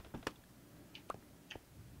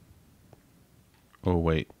 Oh,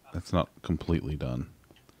 wait. That's not completely done.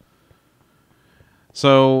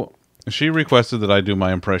 So, she requested that I do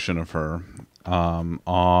my impression of her.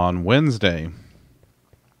 on Wednesday.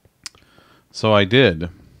 So I did.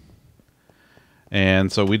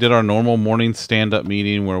 And so we did our normal morning stand-up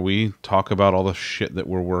meeting where we talk about all the shit that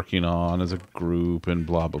we're working on as a group and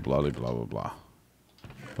blah, blah, blah, blah, blah, blah.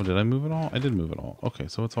 Oh, did I move it all? I did move it all. Okay,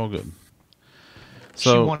 so it's all good.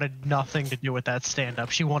 So, she wanted nothing to do with that stand-up.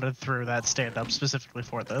 She wanted through that stand-up specifically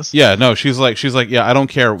for this. yeah, no, she's like, yeah, I don't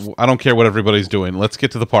care what everybody's doing. Let's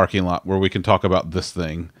get to the parking lot where we can talk about this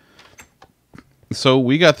thing. So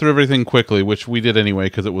we got through everything quickly, which we did anyway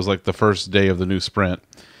because it was like the first day of the new sprint.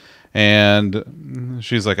 And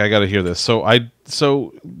she's like, I got to hear this. So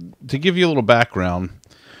to give you a little background,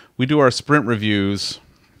 we do our sprint reviews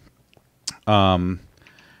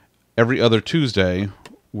every other Tuesday,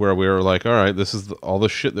 where we were like, all right, this is all the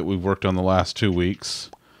shit that we've worked on the last 2 weeks.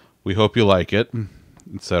 We hope you like it,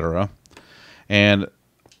 etc. And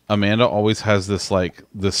Amanda always has this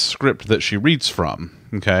script that she reads from.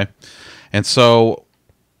 Okay, and so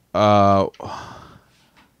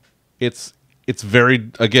it's very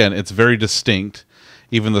distinct.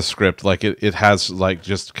 Even the script, like it has like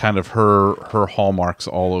just kind of her hallmarks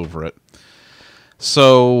all over it.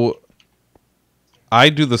 So I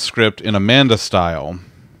do the script in Amanda style,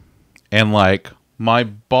 and like my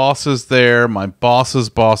boss is there, my boss's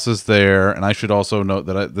boss is there, and I should also note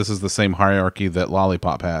that this is the same hierarchy that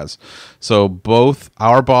Lollipop has. So both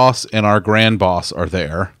our boss and our grand boss are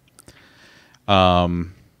there,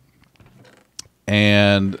 and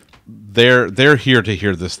they're here to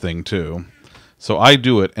hear this thing too. So I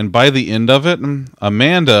do it, and by the end of it,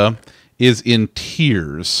 Amanda is in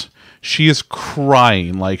tears. She is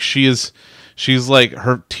crying, like she's like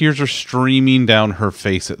her tears are streaming down her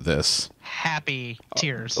face at this. Happy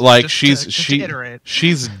tears. Like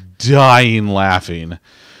she's dying laughing,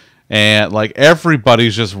 and like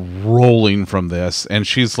everybody's just rolling from this, and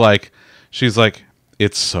she's like,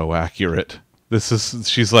 it's so accurate.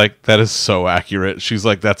 She's like, that is so accurate. She's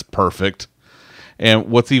like, that's perfect. And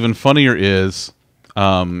what's even funnier is,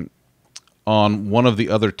 on one of the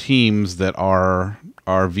other teams that our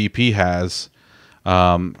VP has,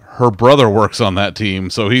 her brother works on that team.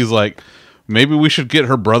 So he's like, maybe we should get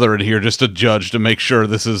her brother in here just to judge to make sure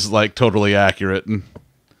this is like totally accurate. And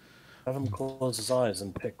have him close his eyes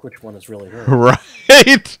and pick which one is really her.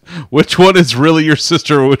 Right? Which one is really your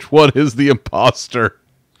sister? Or which one is the imposter?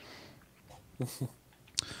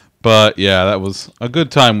 But yeah, that was a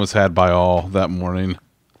good time was had by all that morning.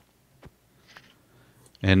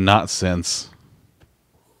 And not since.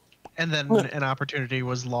 And then an opportunity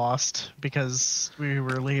was lost because we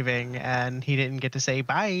were leaving and he didn't get to say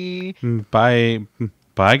bye. Bye.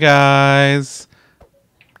 Bye, guys.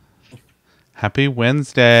 Happy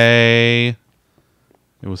Wednesday.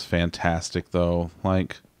 It was fantastic, though.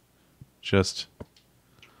 Like, just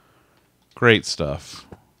great stuff.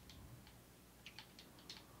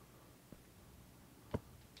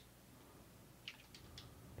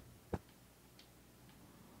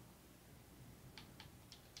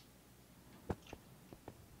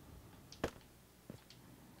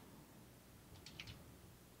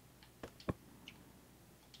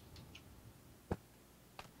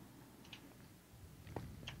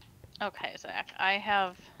 Okay, Zach, I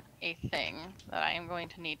have a thing that I am going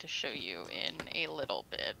to need to show you in a little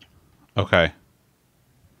bit. Okay.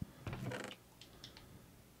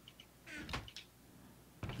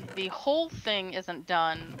 The whole thing isn't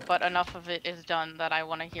done, but enough of it is done that I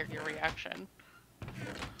want to hear your reaction.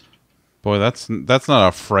 Boy, that's not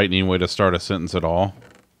a frightening way to start a sentence at all.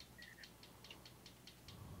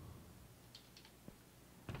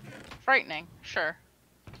 Frightening, sure.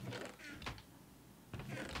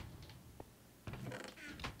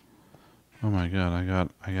 Oh my god,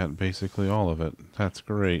 I got basically all of it. That's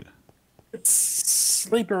great. It's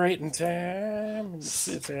sleeper eating time in the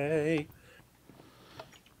city.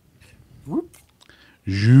 Whoop.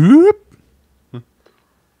 Zoop.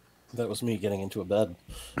 That was me getting into a bed.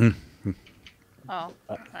 Oh,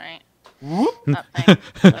 alright. Whoop. That thing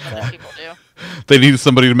that other people do. They needed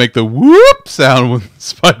somebody to make the whoop sound when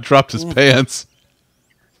Spike dropped his pants.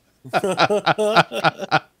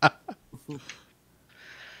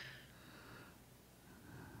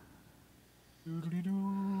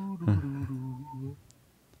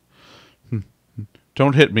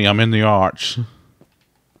 Don't hit me, I'm in the arch.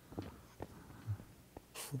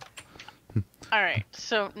 Alright,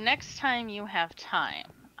 so next time you have time,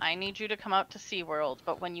 I need you to come out to SeaWorld,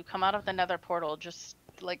 but when you come out of the nether portal, just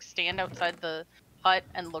like stand outside the hut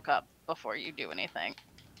and look up before you do anything.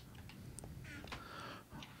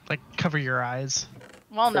 Like, cover your eyes.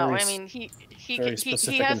 Well, no, Very I mean, he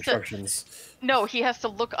specific has instructions. to. No, he has to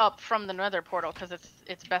look up from the nether portal because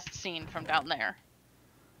it's best seen from down there.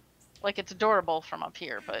 Like, it's adorable from up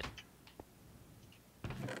here, but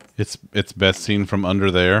It's best seen from under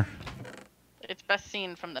there. it's best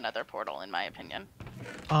seen from the nether portal, in my opinion.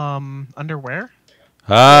 Underwear?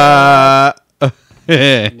 Ah.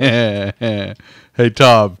 Hey,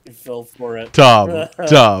 Tom. He fell for it. Tom.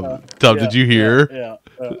 Yeah, Did you hear? Yeah.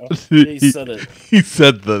 He said it. He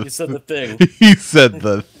said the. He said the thing. He said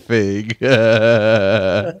the thing.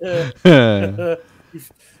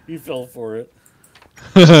 He fell for it.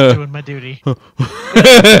 Doing my duty.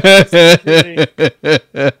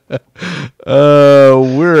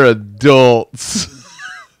 We're adults.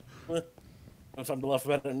 No time to laugh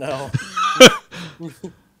about it now.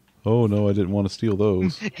 Oh no, I didn't want to steal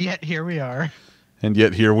those. Yet here we are. And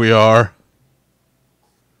yet here we are.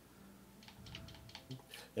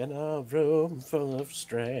 In a room full of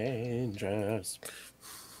strangers.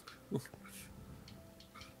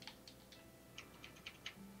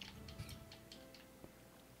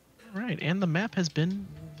 Right, and the map has been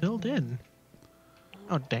filled in.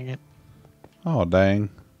 Oh, dang it. Oh dang.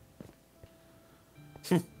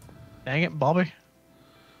 Dang it, Bobby.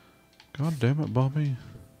 God damn it, Bobby.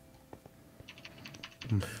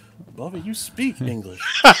 Bobby, you speak English.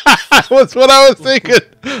 That's what I was thinking.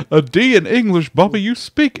 A D in English, Bobby. You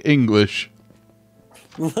speak English.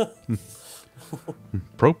 Propane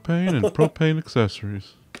and propane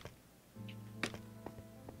accessories.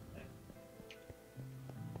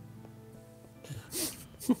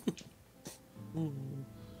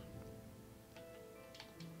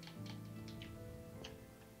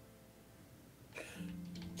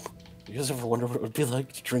 You guys ever wonder what it would be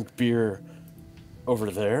like to drink beer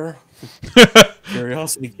over there?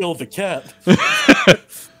 Curiosity killed the cat.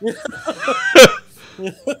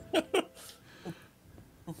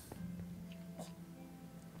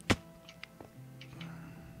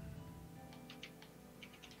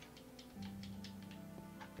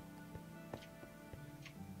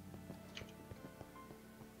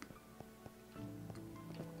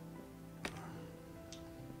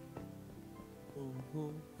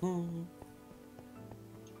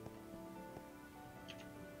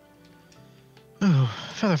 Ooh,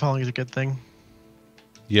 feather falling is a good thing.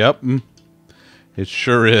 Yep. It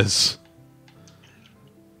sure is.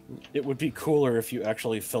 It would be cooler if you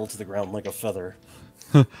actually fell to the ground like a feather.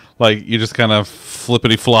 Like you just kind of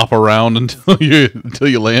flippity flop around until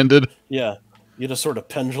you landed. Yeah, you just sort of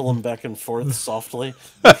pendulum back and forth softly.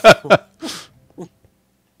 All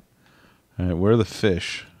right, where are the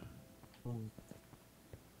fish?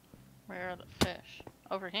 Where are the fish?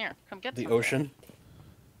 Over here. Come get The some. ocean.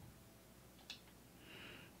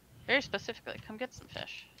 Very specifically, come get some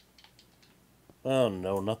fish. Oh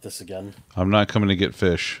no, not this again. I'm not coming to get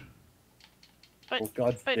fish. But, Oh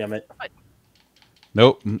god but, damn it. But,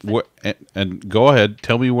 Nope. And go ahead.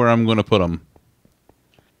 Tell me where I'm going to put them.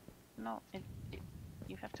 no,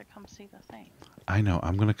 you have to come see the thing. I know.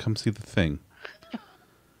 I'm going to come see the thing.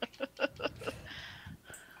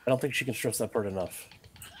 I don't think she can stress that part enough.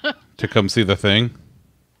 To come see the thing?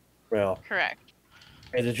 Well, Correct.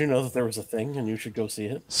 hey, did you know that there was a thing and you should go see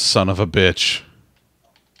it? Son of a bitch.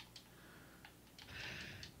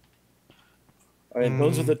 I mean,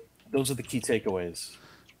 those are the key takeaways.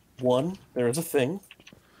 1, there is a thing.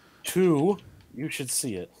 2, you should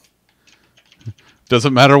see it.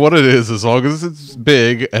 Doesn't matter what it is as long as it's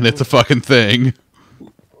big and it's a fucking thing.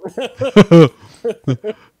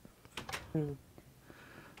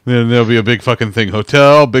 Then there'll be a big fucking thing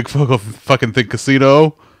hotel, big fucking thing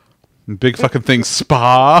casino, and big fucking thing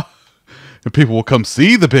spa, and people will come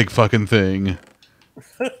see the big fucking thing.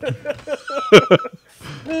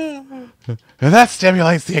 And that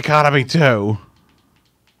stimulates the economy too.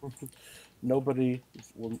 Nobody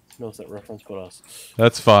knows that reference but us.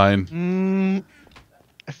 That's fine.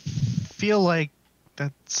 I feel like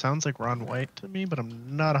that sounds like Ron White to me, but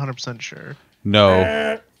I'm not 100% sure.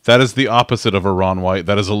 No. That is the opposite of a Ron White.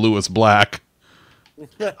 That is a Lewis Black.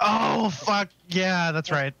 Oh, fuck. Yeah, that's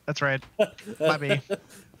right. That's right. Might be.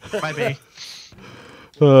 Might be.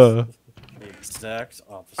 The exact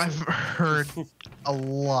opposite. I've heard a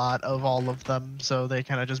lot of all of them, so they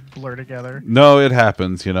kind of just blur together. No, it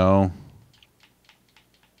happens, you know.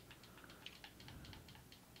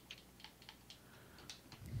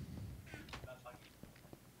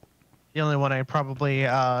 The only one I probably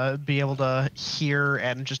be able to hear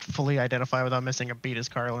and just fully identify without missing a beat is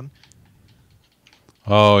Carlin.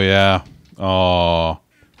 Oh, yeah. Oh.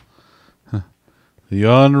 The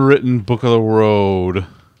unwritten book of the road.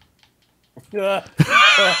 Yeah,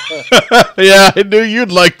 I knew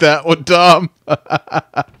you'd like that one, Tom.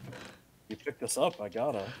 You picked this up, I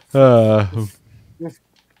gotta. Oh.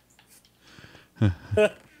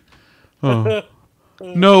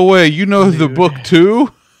 No way, you know the Dude. book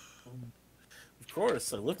too? Of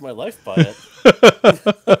course, I live my life by it.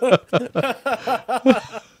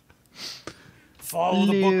 Follow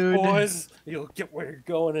the book, Dude. boys. You'll get where you're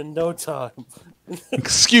going in no time.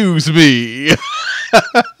 Excuse me.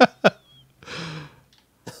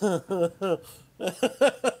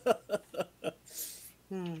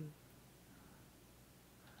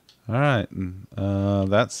 Alright,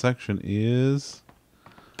 that section is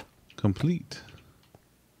complete.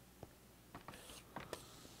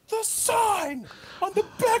 The sign on the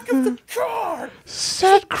back of the car!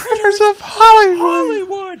 Said Critters of Hollywood!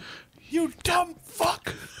 Hollywood! You dumb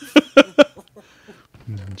fuck!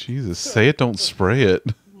 Jesus, say it, don't spray it.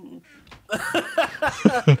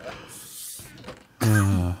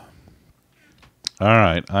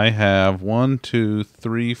 Alright, I have 1, 2,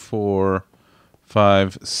 3, 4,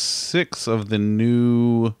 5, 6 of the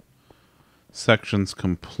new sections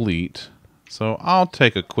complete. So I'll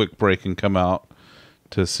take a quick break and come out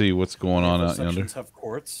to see what's going on out yonder. Sections have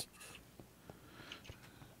quartz.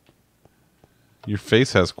 Your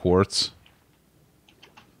face has quartz,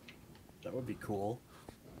 That would be cool.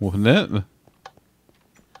 wouldn't it?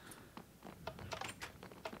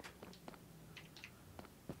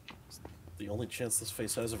 The only chance this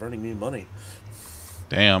face has of earning me money.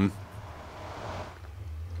 Damn.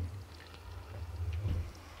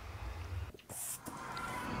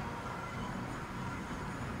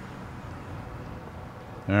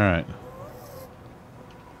 All right.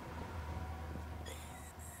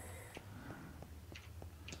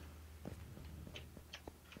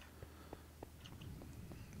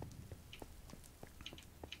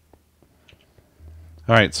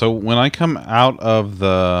 All right, so when I come out of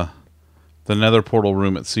the nether portal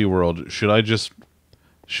room at SeaWorld, should I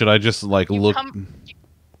just like look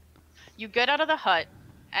You get out of the hut,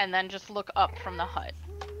 and then just look up from the hut.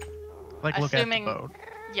 Like, look Assuming- at the boat.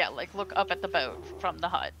 Yeah, like look up at the boat from the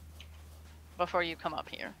hut before you come up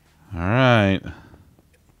here. All right.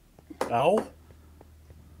 Ow?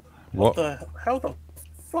 What How the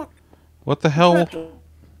fuck? what the hell? happened?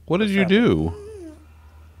 What did What's you do?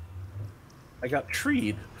 I got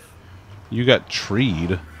treed. You got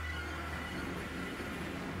treed.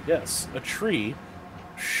 Yes, a tree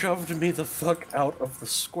shoved me the fuck out of the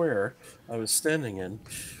square I was standing in.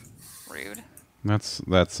 Rude. That's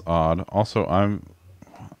odd. Also, I'm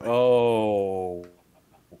Oh.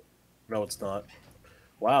 No, it's not.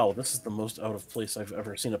 Wow, this is the most out of place I've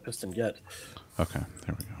ever seen a piston get. okay.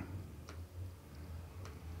 There we go.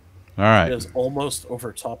 All right. It is almost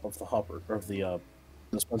over top of the hopper of the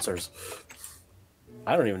dispensers.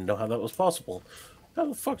 I don't even know how that was possible. How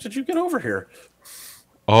the fuck did you get over here?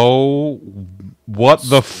 Oh, what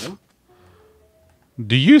the f...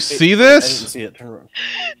 Do you see I didn't this? see it. Turn around.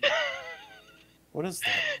 What is that?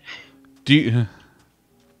 Do you...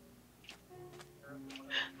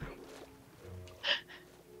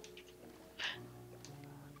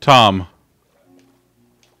 Tom.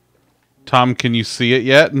 Tom, can you see it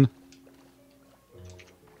yet? No?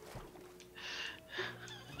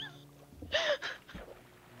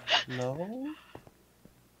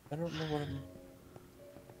 I don't know what I'm...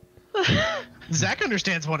 Zach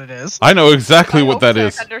understands what it is. I know exactly I what hope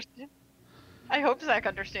that Zach is. I hope Zach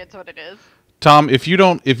understands what it is. Tom, if you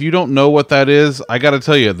don't know what that is, I got to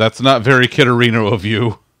tell you, that's not very Kitterino of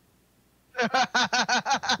you.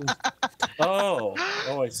 Oh,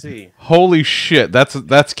 I see. Holy shit, that's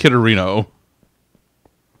Kitterino.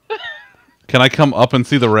 Can I come up and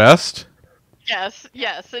see the rest? Yes,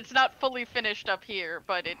 it's not fully finished up here,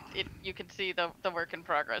 but it you can see the work in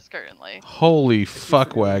progress currently. Holy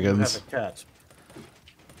fuck You wagons. have a cat.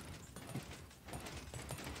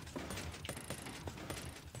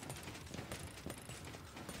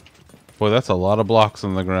 Boy, that's a lot of blocks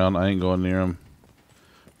on the ground. I ain't going near them.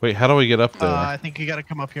 Wait, how do we get up there? I think you gotta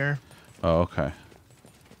come up here. Oh, okay.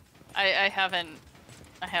 I haven't.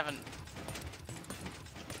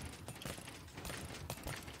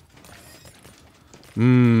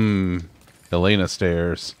 Elena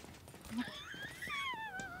stairs.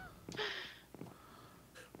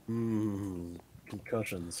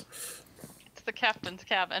 Concussions. It's the captain's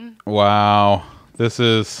cabin. Wow. This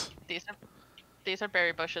is... These are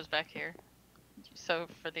berry bushes back here. So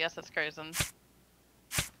for the SS Craisins.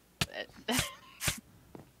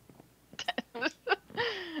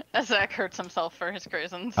 Zach hurts himself for his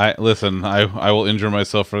craisins. Listen, I will injure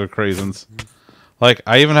myself for the craisins. Like,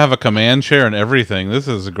 I even have a command chair and everything. This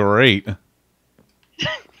is great.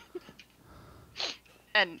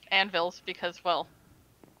 And anvils, because, well,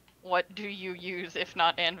 what do you use if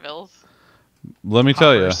not anvils? Let me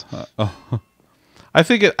tell you. Hoppers. I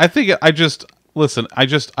think I listen,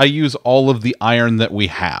 I use all of the iron that we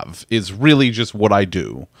have. Is really just what I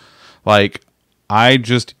do. Like, I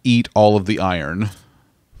just eat all of the iron.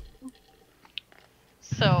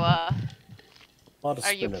 So, Lot of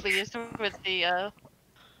are you spinach. pleased with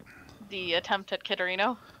the attempt at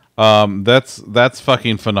Kitterino? That's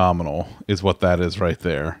fucking phenomenal, is what that is right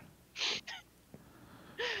there.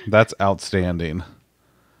 That's outstanding.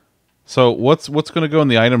 So what's going to go in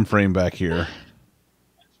the item frame back here?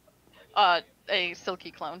 A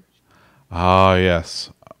silky clone. Ah, yes.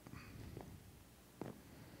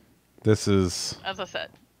 This is... As I said,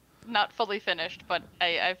 not fully finished, but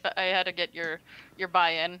I had to get your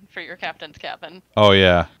buy-in for your captain's cabin. Oh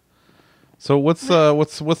yeah. So what's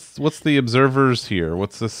the observers here?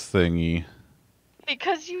 What's this thingy?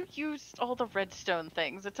 Because you used all the redstone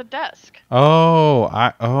things. It's a desk.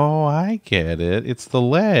 I get it. It's the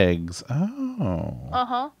legs. Oh.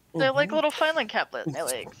 Uh-huh. They're like little filing cabinet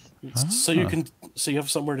legs. So you have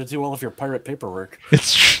somewhere to do all of your pirate paperwork.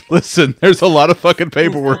 Listen, there's a lot of fucking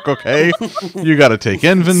paperwork, okay? You got to take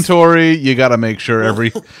inventory, you got to make sure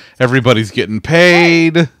everybody's getting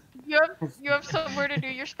paid. You have somewhere to do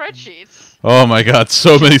your spreadsheets. Oh my god,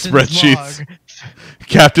 so many spreadsheets.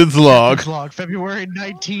 Captain's log. Captain's log, February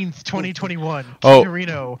 19th, 2021. Oh.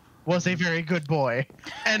 Kitterino was a very good boy.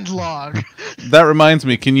 End log. That reminds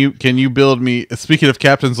me, can you build me, speaking of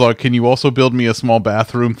Captain's log, can you also build me a small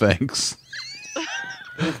bathroom? Thanks.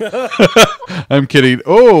 I'm kidding.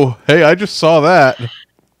 Oh, hey, I just saw that.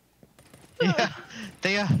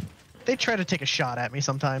 Yeah, they try to take a shot at me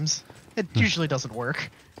sometimes. It usually doesn't work.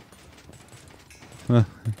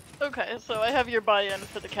 Okay, so I have your buy-in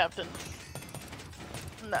for the captain's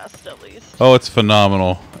nest at least. Oh, it's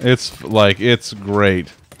phenomenal. It's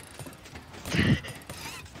great.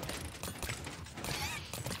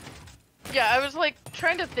 Yeah, I was like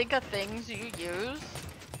trying to think of things you use,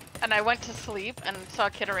 and I went to sleep and saw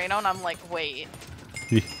Kitterino, and I'm like, wait.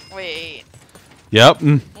 Yep.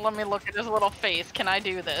 Let me look at his little face. Can I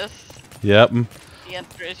do this? Yep. The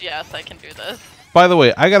answer is yes, I can do this. By the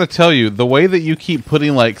way, I gotta tell you, the way that you keep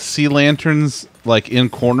putting like sea lanterns like in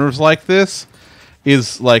corners like this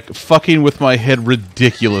is like fucking with my head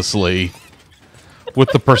ridiculously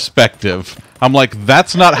with the perspective. I'm like,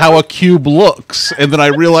 that's not how a cube looks, and then I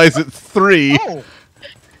realize it's 3. Oh!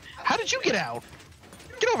 How did you get out?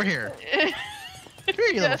 Get over here! Come here,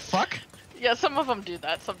 you little fuck! Yeah, some of them do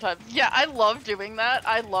that sometimes. Yeah, I love doing that.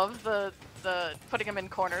 I love the putting them in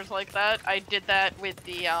corners like that. I did that with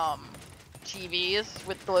the TVs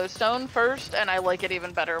with glowstone first, and I like it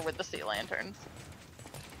even better with the sea lanterns.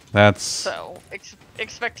 That's... So,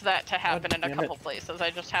 expect that to happen in a couple places. I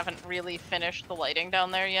just haven't really finished the lighting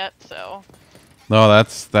down there yet, so... No,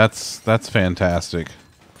 that's fantastic.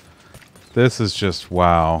 This is just...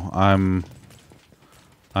 wow.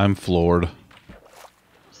 I'm floored.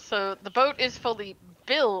 So, the boat is fully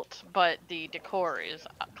built, but the decor is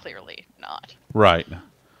clearly not. Right.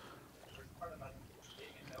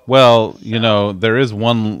 Well, you know, there is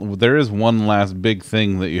one last big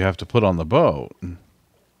thing that you have to put on the boat.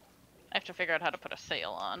 I have to figure out how to put a sail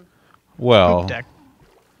on. Well, Deck.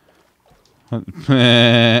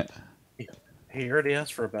 He already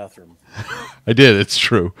asked for a bathroom. I did. It's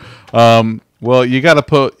true. Well, you got to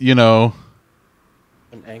put, you know,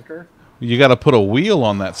 An anchor? you got to put a wheel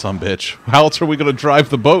on that sumbitch. How else are we going to drive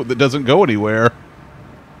the boat that doesn't go anywhere?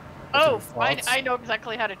 Oh, I know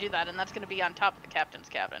exactly how to do that, and that's going to be on top of the captain's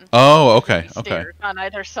cabin. Oh, okay, okay. Stairs on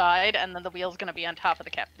either side, and then the wheel's going to be on top of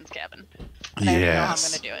the captain's cabin. And I already know how I'm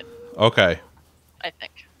going to do it. Okay. I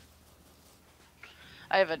think.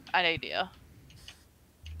 I have an idea.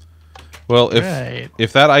 Well, Right.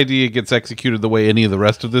 if that idea gets executed the way any of the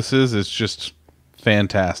rest of this is, it's just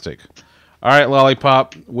fantastic. All right,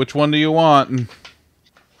 Lollipop, which one do you want?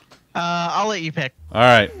 I'll let you pick. All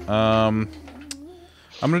right.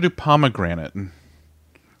 I'm gonna do pomegranate. We're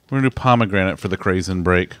gonna do pomegranate for the Crazen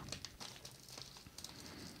break.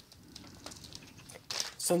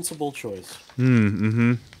 Sensible choice.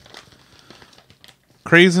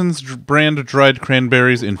 Crazen's brand of dried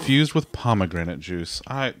cranberries infused with pomegranate juice.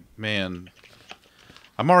 Man,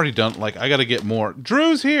 I'm already done. Like, I gotta get more.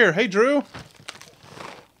 Drew's here. Hey, Drew.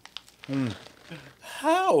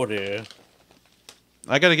 Howdy.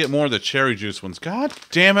 I gotta get more of the cherry juice ones. God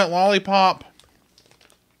damn it, Lollipop.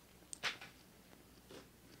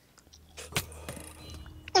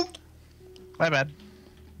 My bad.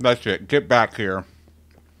 That's it. Get back here.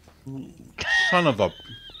 Son of a...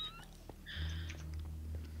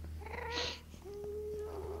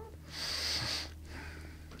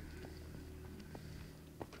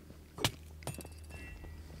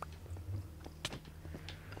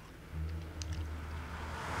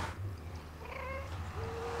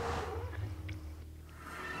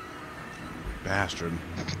 bastard.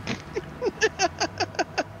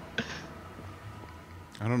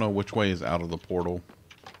 I don't know which way is out of the portal.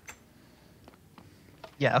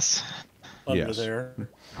 Yes. Under Yes. there.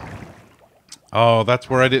 Oh, that's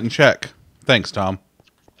where I didn't check. Thanks, Tom.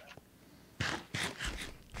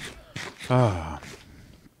 Ah.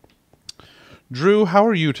 Drew, how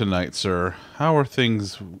are you tonight, sir? How are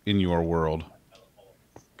things in your world?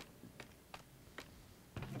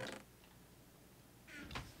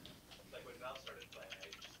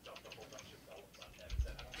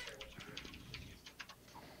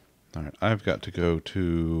 All right, I've got to go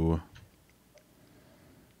to...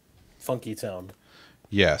 Funky Town.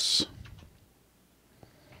 Yes.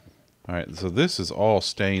 All right, so this is all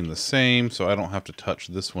staying the same, so I don't have to touch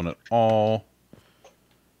this one at all.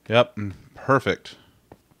 Yep, perfect.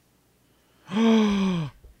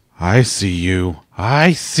 I see you.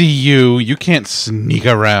 I see you. You can't sneak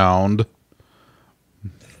around.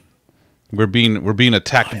 We're being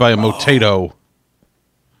attacked by a motato.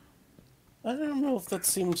 I don't know if that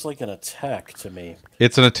seems like an attack to me.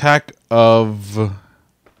 It's an attack of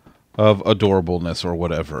adorableness or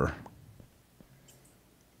whatever.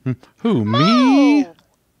 Who, me?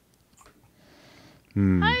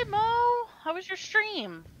 Mo! Hi, Mo. How was your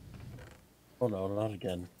stream? Oh no, not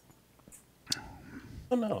again.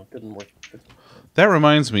 Oh no, it didn't work. That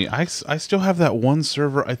reminds me, I still have that one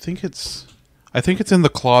server. I think it's in the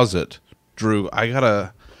closet, Drew. I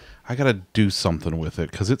gotta do something with it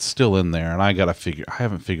because it's still in there, and I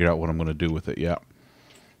haven't figured out what I'm gonna do with it yet.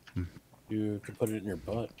 You could put it in your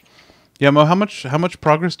butt. Yeah, Mo, how much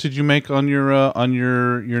progress did you make on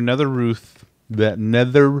your nether roof?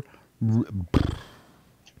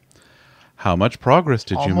 How much progress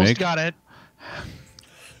did you make? Almost got it.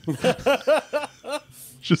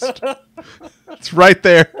 Just it's right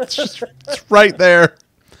there. It's right there.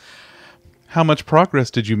 How much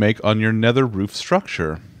progress did you make on your nether roof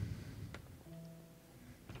structure?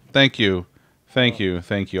 Thank you. Thank you.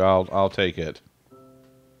 Thank you. I'll take it.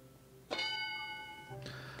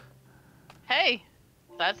 Hey,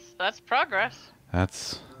 that's progress.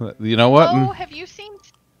 That's, you know what? Mo, have you seen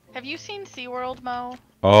SeaWorld, Mo?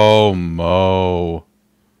 Oh, Mo.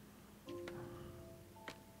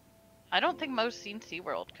 I don't think Mo's seen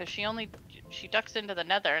SeaWorld because she ducks into the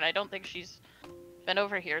nether, and I don't think she's been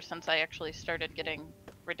over here since I actually started getting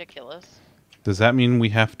ridiculous. Does that mean we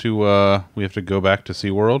have to go back to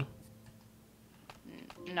SeaWorld?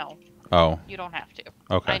 No, Oh, you don't have to.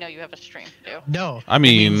 okay. I know you have a stream too. No. I it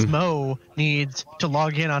means mean- Mo needs to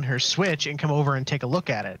log in on her Switch and come over and take a look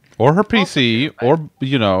at it. Or her PC, true, right? or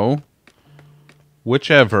I don't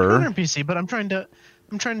whichever. have a PC, but I'm trying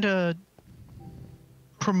to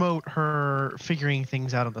promote her figuring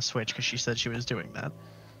things out on the Switch because she said she was doing that.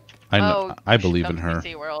 I know. I you should believe come in to her.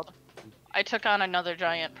 SeaWorld. I took on another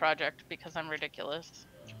giant project because I'm ridiculous,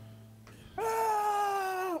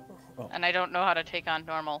 and I don't know how to take on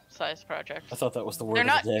normal size projects. I thought that was the word They're of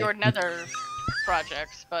not the day. your nether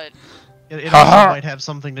projects, but It also might have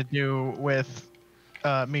something to do with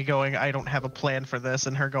me going, I don't have a plan for this,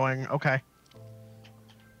 and her going, okay.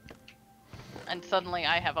 and suddenly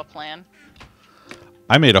I have a plan.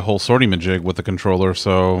 I made a whole sorting majig with the controller,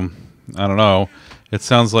 so I don't know. It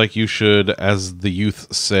sounds like you should, as the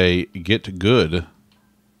youth say, get good.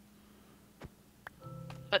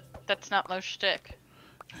 But that's not Mo's shtick.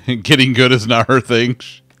 Getting good is not her thing.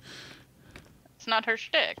 It's not her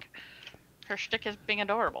shtick. Her shtick is being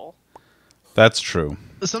adorable. That's true.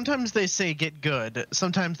 Sometimes they say get good.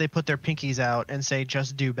 Sometimes they put their pinkies out and say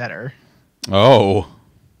just do better. Oh,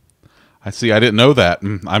 I see. I didn't know that.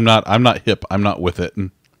 I'm not hip. I'm not with it.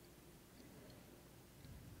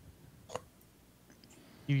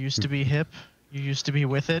 You used to be hip. You used to be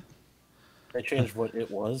with it. They changed what it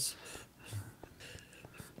was.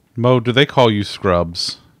 Mo, do they call you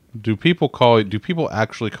scrubs? Do people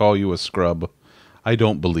actually call you a scrub? I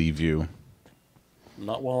don't believe you.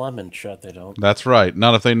 Not while I'm in chat, they don't. That's right.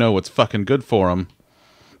 Not if they know what's fucking good for them.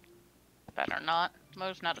 Better not.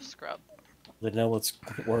 Mo's not a scrub. They know what's,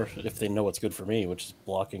 or if they know what's good for me, which is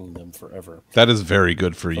blocking them forever. That is very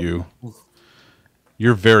good for you.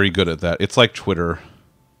 You're very good at that. It's like Twitter.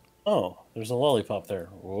 Oh, there's a lollipop there.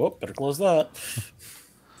 Whoop, better close that.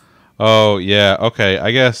 Oh, yeah. Okay.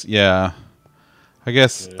 I guess, yeah. I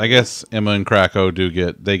guess Emma and Krakow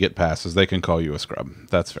get passes. They can call you a scrub.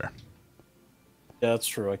 That's fair. Yeah, that's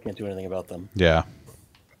true. I can't do anything about them. Yeah.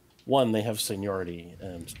 One, they have seniority,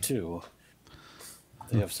 and two,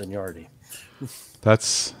 they have seniority. That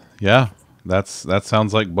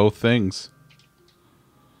sounds like both things.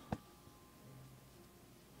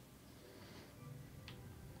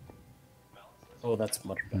 Oh, that's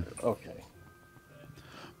much better. Okay.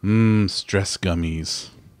 Stress gummies.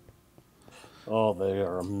 Oh, they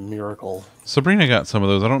are a miracle. Sabrina got some of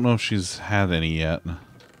those. I don't know if she's had any yet.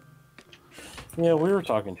 Yeah, we were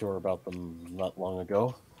talking to her about them not long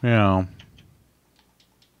ago. Yeah.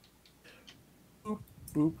 Boop,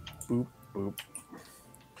 boop, boop, boop.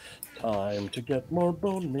 Time to get more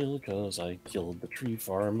bone meal because I killed the tree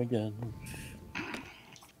farm again.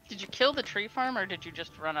 Did you kill the tree farm or did you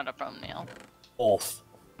just run out of bone meal? Both.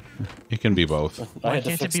 It can be both. Why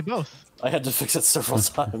can't it be both? I had to fix it several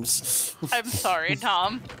times. I'm sorry,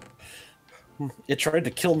 Tom. It tried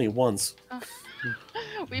to kill me once.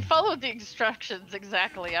 We followed the instructions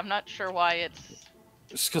exactly. I'm not sure why it's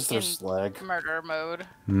It's because there's lag. murder mode.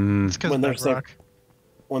 It's because When there's bedrock.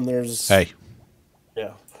 When there's Hey.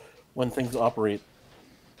 yeah, when things operate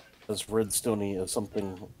as redstone-y as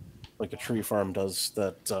something like a tree farm does,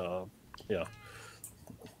 that yeah,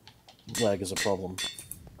 lag is a problem.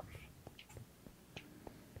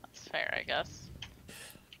 That's fair, I guess.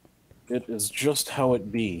 It is just how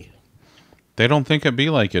it be. They don't think it be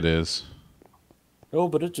like it is. Oh,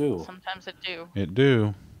 but it do. Sometimes it do. It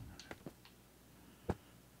do.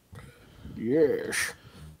 Yes.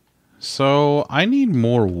 So, I need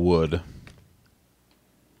more wood.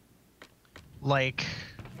 Like,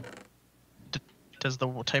 does the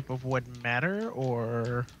type of wood matter,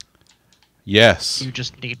 or Yes. you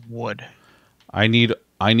just need wood? I need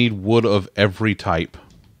wood of every type.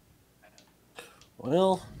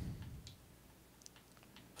 Well,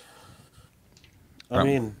 I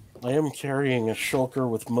mean, I am carrying a shulker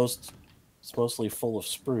with it's mostly full of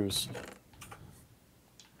spruce.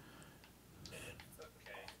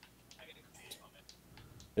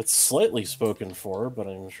 It's slightly spoken for, but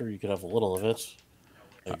I'm sure you could have a little of it,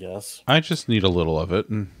 I guess. I just need a little of it,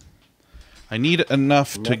 and I need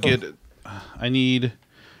enough to get it. I need.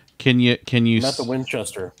 Can you? I'm at the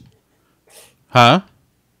Winchester. Huh?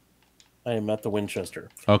 I am at the Winchester.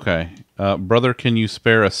 Okay, brother, can you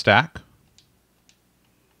spare a stack?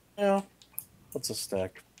 Yeah. What's a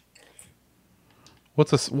stack?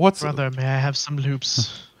 What's Brother, may I have some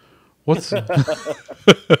loops? what's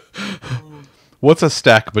what's a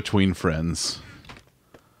stack between friends?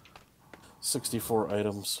 64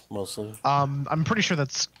 items, mostly. I'm pretty sure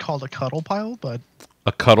that's called a cuddle pile, but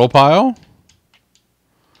A cuddle pile?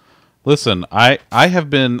 Listen, I have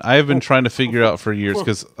been trying to figure out for years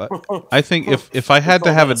because I think if I had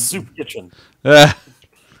to have a soup kitchen.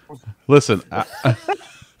 listen,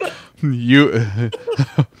 you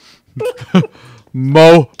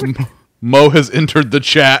Mo has entered the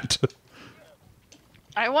chat.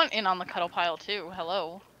 I want in on the cuddle pile too.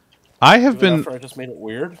 Hello. I have been After I just made it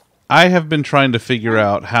weird. I have been trying to figure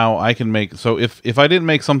out how I can make so if I didn't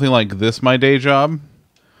make something like this my day job,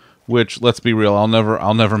 which let's be real, I'll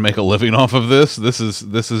never make a living off of this. This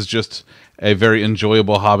is just a very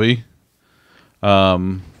enjoyable hobby.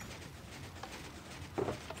 May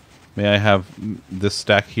I have this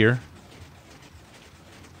stack here?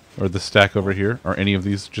 Or this stack over here? Or any of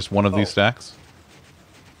these, just one of these stacks?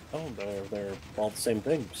 Oh, they're all the same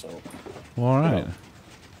thing, so. Well, all right.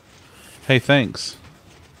 Hey, thanks.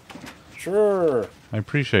 Sure. I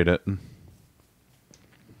appreciate it.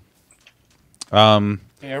 Hey,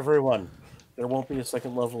 everyone. There won't be a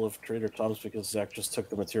second level of Trader Tom's because Zach just took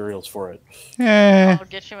the materials for it. I'll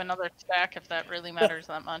get you another stack if that really matters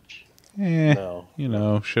that much. No. You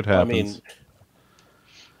know, shit I happens. mean,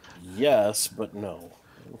 yes, but no.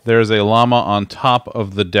 There's a llama on top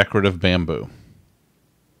of the decorative bamboo.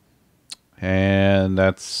 And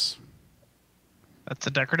that's that's a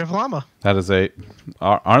decorative llama. that is a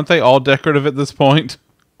aren't they all decorative at this point?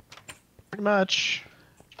 Pretty much.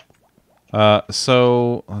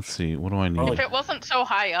 So let's see, what do I need? If it wasn't so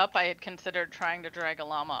high up, I had considered trying to drag a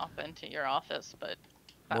llama up into your office, but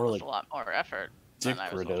that More was like a lot more effort than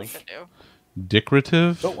I was willing to decorative. do.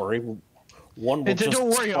 Decorative? Don't worry. One will just Don't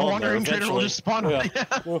worry, a spawn there wandering trader will eventually. just spawn.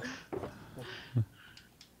 Yeah.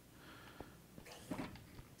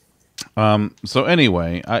 So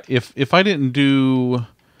anyway, if I couldn't do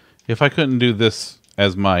this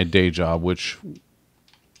as my day job, which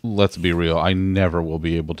let's be real, I never will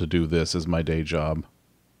be able to do this as my day job.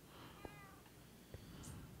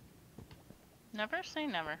 Never say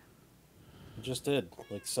never. He just did,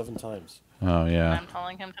 like 7 times. Oh yeah. I'm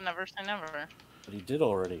telling him to never say never. But he did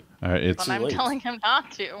already. All right, it's But I'm late. telling him not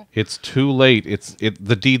to. it's too late.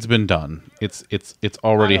 The deed's been done. It's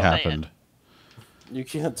already I'll say it. happened. You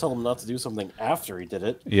can't tell him not to do something after he did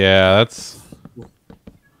it. Yeah, that's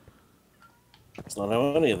That's not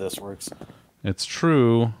how any of this works. it's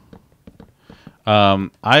true.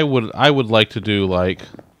 I would like to do like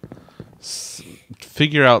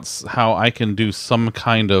figure out how I can do some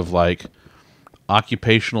kind of like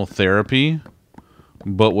occupational therapy,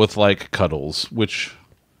 but with like cuddles, which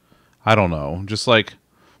I don't know. Just like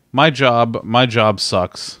my job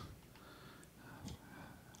sucks.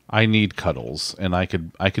 I need cuddles, and I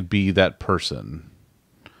could be that person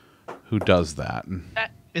who does that.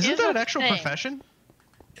 That Isn't is that a an actual thing. profession?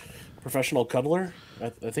 Professional cuddler? I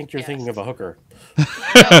think you're Yes. thinking of a hooker. No,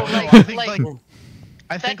 I think like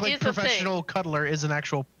I think that like is a thing. professional cuddler is an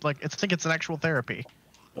actual I think it's an actual therapy.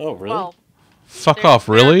 Oh, really? well, Fuck there- off,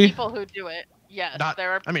 there are really? people who do it. Yes, Not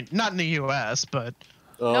there are. I mean, not in the U.S., but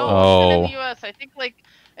No, oh. even in Oh. the U.S. I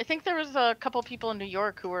think there was a couple people in New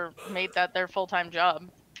York who were made that their full-time job.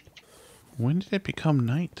 When did it become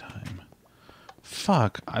nighttime?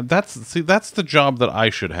 Fuck. That's the job that I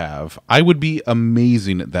should have. I would be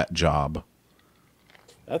amazing at that job.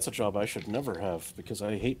 That's a job I should never have because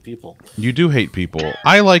I hate people. You do hate people.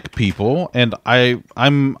 I like people, and I'm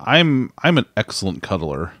an excellent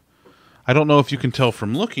cuddler. I don't know if you can tell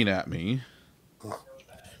from looking at me.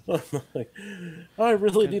 I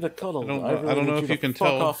really need a cuddle. I don't know if you can fuck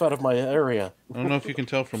tell. off out of my area. I don't know if you can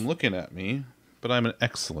tell from looking at me, but I'm an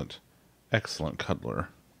excellent cuddler.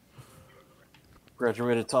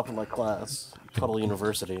 Graduated top of my class, Cuddle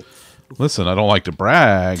University. Listen, I don't like to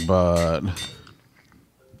brag, but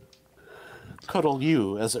Cuddle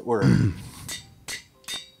you, as it were.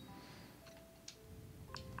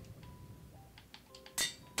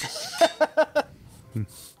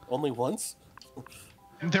 Only once?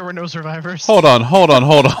 there were no survivors. hold on.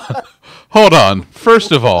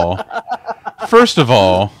 First of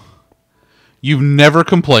all, you've never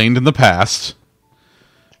complained in the past.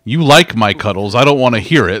 You like my cuddles. I don't want to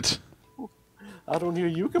hear it. I don't hear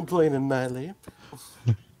you complaining, Natalie.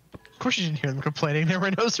 Of course you didn't hear them complaining. There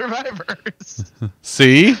were no survivors.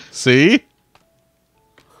 See?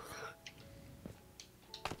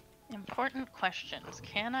 Important questions.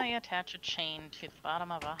 Can I attach a chain to the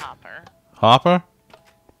bottom of a hopper? Hopper?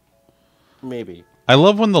 Maybe. I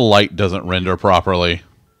love when the light doesn't render properly.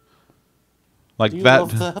 Like Do you that.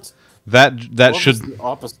 love that? That Love should is the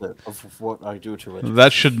opposite of what I do to it.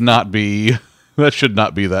 that should not be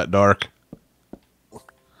that dark.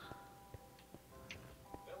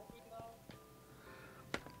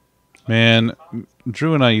 Man,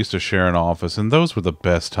 Drew and I used to share an office, and those were the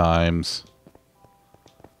best times.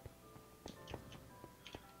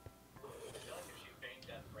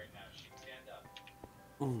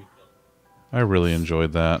 I really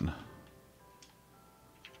enjoyed that.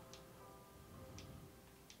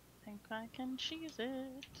 Think I can cheese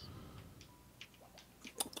it.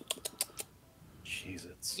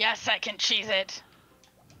 Jesus. Yes, I can cheese it.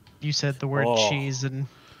 You said the word Oh. cheese, and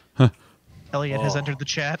Elliot has entered the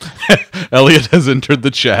chat. Elliot has entered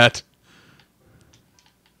the chat.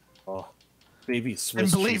 Oh, baby Swiss.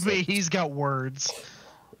 And believe me, Cheez-Its. he's got words.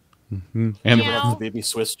 And Ever Meow. have the baby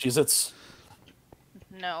Swiss Cheez-Its?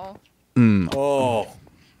 No. Oh.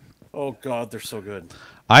 Oh God, they're so good.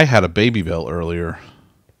 I had a Baby Bell earlier.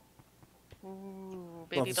 Ooh, Not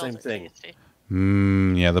baby the same bells are thing.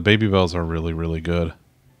 tasty. Yeah, the Baby Bells are really, really good.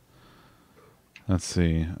 Let's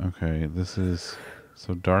see. Okay, this is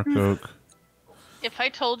so dark oak. If I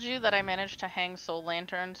told you that I managed to hang soul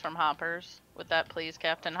lanterns from hoppers, would that please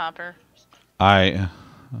Captain Hopper? I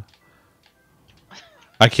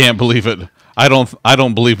can't believe it. I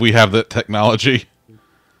don't believe we have that technology.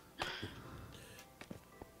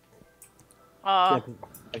 I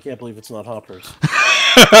can't believe it's not hoppers.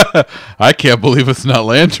 I can't believe it's not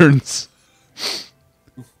lanterns.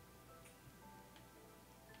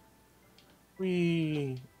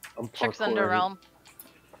 I'm Check parkouring. Realm.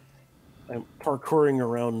 I'm parkouring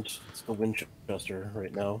around the Winchester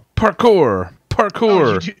right now. Parkour.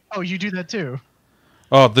 You do that too.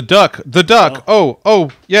 Oh, the duck.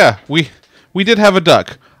 Oh, yeah. We did have a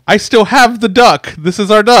duck. I still have the duck. This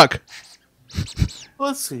is our duck.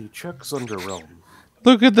 Let's see. Check Zunderstream.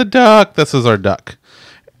 Look at the duck. This is our duck.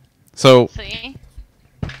 So, See?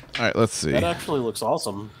 all right, let's see. That actually looks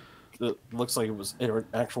awesome. It looks like it was an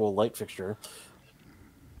actual light fixture.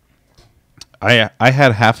 I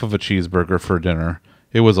had half of a cheeseburger for dinner.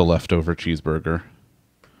 It was a leftover cheeseburger.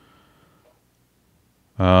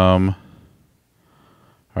 All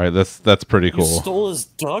right, that's pretty You cool. stole his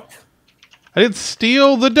duck? I didn't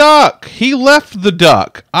steal the duck. He left the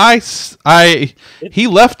duck. He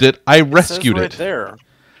left it. I rescued it. it. Says right there.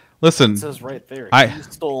 Listen, It says right there. I- You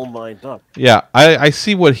stole my duck. yeah, I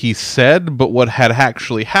see what he said, but what had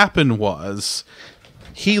actually happened was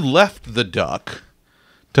he left the duck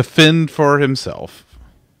to fend for himself.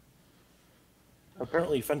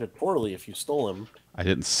 Apparently, you fended poorly if you stole him. I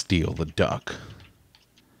didn't steal the duck.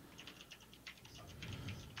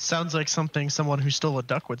 Sounds like something someone who stole a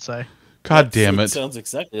duck would say. God damn food it. Sounds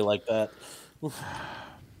exactly like that. You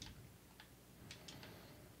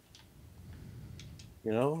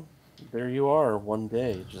know, there you are one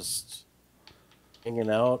day, just hanging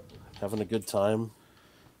out, having a good time,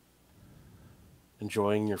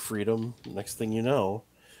 enjoying your freedom. Next thing you know,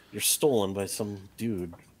 you're stolen by some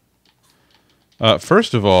dude.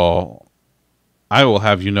 First of all, I will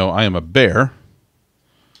have you know I am a bear.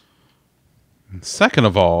 And second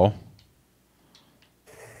of all,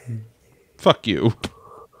 fuck you.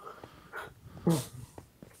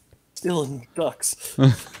 Stealing ducks.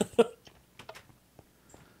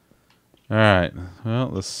 Alright. Well,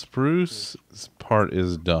 the spruce part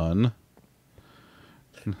is done.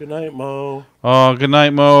 Good night, Mo. Oh, good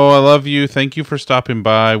night, Mo. I love you. Thank you for stopping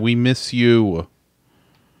by. We miss you.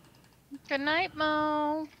 Good night,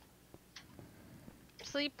 Mo.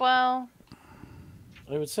 Sleep well.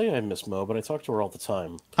 I would say I miss Mo, but I talk to her all the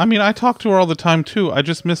time. I mean, I talk to her all the time, too. I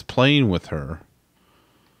just miss playing with her.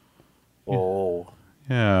 Oh.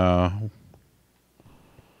 Yeah.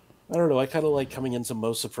 I don't know. I kind of like coming into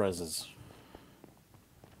Mo's surprises.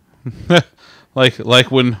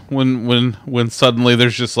 like when suddenly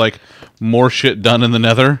there's just like more shit done in the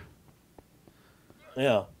nether.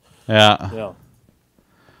 Yeah. Yeah. Yeah.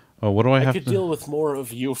 Oh, what do I I have could to... deal with more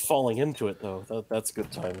of you falling into it, though. That's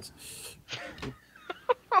good times.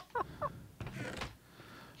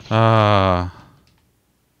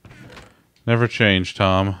 Never change,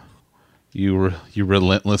 Tom. You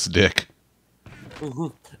relentless dick.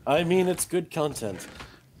 I mean, it's good content.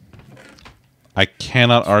 I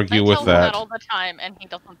cannot argue I with tell him that that. all the time, and he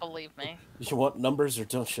doesn't believe me. You want numbers or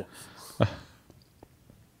don't you?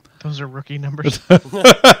 Those are rookie numbers.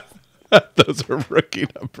 Those are rookie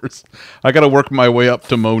numbers. I gotta work my way up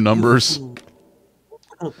to Mo numbers.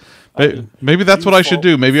 Maybe that's what I should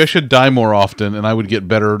do. Maybe I should die more often, and I would get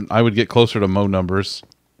better. I would get closer to Mo numbers.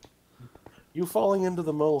 You falling into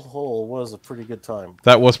the Mo hole was a pretty good time.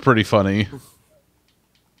 That was pretty funny.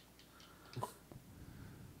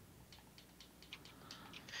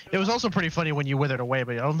 It was also pretty funny when you withered away,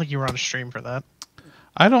 but I don't think you were on stream for that.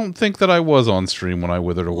 I don't think that I was on stream when I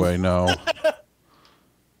withered away, no.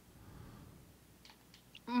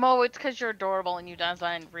 Mo, it's because you're adorable and you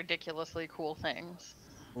design ridiculously cool things.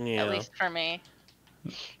 Yeah. At least for me.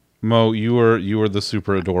 Mo, you are the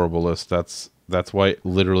super adorablest. That's why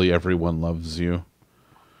literally everyone loves you.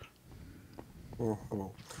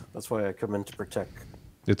 That's why I come in to protect.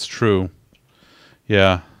 It's true.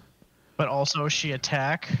 Yeah. But also, she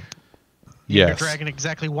attack. Yes. Your dragon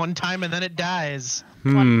exactly one time and then it dies.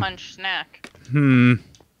 One punch snack.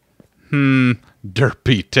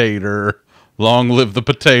 Derpy tater. Long live the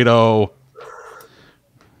potato.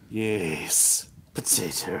 Yes.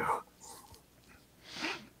 Potato.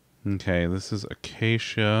 Okay, this is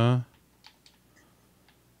acacia.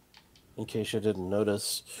 In case you didn't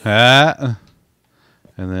notice. Ah.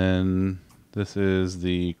 And then this is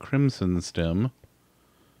the crimson stem.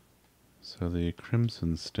 So the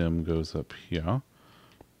crimson stem goes up here.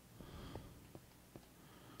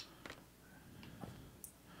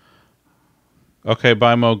 Okay,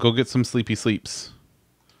 bye, Mo. Go get some sleepy sleeps.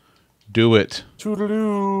 Do it.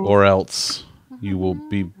 Toodaloo. Or else you will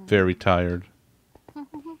be very tired.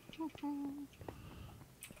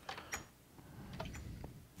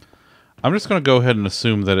 I'm just going to go ahead and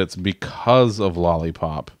assume that it's because of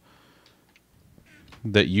Lollipop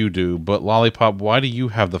that you do. But Lollipop, why do you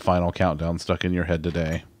have the final countdown stuck in your head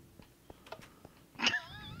today?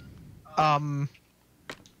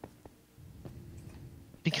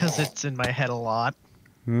 Because it's in my head a lot.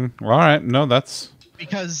 All right. No, that's...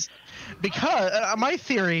 Because my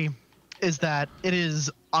theory is that it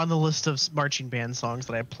is on the list of marching band songs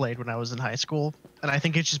that I played when I was in high school, and I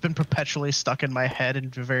think it's just been perpetually stuck in my head in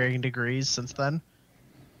varying degrees since then.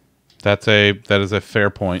 that is a fair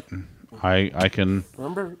point. I can...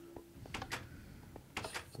 Remember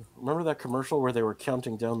that commercial where they were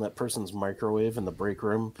counting down that person's microwave in the break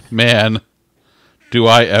room? Man, do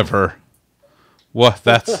I ever. What?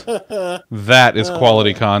 That is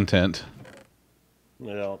quality content.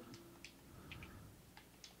 Yeah.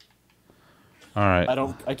 All right.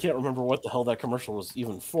 I can't remember what the hell that commercial was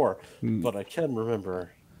even for, but I can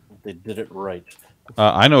remember they did it right.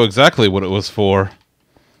 I know exactly what it was for.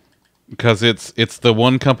 Because it's the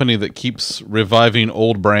one company that keeps reviving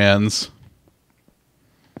old brands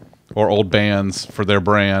or old bands for their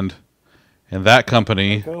brand, and that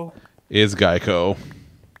company is Geico.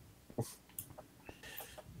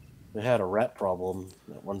 They had a rat problem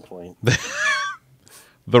at one point.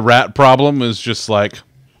 The rat problem is just like,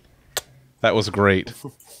 that was great.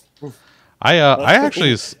 I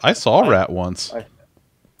actually saw a rat once.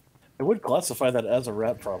 I would classify that as a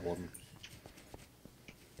rat problem.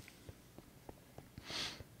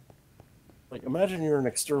 imagine you're an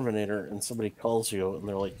exterminator and somebody calls you and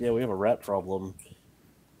they're like, "Yeah, we have a rat problem."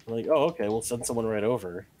 I'm like, "Oh, okay, we'll send someone right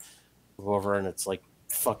over." Go over and it's like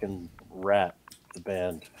fucking Rat, the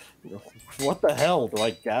band. You know, what the hell? Do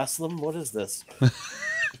I gas them? What is this?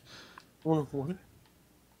 What?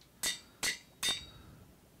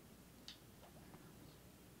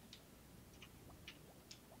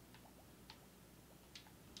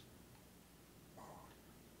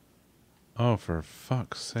 Oh, for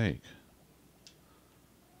fuck's sake.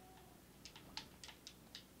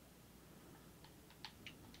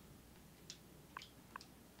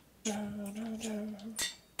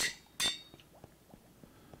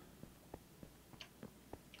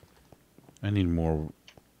 I need more.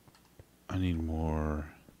 I need more.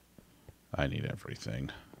 I need everything.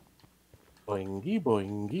 Boingy,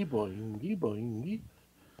 boingy, boingy, boingy.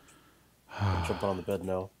 I'm jumping on the bed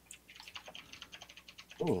now.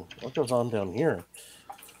 Ooh, what goes on down here?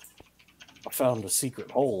 I found a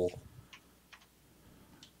secret hole.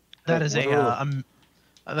 That Like, is literally,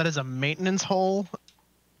 that is a maintenance hole.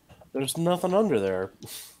 there's nothing under there.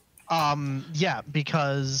 Yeah,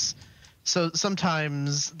 because so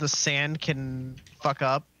sometimes the sand can fuck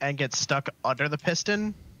up and get stuck under the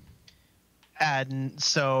piston. And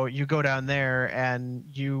so you go down there and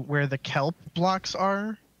you where the kelp blocks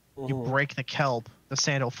are, you Mhm. break the kelp, the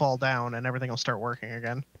sand will fall down and everything will start working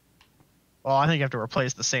again. Well, I think you have to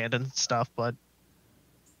replace the sand and stuff, but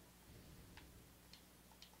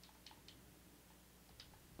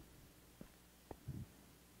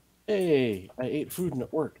Hey, I ate food and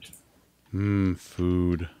it worked.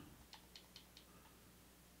 Food.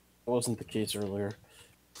 That wasn't the case earlier.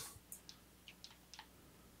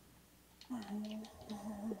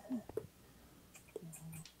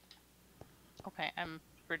 Okay, I'm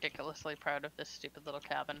ridiculously proud of this stupid little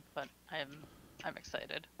cabin, but I'm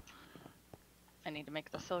excited. I need to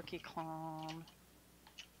make the silky clone.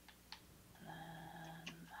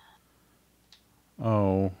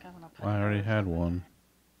 Oh, I'm gonna put I already yours had over one.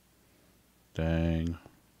 Dang.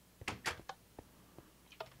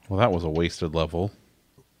 Well, that was a wasted level.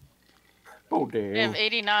 Oh, there. We have damn.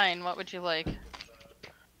 89. What would you like?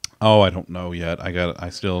 Oh, I don't know yet.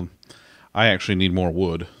 I actually need more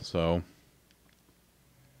wood, so.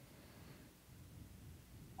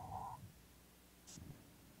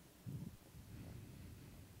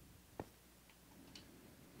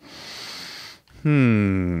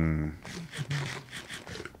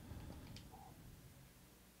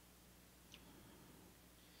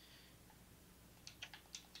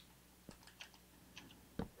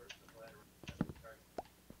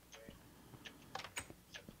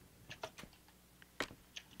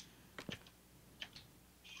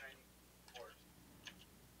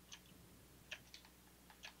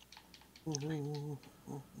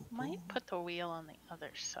 Might put the wheel on the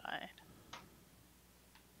other side.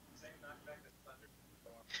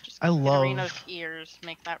 Just I get Reno's love ears.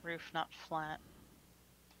 Make that roof not flat.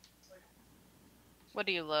 What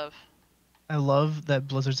do you love? that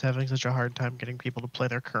Blizzard's having such a hard time getting people to play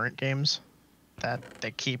their current games that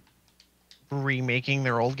they keep remaking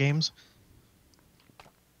their old games.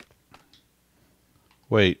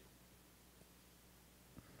 Wait.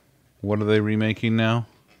 What are they remaking now?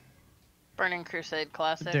 Burning Crusade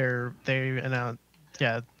Classic. They announced,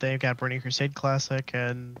 yeah, they've got Burning Crusade Classic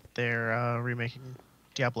and they're remaking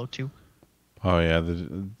Diablo 2. Oh, yeah.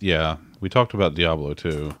 Yeah, we talked about Diablo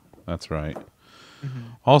 2. That's right. Mm-hmm.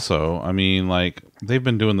 Also, I mean, like, they've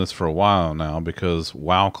been doing this for a while now because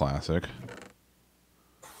WoW Classic.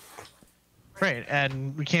 Right,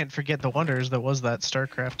 and we can't forget the wonders that was that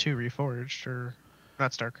StarCraft 2 Reforged, or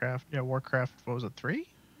not StarCraft, yeah, Warcraft. What was it, 3?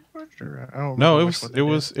 Reforged, or I don't No, remember it which was one they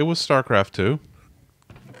did. it was StarCraft 2.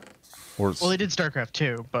 Or Well, they did StarCraft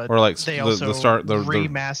 2, but or like they the also start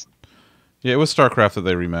remastered. Yeah, it was StarCraft that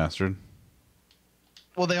they remastered.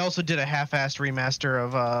 Well, they also did a half-assed remaster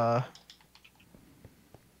of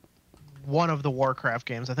one of the Warcraft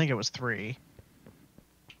games. I think it was 3.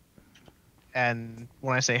 And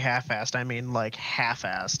when I say half-assed, I mean like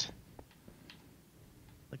half-assed.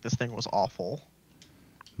 Like this thing was awful.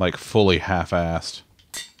 Like fully half-assed.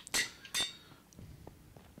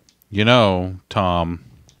 You know, Tom,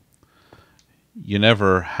 you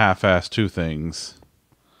never half-ass two things.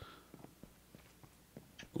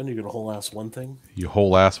 Then you get a whole ass one thing. You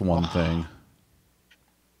whole ass one thing.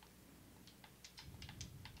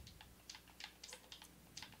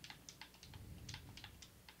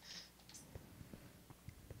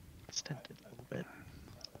 Extended a little bit.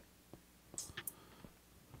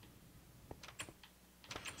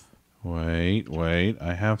 Wait.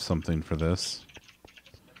 I have something for this.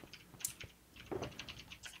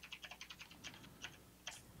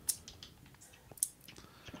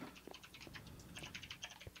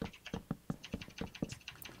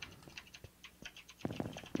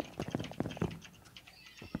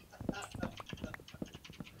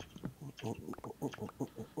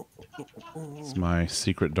 It's my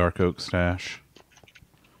secret dark oak stash.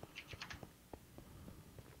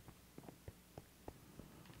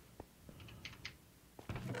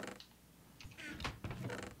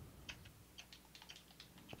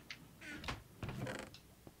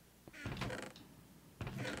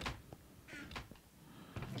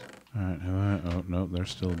 Alright, oh no,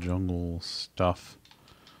 there's still jungle stuff.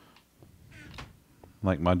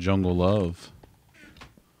 Like my jungle love.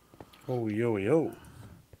 Oh, yo, yo.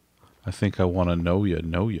 I think I want to know ya.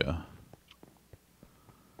 Do,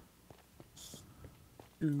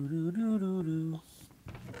 do, do, do, do.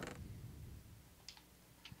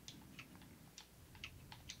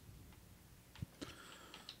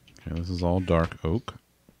 Okay, this is all dark oak.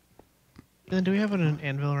 Then do we have an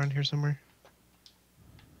anvil around here somewhere?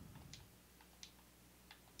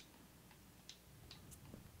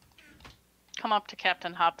 Come up to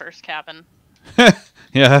Captain Hopper's cabin.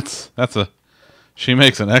 Yeah, that's a... She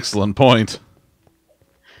makes an excellent point.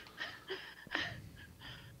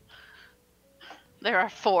 There are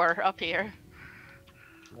 4 up here.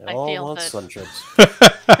 They I all feel want that- sun chips.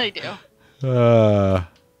 They do. Uh,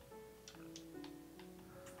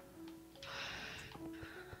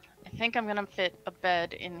 I think I'm gonna fit a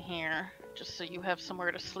bed in here, just so you have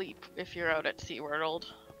somewhere to sleep if you're out at SeaWorld.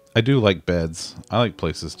 I do like beds. I like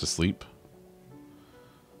places to sleep.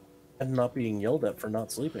 And not being yelled at for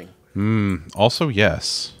not sleeping. Also,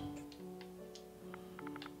 yes.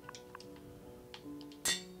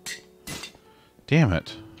 Damn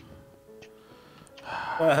it.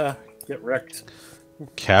 Get wrecked.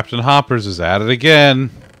 Captain Hoppers is at it again.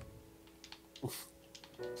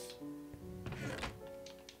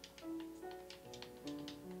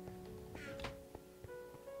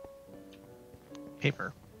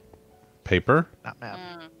 Paper, Paper? not map.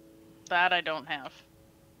 That I don't have.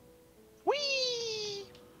 Whee!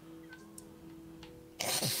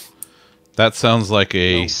 That sounds like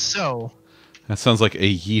a... So, That sounds like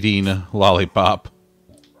a yeeting lollipop.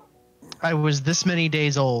 I was this many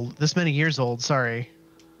years old, sorry.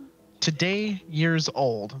 Today, years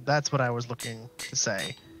old. That's what I was looking to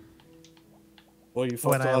say. Well, you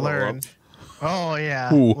When fucked I Otto learned... up. Oh,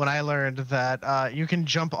 yeah. Ooh. When I learned that you can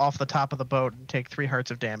jump off the top of the boat and take 3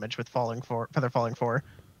 hearts of damage with feather falling 4.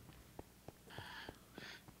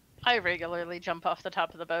 I regularly jump off the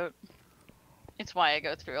top of the boat. It's why I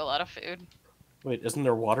go through a lot of food. Wait, isn't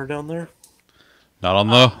there water down there? Not on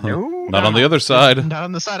the... No. Not on the other side. Not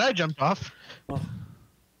on the side I jumped off. And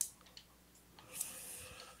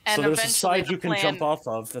So there's a eventually side the you can plan- jump off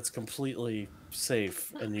of that's completely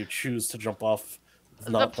safe, and you choose to jump off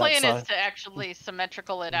The not plan that is side. to actually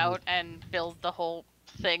symmetrical it out and build the whole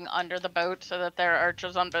thing under the boat so that there are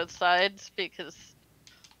arches on both sides, because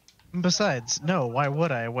Besides, no, why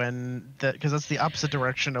would I when because that's the opposite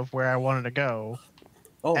direction of where I wanted to go,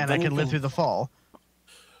 Oh, and I then can live through the fall.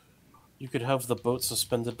 You could have the boat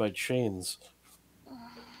suspended by chains.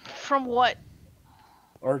 from what?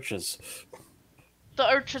 Arches. The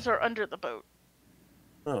arches are under the boat.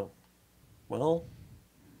 Oh. Well,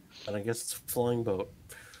 and I guess it's a flying boat.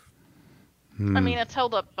 I mean, it's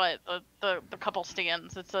held up by the couple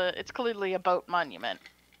stands. It's clearly a boat monument.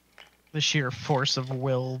 The sheer force of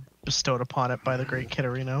will bestowed upon it by the great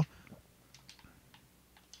Kitterino.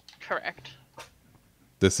 Correct.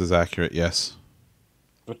 This is accurate, yes.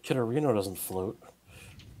 But Kitterino doesn't float.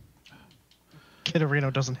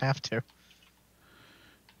 Kitterino doesn't have to.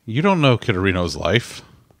 You don't know Kitterino's life.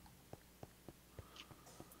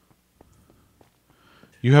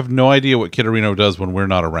 You have no idea what Kitterino does when we're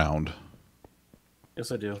not around.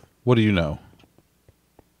 Yes, I do. What do you know?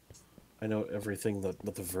 I know everything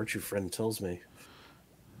that the virtue friend tells me.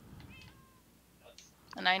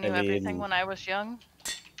 And I knew everything when I was young.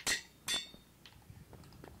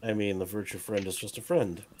 I mean, the virtue friend is just a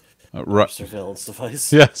friend. Right. Surveillance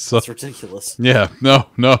device. Yes. That's ridiculous. Yeah. No.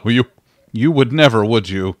 You would never, would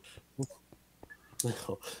you?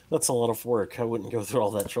 No, that's a lot of work. I wouldn't go through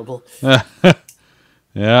all that trouble.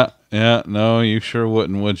 Yeah. No, you sure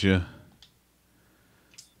wouldn't, would you?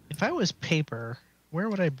 If I was paper, where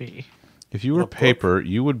would I be? If you were A book. paper,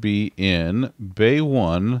 you would be in Bay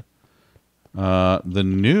 1. The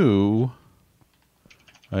new...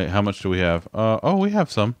 Wait, how much do we have? Oh, we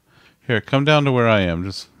have some. Here, come down to where I am.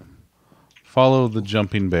 Just follow the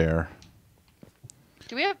jumping bear.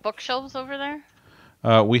 Do we have bookshelves over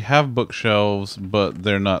there? We have bookshelves, but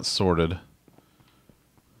they're not sorted.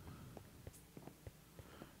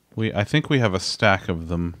 I think we have a stack of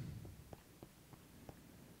them.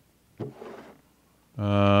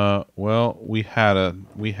 Well, we had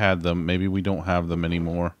them. Maybe we don't have them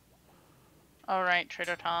anymore. All right,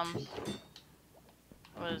 Trader Tom's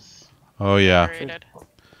was. Oh, yeah. Rated.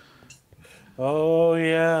 Oh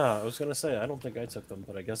yeah, I was gonna say I don't think I took them,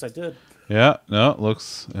 but I guess I did. Yeah, no, it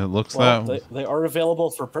looks Well, that. they are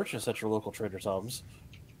available for purchase at your local Trader Tom's.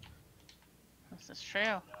 This is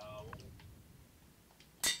true.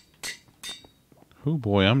 Oh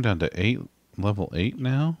boy, I'm down to level 8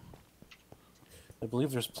 now. I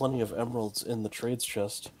believe there's plenty of emeralds in the trades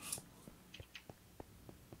chest.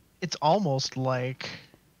 It's almost like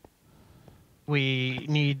you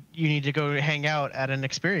need to go hang out at an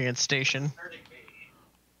experience station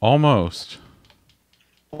Almost.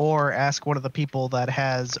 or ask one of the people that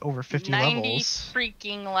has over 50 90 levels.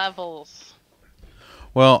 freaking levels.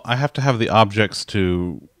 Well, I have to have the objects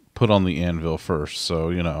to put on the anvil first, so,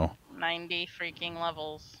 you know. 90 freaking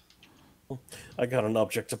levels. I got an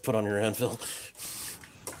object to put on your anvil.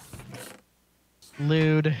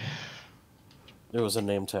 Lewd. There was a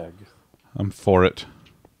name tag. I'm for it.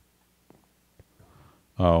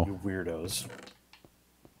 Oh. You weirdos.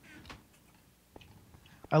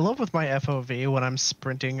 I love with my FOV when I'm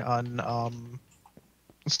sprinting on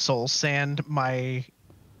Soul Sand, my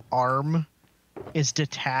arm is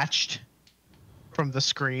detached from the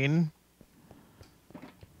screen.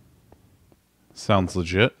 Sounds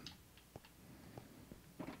legit.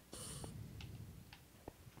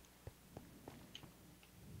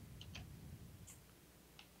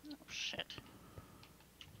 Oh, shit.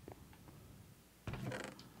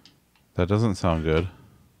 That doesn't sound good.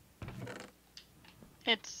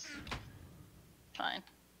 It's fine.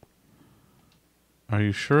 Are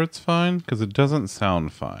you sure it's fine? Because it doesn't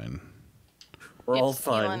sound fine. We're all It's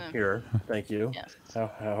fine feeling- here. Thank you. Yes.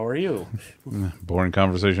 How are you? Boring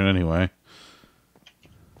conversation anyway.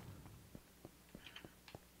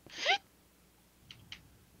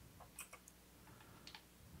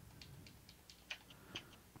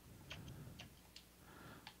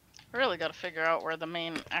 Really got to figure out where the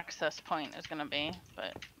main access point is going to be,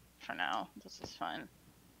 but for now, this is fine.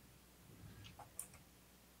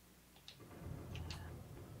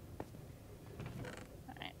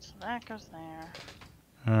 Alright, so that goes there.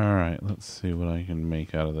 Alright, let's see what I can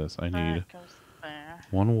make out of this. I need That goes there.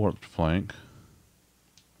 1 warped plank,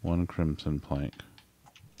 1 crimson plank.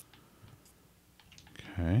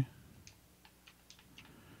 Okay.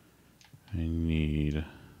 I need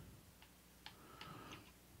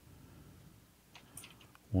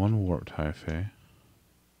 1 warped hyphae,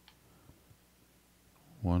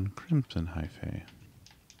 1 crimson hyphae.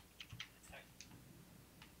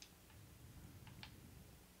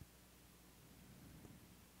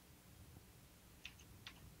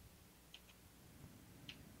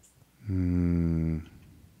 Hmm.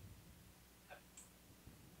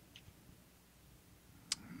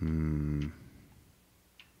 Hmm.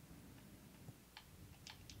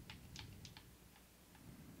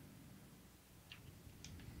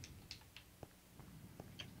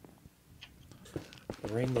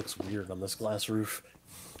 The rain looks weird on this glass roof.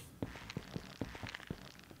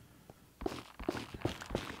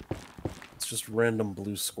 It's just random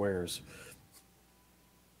blue squares.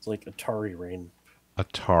 It's like Atari rain.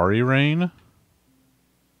 Atari rain?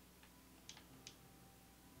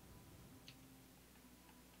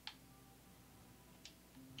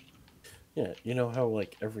 Yeah, you know how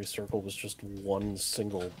like every circle was just one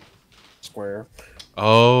single square?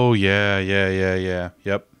 Oh, yeah, yeah, yeah, yeah.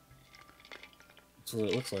 Yep. That's what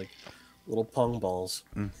it looks like. Little pong balls.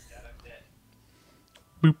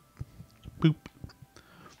 Boop. Boop.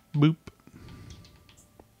 Boop.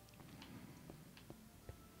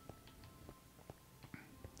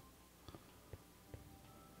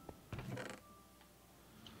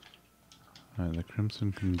 Alright, the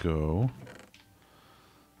crimson can go.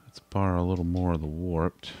 Let's borrow a little more of the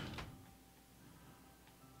warped.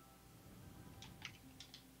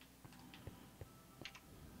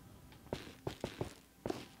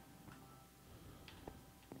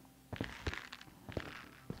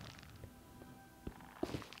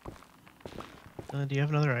 Do you have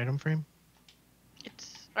another item frame?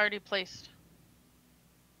 It's already placed.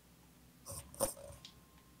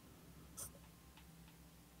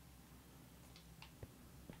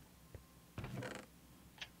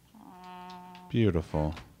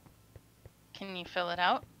 Beautiful. Can you fill it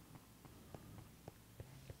out?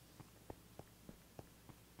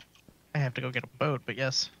 I have to go get a boat, but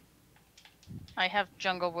yes. I have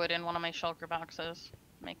jungle wood in one of my shulker boxes.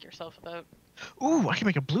 Make yourself a boat. Ooh, I can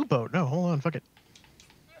make a blue boat. No, hold on, fuck it.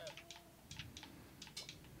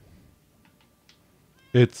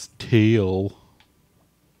 It's teal.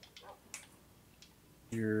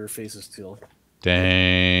 Your face is teal.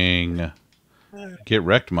 Dang. Get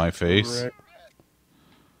wrecked, my face. Correct.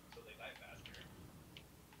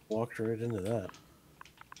 Walked right into that.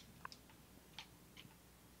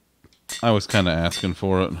 I was kind of asking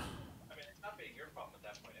for it.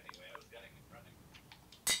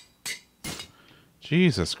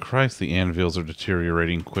 Jesus Christ, the anvils are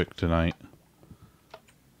deteriorating quick tonight.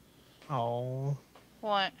 Oh,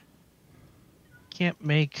 What? can't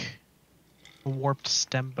make a warped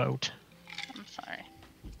stem boat. I'm sorry.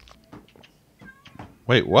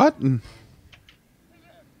 Wait, what?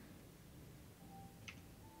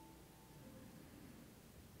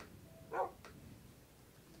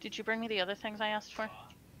 Did you bring me the other things I asked for?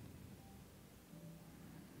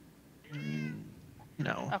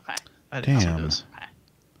 No, Okay. I didn't see Damn. those. Okay.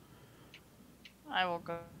 I will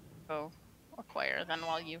go acquire then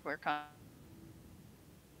while you work on.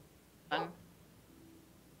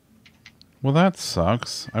 Well, that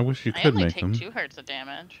sucks. I wish you I could only make take them. 2 hearts of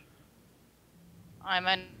damage. I'm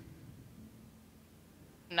a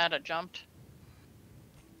Netta jumped.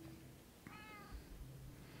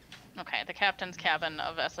 Okay, the captain's cabin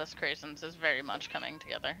of SS Craisins is very much coming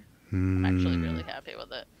together. I'm actually really happy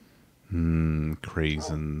with it.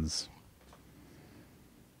 Craisins.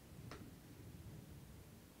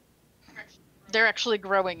 They're actually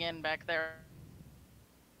growing in back there.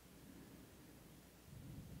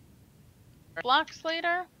 Blocks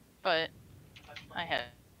later, but I had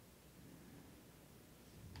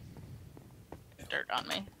dirt on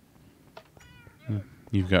me.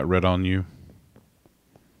 You've got red on you.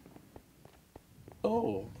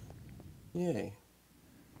 Oh, yay.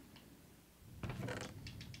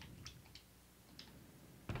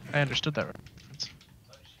 I understood that reference.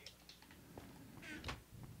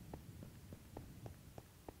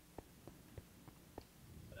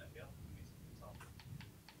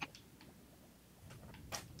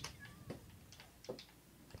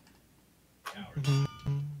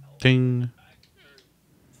 Ding.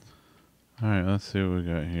 Alright, let's see what we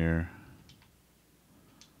got here.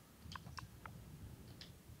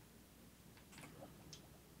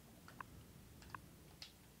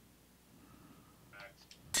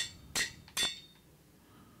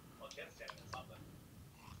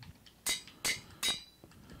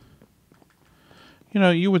 You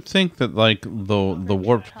know, you would think that like the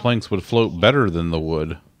warped planks would float better than the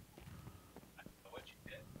wood.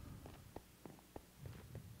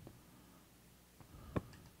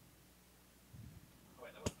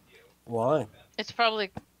 Why? It's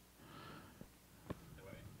probably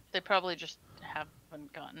they probably just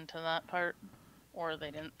haven't gotten to that part, or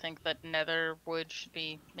they didn't think that nether wood should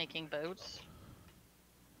be making boats.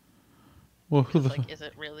 Well, 'Cause, like, is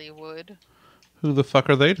it really wood? who the fuck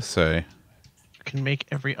are they to say? Can make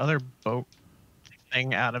every other boat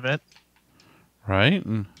thing out of it. Right?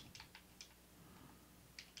 And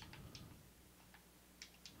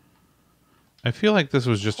I feel like this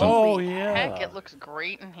was just an... Oh, Holy yeah. heck, it looks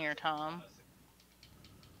great in here, Tom.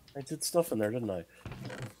 I did stuff in there, didn't I?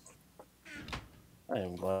 I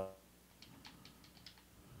am glad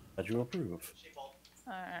you approve.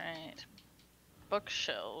 Alright.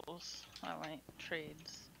 Bookshelves. Oh wait,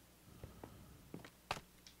 trades.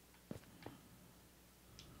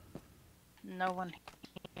 No one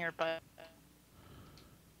here but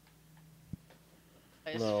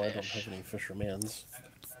No, I don't have any fisherman's.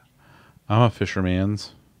 I'm a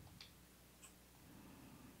fisherman's.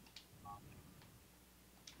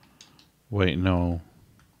 Wait, no.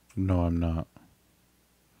 No, I'm not.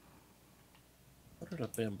 How did a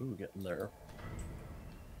bamboo get in there?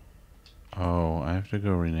 Oh, I have to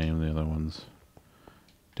go rename the other ones.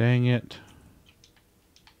 Dang it.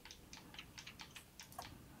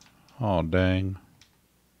 Oh, dang.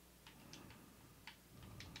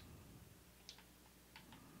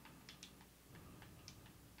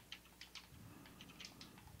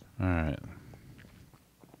 Alright.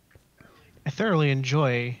 I thoroughly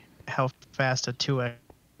enjoy how fast a 2x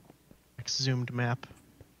zoomed map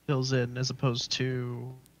fills in as opposed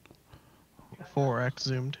to 4x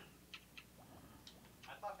zoomed.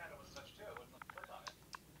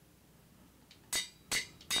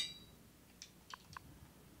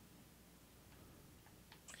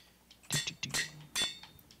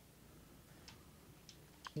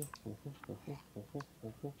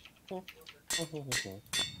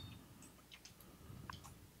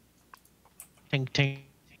 Tink tink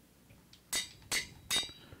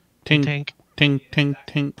Tink, tink. tink, tink,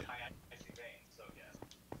 tink.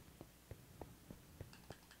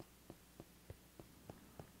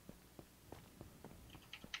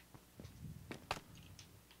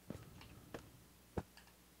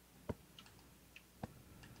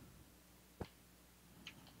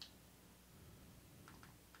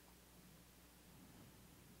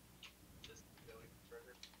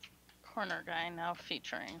 corner guy now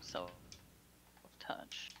featuring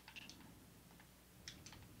touch.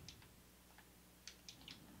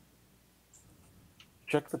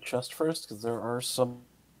 check the chest first? Because there are some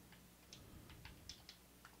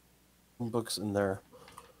books in there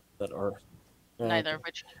that are... Neither. okay.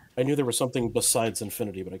 Which I knew there was something besides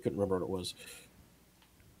Infinity, but I couldn't remember what it was.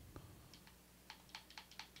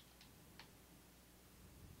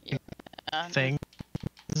 Things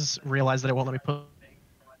realize that it won't let me put.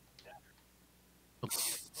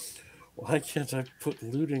 Why can't I put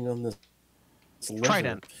looting on this lever?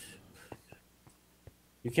 Trident.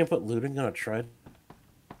 You can't put looting on a trident?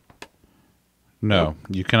 No,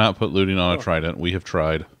 you cannot put looting on a Oh. trident. We have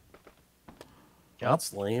tried.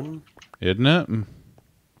 That's lame. Isn't it?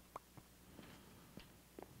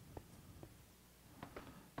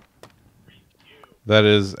 That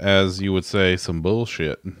is, as you would say, some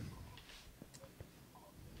bullshit.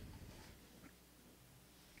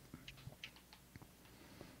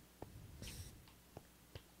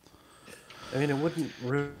 I mean, it wouldn't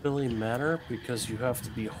really matter because you have to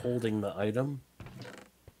be holding the item.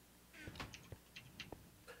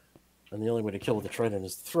 And the only way to kill with a trident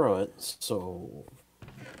is to throw it, so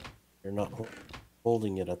you're not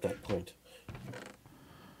holding it at that point.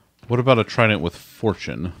 What about a trident with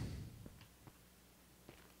fortune?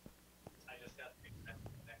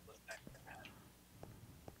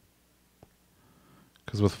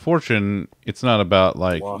 Because with fortune, it's not about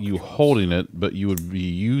like Block you drops. holding it, but you would be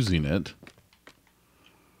using it.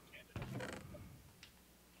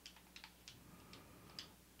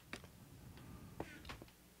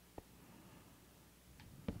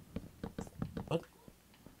 What?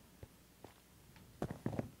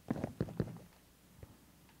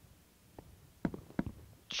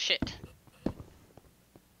 shit.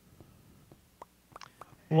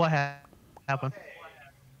 What happened?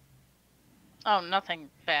 Oh, nothing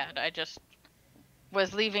bad. I just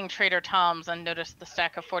was leaving Trader Tom's and noticed the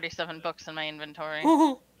stack of 47 books in my inventory.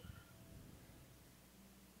 Womp.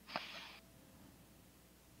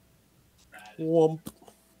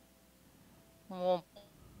 Womp.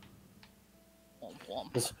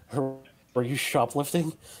 Womp womp. Were you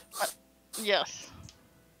shoplifting? Yes.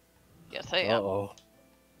 Yes, I am. Uh-oh.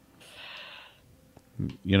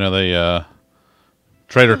 You know, they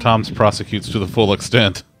Trader Tom's prosecutes to the full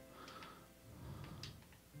extent.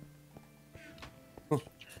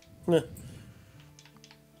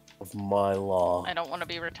 Of my law. I don't want to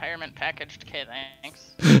be retirement packaged, kid.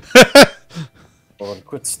 Thanks. Well, then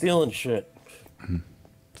quit stealing shit.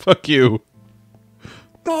 Fuck you.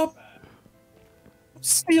 Stop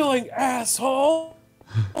stealing, asshole!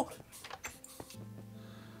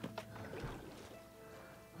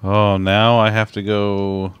 Oh, now I have to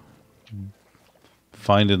go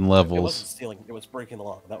finding It levels. wasn't stealing, it was breaking the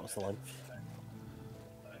law. That was the line.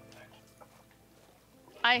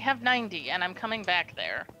 I have 90, and I'm coming back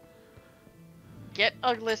there. Get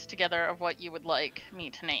a list together of what you would like me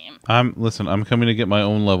to name. Listen, I'm coming to get my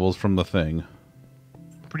own levels from the thing.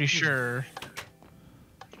 Pretty sure.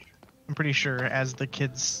 I'm pretty sure, as the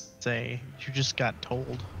kids say, you just got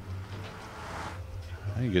told.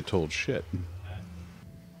 I didn't get told shit.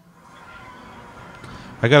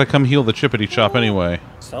 I gotta come heal the chippity chop anyway.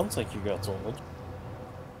 Sounds like you got told.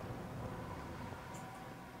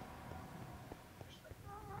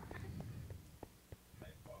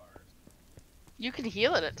 You can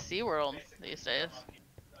heal it at SeaWorld these days.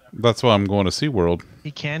 That's why I'm going to SeaWorld.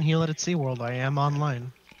 You can heal it at SeaWorld. I am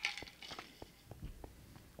online.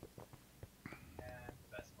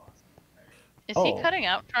 Is Oh. he cutting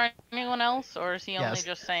out for anyone else, or is he only Yes.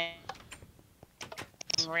 just saying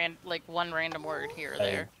like one random word here or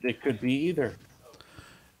there? It could be either.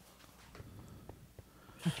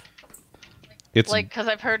 It's Like, because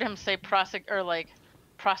I've heard him say prosecute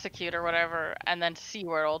or whatever, and then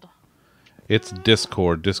SeaWorld. it's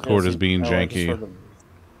Discord. Discord is being I just janky. heard him.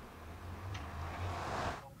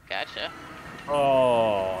 Gotcha.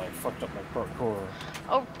 Oh, I fucked up my parkour.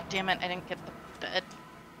 Oh, damn it, I didn't get the bed.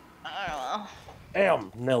 Oh, well.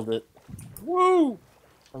 Damn, nailed it. Woo!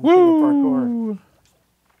 I'm king of parkour. Woo!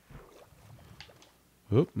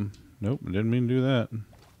 Oop, nope, didn't mean to do that.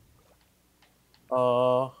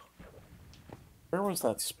 Where was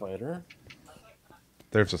that spider?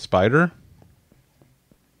 There's a spider?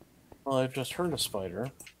 Well, I've just heard a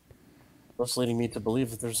spider. That's leading me to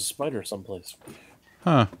believe that there's a spider someplace.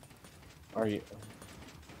 Huh. Are you?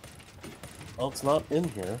 Well, it's not in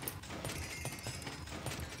here.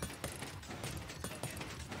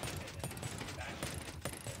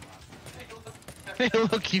 Hey,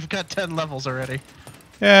 look, you've got 10 levels already.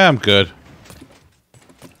 Yeah, I'm good.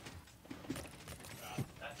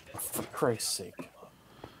 For Christ's sake.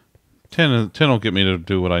 10 will get me to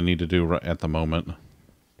do what I need to do right at the moment.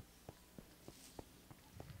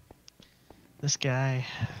 This guy.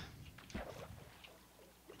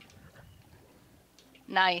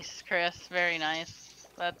 Nice, Chris. Very nice.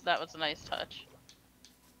 That was a nice touch.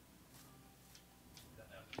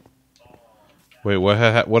 Wait, what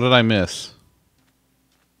did I miss?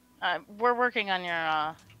 We're working on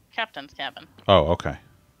your captain's cabin. Oh, okay.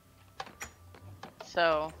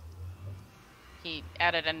 So he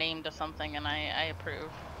added a name to something, and I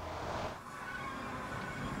approve.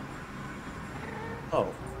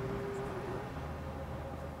 Oh.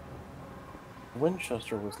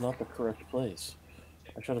 Winchester was not the correct place.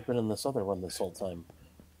 I should have been in this other one this whole time.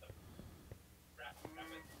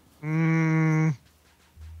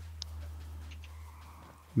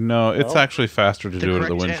 No, it's Well, actually faster to do it at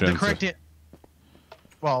the Winchester.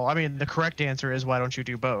 Well, I mean, the correct answer is why don't you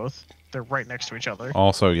do both? They're right next to each other.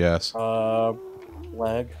 Also, yes.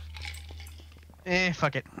 Lag.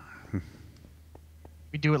 Fuck it.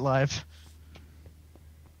 We do it live.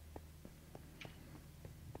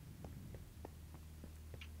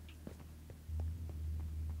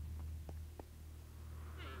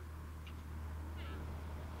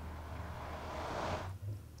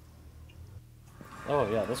 Oh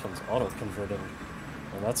yeah, this one's auto-converting,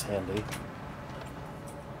 and that's handy.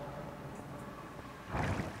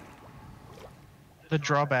 The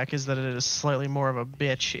drawback is that it is slightly more of a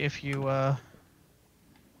bitch if you, if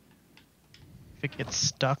it gets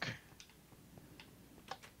stuck.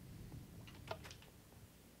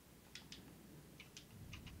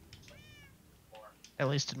 At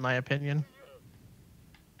least in my opinion.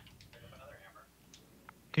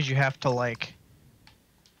 Because you have to, like,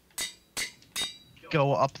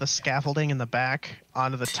 go up the scaffolding in the back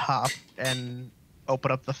onto the top and open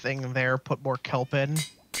up the thing there, put more kelp in.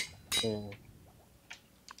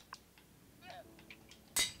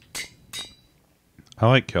 I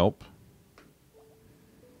like kelp.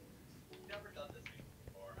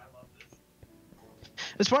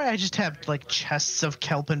 That's why I just have, like, chests of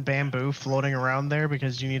kelp and bamboo floating around there,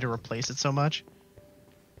 because you need to replace it so much.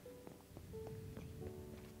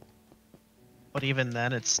 But even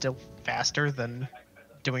then, it's still faster than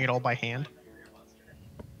doing it all by hand.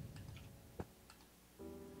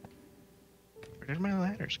 Where did my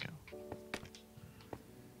ladders go?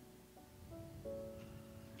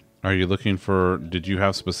 Are you looking for... Did you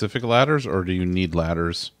have specific ladders, or do you need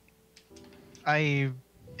ladders? I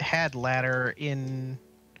had ladder in...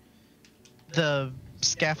 The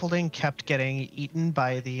scaffolding kept getting eaten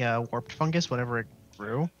by the warped fungus whenever it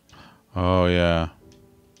grew. Oh, yeah.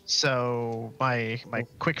 So my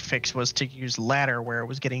quick fix was to use ladder where it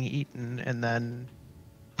was getting eaten, and then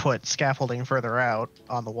put scaffolding further out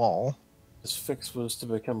on the wall. His fix was to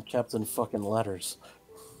become Captain fucking Ladders.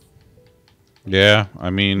 Yeah, I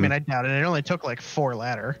mean... I doubt it. It only took like 4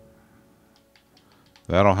 ladder.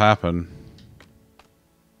 That'll happen.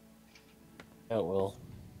 Yeah, it will.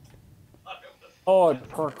 Oh, I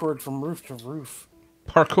parkoured from roof to roof.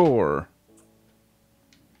 Parkour.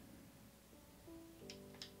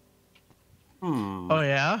 Oh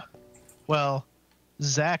yeah? Well,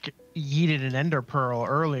 Zach yeeted an ender pearl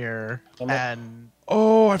earlier, and...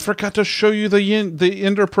 Oh, I forgot to show you the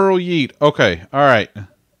Ender Pearl yeet. Okay, all right. I'm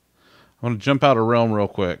going to jump out of realm real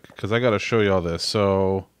quick, because I got to show you all this.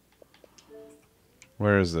 So,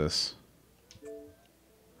 where is this?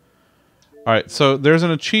 All right, so there's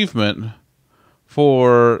an achievement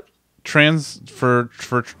for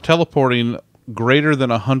teleporting greater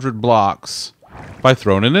than 100 blocks by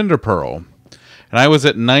throwing an Ender Pearl. And I was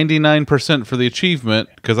at 99% for the achievement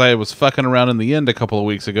because I was fucking around in the end a couple of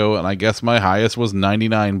weeks ago, and I guess my highest was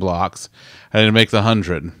 99 blocks. I didn't make the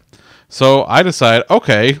 100. So I decided,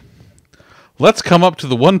 okay, let's come up to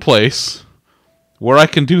the one place where I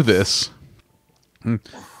can do this.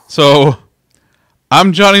 So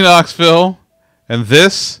I'm Johnny Knoxville, and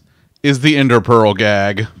this is the Ender Pearl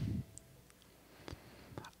gag.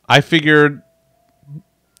 I figured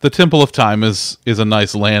the Temple of Time is a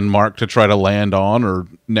nice landmark to try to land on or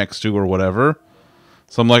next to or whatever.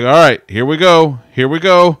 So I'm like, all right, here we go. Here we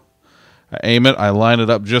go. I aim it. I line it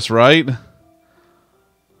up just right.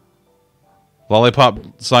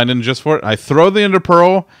 Lollipop signed in just for it. I throw the Ender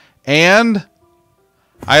Pearl, and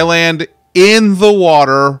I land in the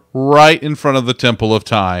water right in front of the Temple of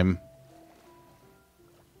Time.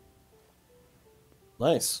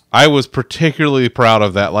 Nice. I was particularly proud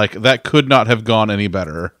of that. Like, that could not have gone any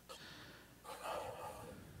better.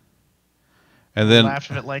 And then... laughed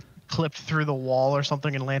if it, like, clipped through the wall or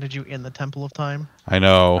something and landed you in the Temple of Time. I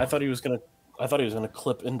know. I thought he was gonna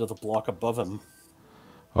clip into the block above him.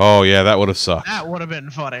 Oh, yeah, that would have sucked. That would have been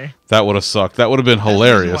funny. That would have sucked. That would have been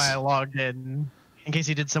hilarious. That's why I logged in case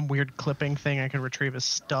he did some weird clipping thing. I could retrieve his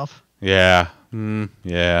stuff. Yeah.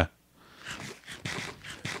 Yeah.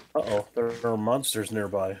 Uh-oh, there are monsters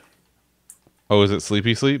nearby. Oh, is it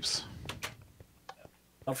Sleepy Sleeps?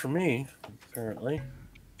 Not for me, apparently.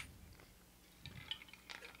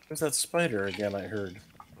 There's that spider again, I heard.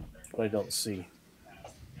 But I don't see.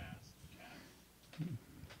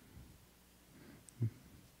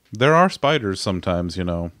 There are spiders sometimes, you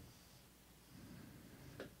know.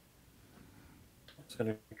 It's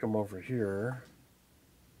gonna come over here.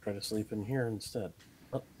 Try to sleep in here instead.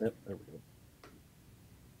 Oh, yep, there we go.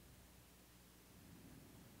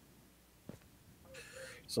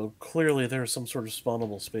 So clearly there's some sort of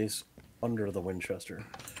spawnable space under the Winchester.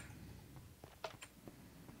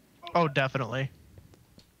 Oh, definitely.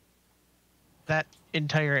 That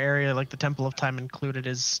entire area, like the Temple of Time included,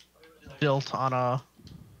 is built on a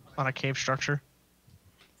cave structure.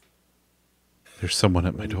 There's someone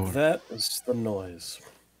at my door. That is the noise.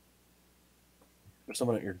 There's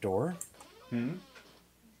someone at your door? Hmm?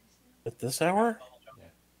 At this hour?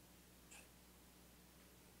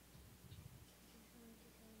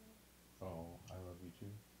 Oh, I love you too.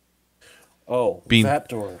 Oh, Bean. that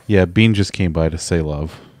door. Yeah, Bean just came by to say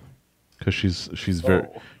love. Because she's very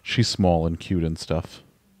Oh. she's small and cute and stuff.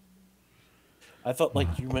 I thought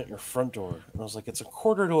like you meant your front door. And I was like, it's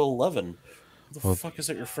 11:15. Who the Well, fuck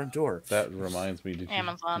is at your front door? That reminds me,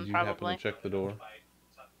 Amazon, did you happen probably. to check the door?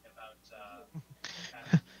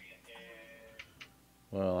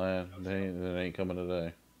 Well, they ain't coming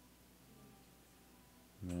today.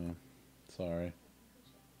 No, sorry.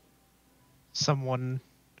 Someone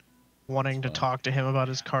wanting to talk to him about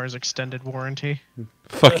his car's extended warranty.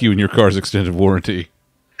 Fuck you and your car's extended warranty.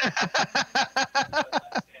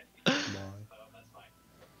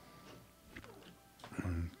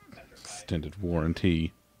 Extended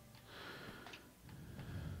warranty.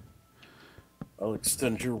 I'll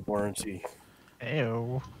extend your warranty.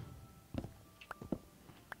 Ew.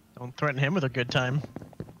 Don't threaten him with a good time.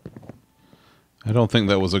 I don't think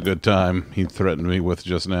that was a good time he threatened me with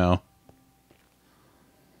just now.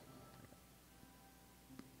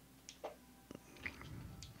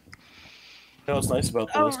 You know what's nice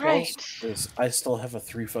about those Alright. calls is I still have a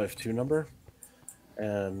 352 number,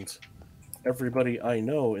 and everybody I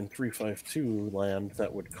know in 352 land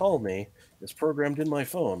that would call me is programmed in my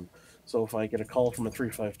phone. So if I get a call from a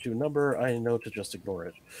 352 number, I know to just ignore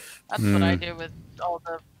it. That's what I do with all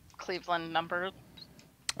the Cleveland numbers.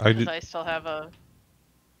 Because I still have a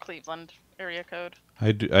Cleveland area code.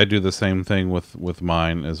 I do the same thing with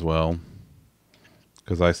mine as well.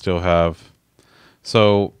 Because I still have...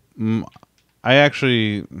 So, I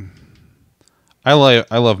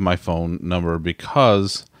love my phone number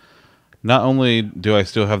because not only do I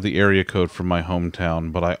still have the area code from my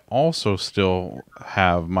hometown, but I also still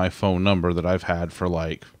have my phone number that I've had for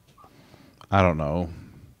like, I don't know,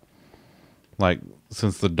 like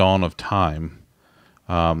since the dawn of time.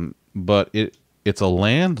 But it's a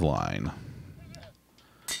landline.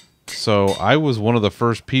 So I was one of the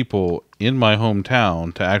first people in my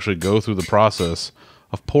hometown to actually go through the process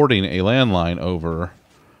of porting a landline over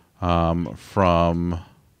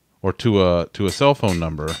to a cell phone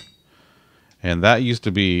number, and that used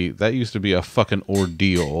to be a fucking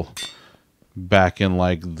ordeal back in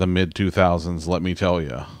like the mid 2000s. Let me tell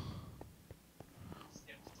you,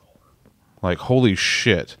 like holy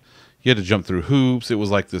shit, you had to jump through hoops. It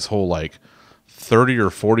was like this whole like 30 or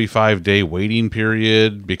 45 day waiting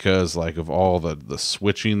period because like of all the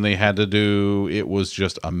switching they had to do. It was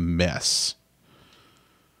just a mess.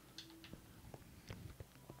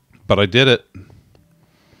 But I did it.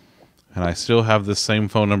 And I still have this same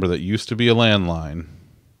phone number that used to be a landline.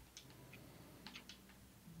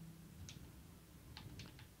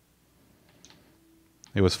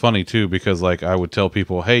 It was funny too because like I would tell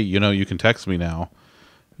people, "Hey, you know, you can text me now."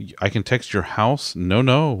 I can text your house?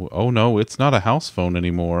 No. Oh no, it's not a house phone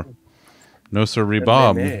anymore. No sirree,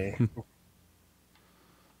 Bob.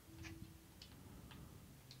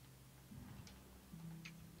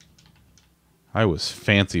 I was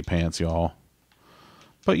fancy pants, y'all.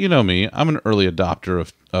 But you know me, I'm an early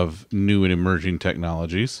adopter of new and emerging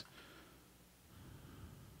technologies.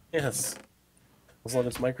 Yes. As long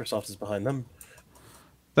as Microsoft is behind them.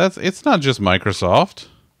 It's not just Microsoft.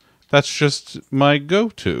 That's just my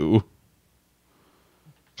go-to.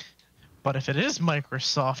 But if it is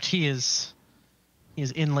Microsoft, he is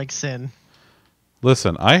in like sin.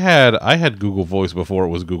 Listen, I had Google Voice before it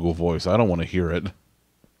was Google Voice. I don't want to hear it.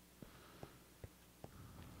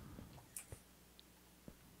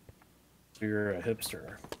 So you're a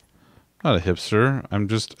hipster. Not a hipster. I'm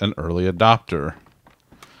just an early adopter.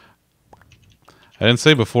 I didn't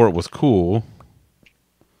say before it was cool.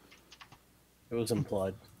 It was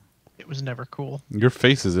implied. It was never cool. Your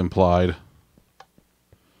face is implied.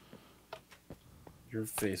 Your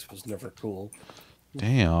face was never cool.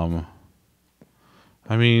 Damn.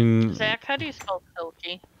 I mean, Zach, how do you spell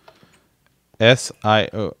silky?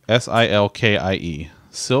 Silkie.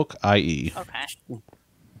 Silk IE. Okay.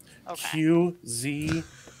 Okay. QZ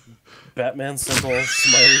Batman symbol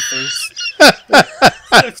smiley face.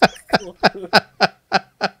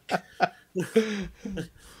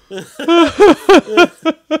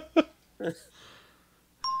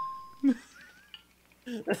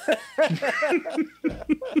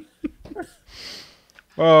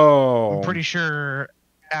 Oh. I'm pretty sure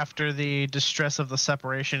after the distress of the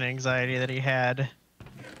separation anxiety that he had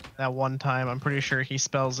that one time, I'm pretty sure he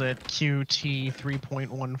spells it QT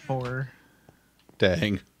 3.14.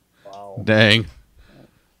 Dang. Wow. Dang.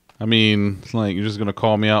 I mean, it's like, you're just going to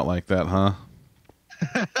call me out like that, huh?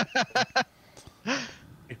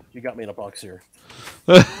 You got me in a box here.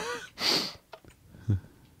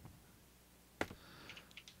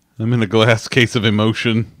 I'm in a glass case of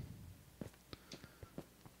emotion.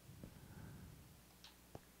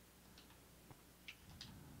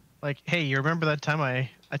 Like, hey, you remember that time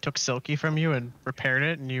I took Silky from you and repaired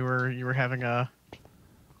it, and you were having an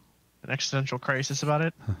existential crisis about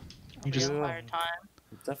it? You just Real hard time.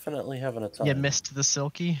 Definitely having a time. you missed the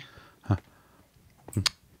Silky.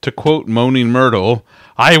 To quote Moaning Myrtle,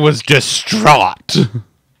 I was distraught.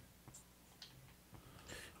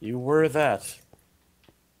 You were that.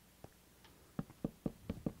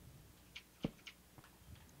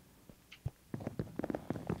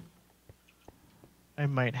 I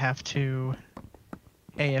might have to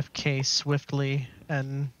AFK swiftly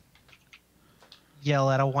and yell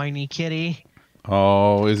at a whiny kitty.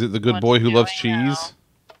 Oh, is it the good What's boy who he loves doing now? cheese?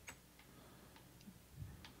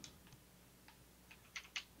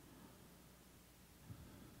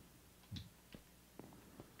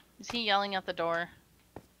 Is he yelling at the door?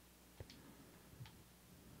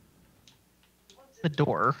 The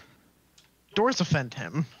door. Doors offend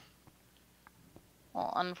him.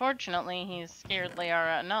 Well, unfortunately, he's scared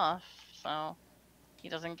Liara enough, so he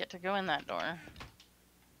doesn't get to go in that door.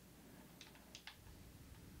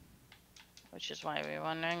 Which is why we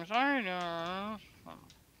went inside.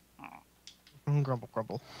 Grumble,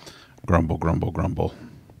 grumble. Grumble, grumble, grumble.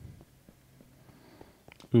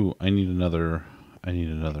 Ooh, I need another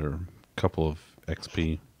couple of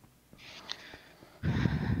XP.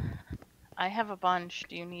 I have a bunch.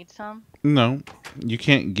 Do you need some? No, you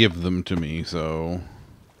can't give them to me, so...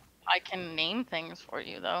 I can name things for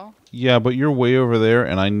you, though. Yeah, but you're way over there,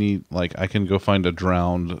 and I need, like, I can go find a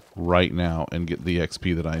drowned right now and get the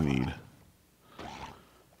XP that I need.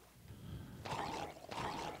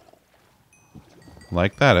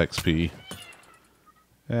 Like that XP.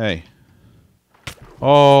 Hey.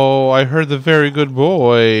 Oh, I heard the very good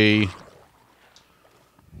boy.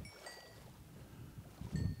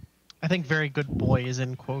 I think very good boy is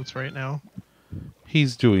in quotes right now.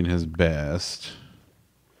 He's doing his best.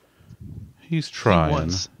 He's He trying.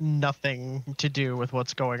 wants nothing to do with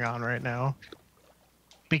what's going on right now.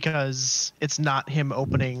 Because it's not him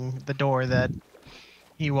opening the door that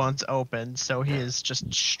he wants opened, so he is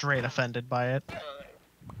just straight offended by it.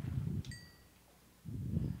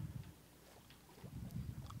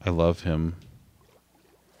 I love him.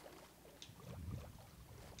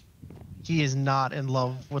 He is not in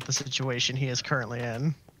love with the situation he is currently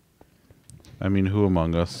in. I mean, who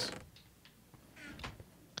among us?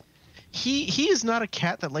 He is not a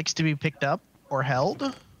cat that likes to be picked up or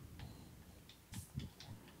held.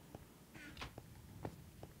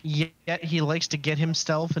 Yet he likes to get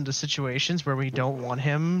himself into situations where we don't want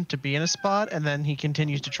him to be in a spot, and then he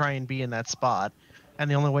continues to try and be in that spot. And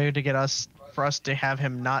the only way to for us to have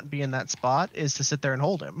him not be in that spot is to sit there and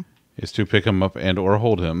hold him. Is to pick him up and or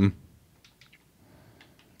hold him.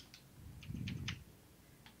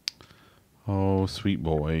 Oh, sweet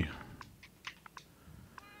boy.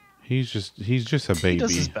 He's just a baby. He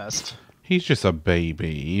does his best. He's just a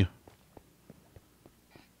baby.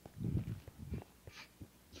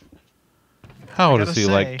 How old is he?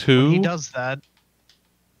 Like 2? When he does that.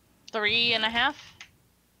 3.5?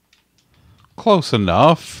 Close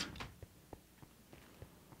enough.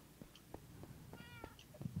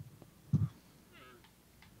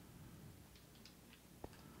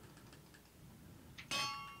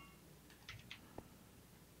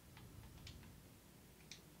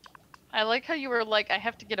 I like how you were like, I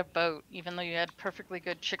have to get a boat, even though you had perfectly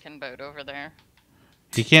good chicken boat over there.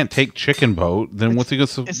 He can't take chicken boat. Then what's he going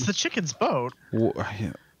to... It's the chicken's boat.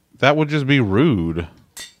 That would just be rude.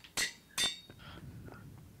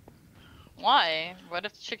 Why? What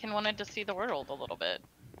if chicken wanted to see the world a little bit?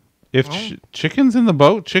 If chicken's in the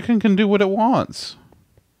boat, chicken can do what it wants.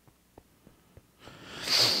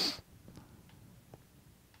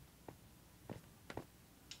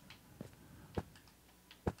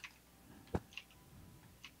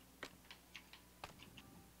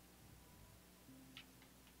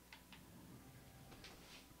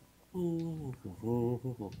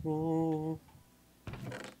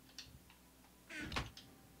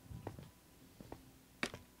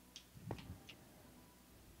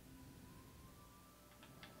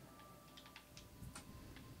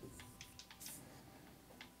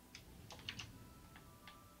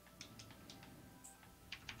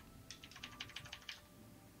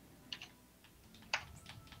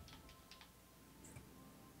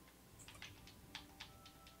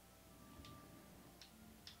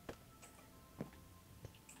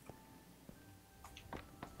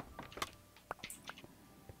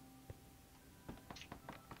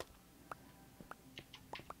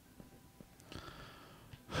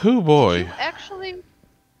 Who boy.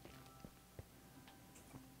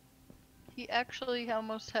 He actually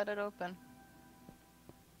almost had it open.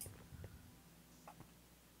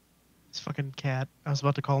 This fucking cat. I was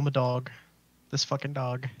about to call him a dog. This fucking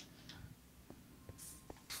dog.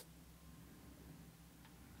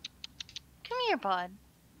 Come here, bud.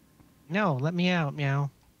 No, let me out, meow.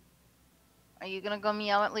 Are you gonna go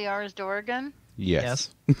meow at Liara's door again? Yes.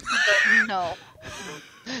 No.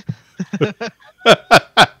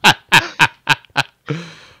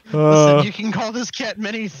 Listen, you can call this cat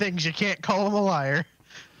many things. You can't call him a liar.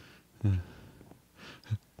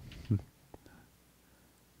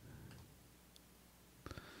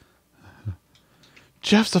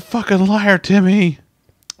 Jeff's a fucking liar, Timmy.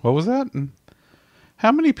 What was that?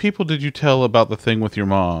 How many people did you tell about the thing with your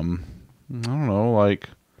mom? I don't know, like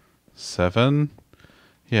 7?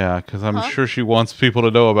 Yeah, because I'm sure she wants people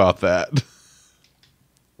to know about that.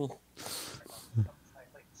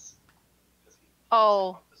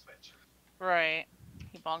 Oh. Right.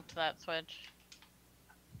 He bonked that switch.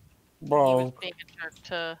 Bro. He was being a jerk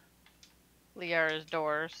to Liara's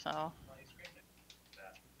door, so.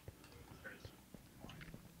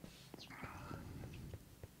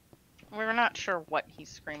 We're not sure what he's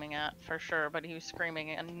screaming at, for sure, but he was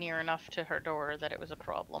screaming near enough to her door that it was a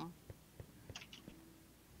problem.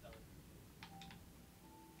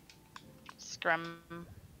 Scrum.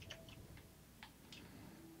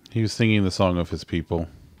 He was singing the song of his people.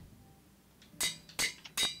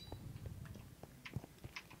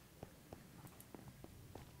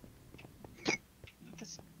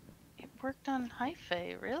 It worked on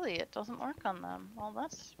Hi-Fi, really? It doesn't work on them. Well,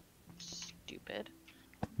 that's stupid.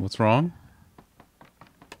 What's wrong?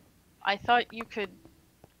 I thought you could...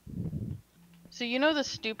 So you know the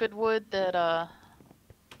stupid wood that,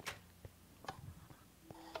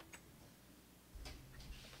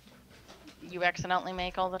 you accidentally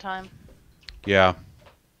make all the time? Yeah.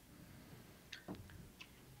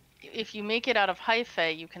 If you make it out of Hi-Fi,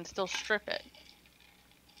 you can still strip it.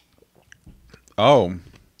 Oh.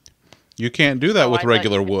 You can't do that Oh, with I thought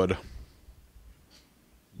regular you could- wood.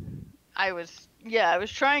 I was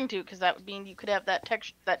trying to, because that would mean you could have that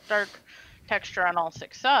dark texture on all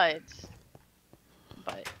 6 sides.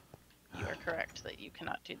 But you are correct that you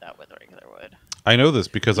cannot do that with regular wood. I know this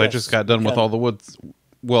because I Yes, just got done with okay. all the woods.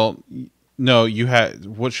 Well, no, you had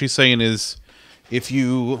what she's saying is if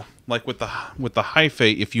you like with the Hi-Fi,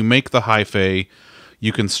 if you make the Hi-Fi,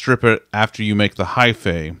 you can strip it after you make the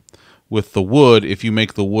Hi-Fi. With the wood, if you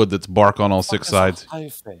make the wood that's bark on all 6 sides,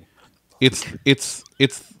 it's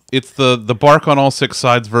the bark on all 6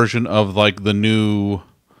 sides version of like the new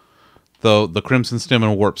the crimson stem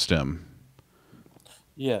and warp stem.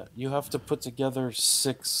 Yeah, you have to put together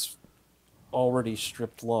 6 already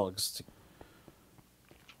stripped logs.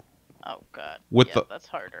 Oh god. With that's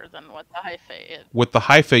harder than what the Hi-Fi is. With the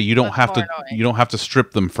Hi-Fi, you don't That's have more to annoying. you don't have to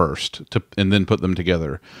strip them first and then put them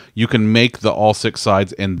together. You can make the all 6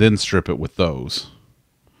 sides and then strip it with those.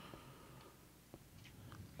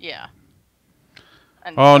 Yeah.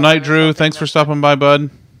 And Oh, so I Night was Drew, hoping thanks for that stopping by, bud.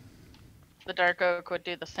 The Dark Oak would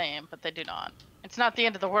do the same, but they do not. It's not the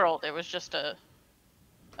end of the world. It was just a...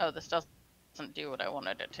 Oh, this doesn't do what I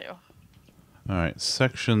wanted it to. All right,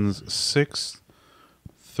 sections 6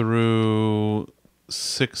 through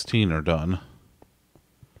 16 are done.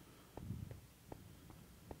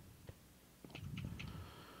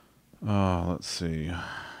 Oh, let's see.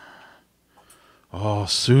 Oh,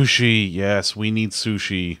 sushi. Yes, we need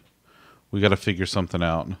sushi. We got to figure something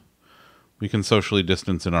out. We can socially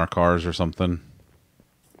distance in our cars or something.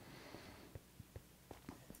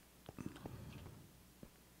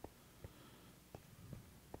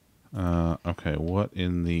 Okay, what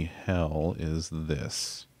in the hell is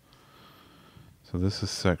this? So this is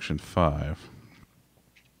section 5.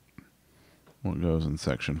 What goes in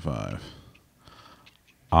section 5?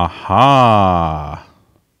 Aha!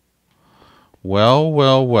 Well,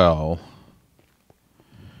 well, well.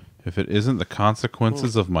 If it isn't the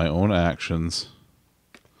consequences of my own actions.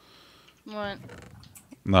 What?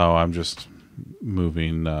 No, I'm just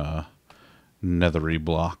moving nethery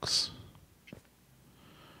blocks.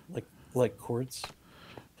 Like quartz?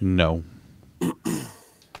 No.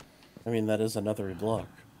 I mean, that is a nethery block.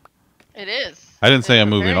 It is. I didn't say It's I'm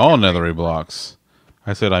a moving very all nethery nethery blocks.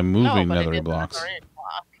 I said I'm No, moving but it is nethery a blocks. nethery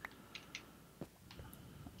block.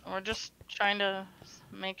 We're just trying to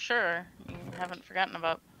make sure you haven't forgotten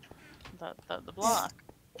about the block.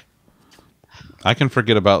 I can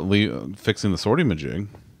forget about fixing the sorting majig.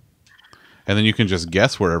 And then you can just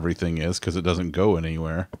guess where everything is because it doesn't go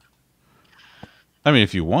anywhere. I mean,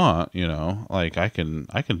 if you want, you know, like I can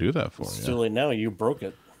do that for It's you. too late now. You broke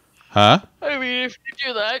it. Huh? I mean, if you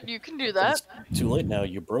do that, you can do that. It's too late now.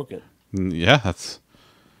 You broke it.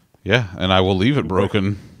 Yeah, and I will leave it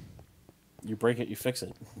broken. You break it, you fix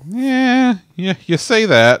it. Yeah, you say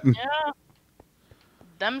that. Yeah.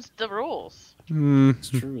 Them's the rules. It's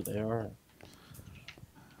true, they are.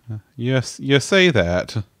 Yes, you say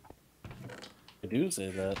that. I do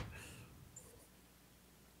say that.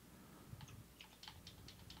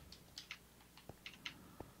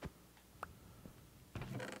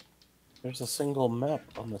 There's a single map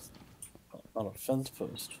on a fence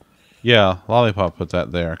post. Yeah, Lollipop put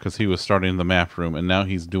that there because he was starting the map room, and now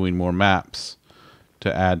he's doing more maps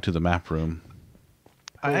to add to the map room.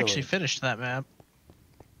 I actually Really? finished that map.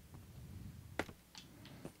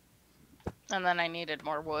 And then I needed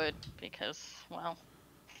more wood because, well,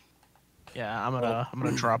 Yeah, I'm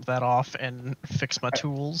gonna drop that off and fix my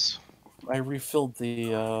tools. I refilled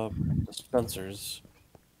the dispensers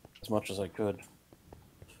as much as I could.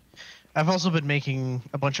 I've also been making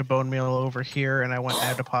a bunch of bone meal over here, and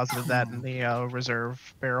I deposited that in the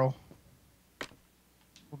reserve barrel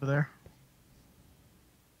over there.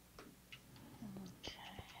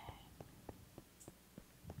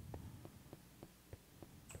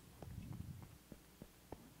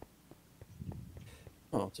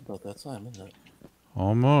 Oh, it's about that time, isn't it?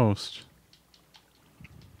 Almost.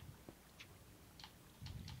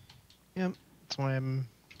 Yep, that's why I'm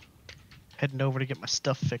heading over to get my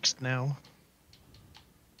stuff fixed now.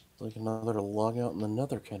 It's like another log out in the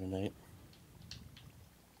nether kind of night.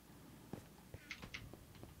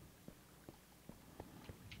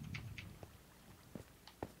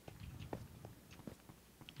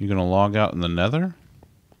 You gonna log out in the nether?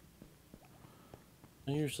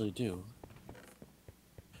 I usually do.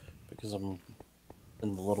 Because I'm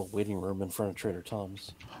in the little waiting room in front of Trader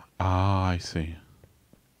Tom's. Ah, I see.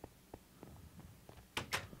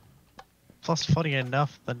 Plus, funny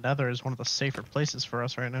enough, the Nether is one of the safer places for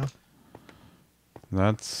us right now.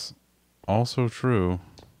 That's also true.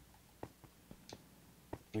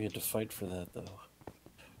 We had to fight for that, though.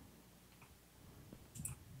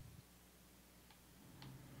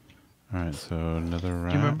 Alright, so another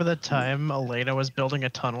rat. Do you remember the time Elena was building a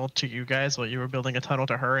tunnel to you guys while you were building a tunnel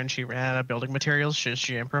to her, and she ran out of building materials?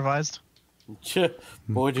 She improvised?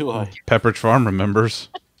 Boy, do I. Pepperidge Farm remembers.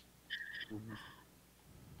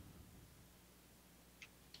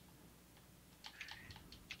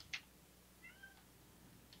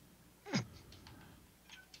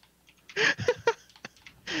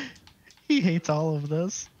 He hates all of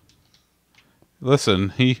this. Listen,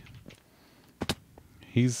 he's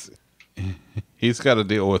got to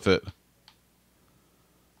deal with it.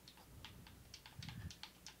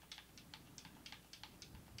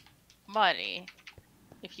 buddy,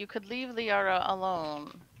 if you could leave Liara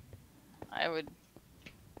alone, I would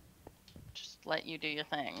just let you do your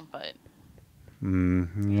thing, but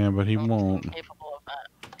Yeah, but he don't won't. seem capable of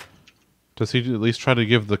that. Does he at least try to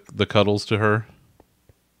give the cuddles to her?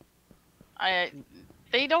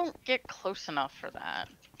 They don't get close enough for that.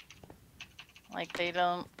 Like, they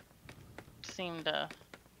don't seem to...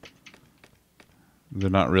 They're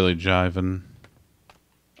not really jiving.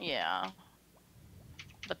 Yeah.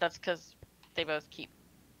 But that's because they both keep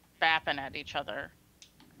bapping at each other.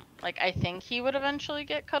 Like, I think he would eventually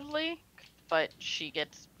get cuddly, but she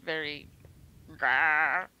gets very...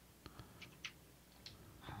 I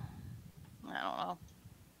don't know.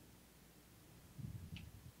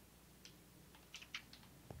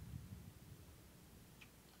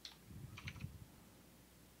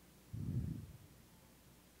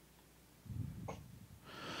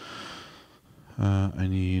 I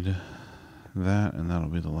need that, and that'll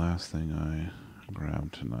be the last thing I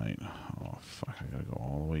grab tonight. Oh, fuck, I gotta go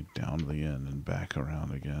all the way down to the end and back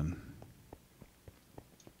around again.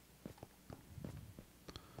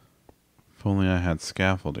 If only I had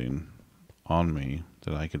scaffolding on me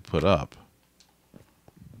that I could put up.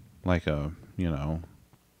 Like a,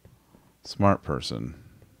 smart person.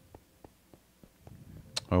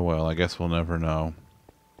 Oh well, I guess we'll never know.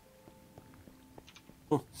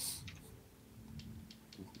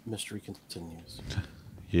 mystery continues.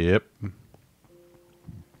 Yep.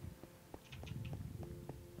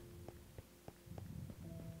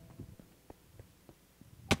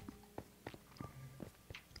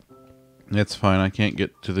 It's fine. I can't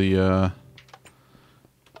get to the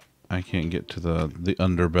the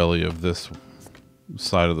underbelly of this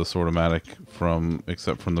side of the Sortomatic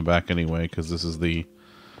except from the back anyway, because this is the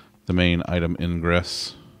main item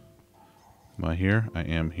ingress. Am I here? I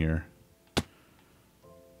am here.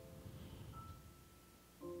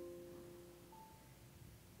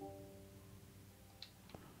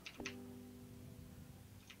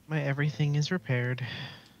 My everything is repaired.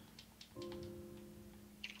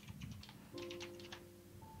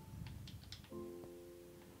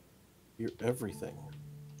 You're everything.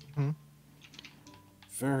 Hmm.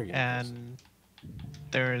 Very impressive. And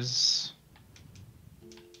there's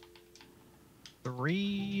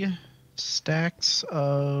 3 stacks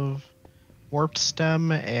of warped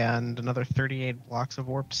stem and another 38 blocks of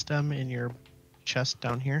warped stem in your chest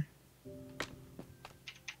down here.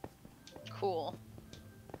 Cool.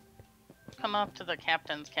 Come up to the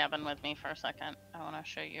captain's cabin with me for a second. I want to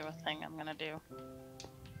show you a thing I'm gonna do.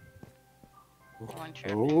 I want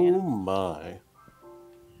your Oh opinion. my.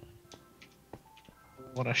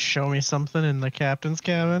 Want to show me something in the captain's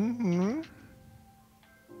cabin?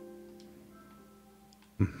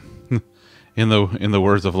 Hmm? In the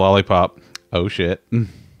words of Lollipop, oh shit.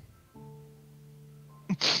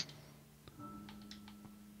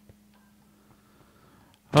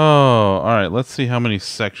 Oh, all right. Let's see how many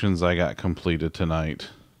sections I got completed tonight.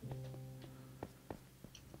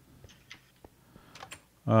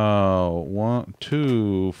 Oh, 1,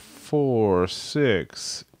 2, 4,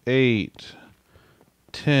 6, 8,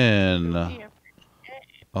 10,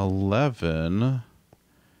 11,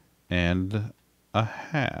 and a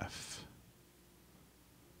half.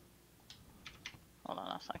 Hold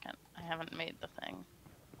on a second. I haven't made the thing.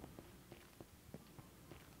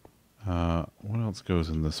 What else goes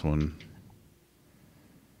in this one?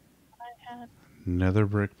 I had Nether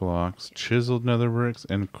brick blocks, chiseled nether bricks,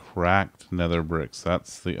 and cracked nether bricks.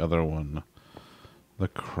 That's the other one. The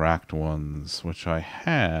cracked ones, which I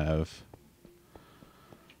have.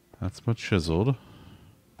 That's my chiseled.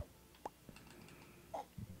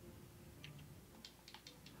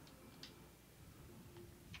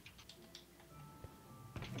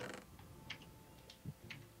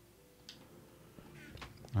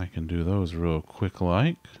 I can do those real quick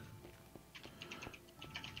like.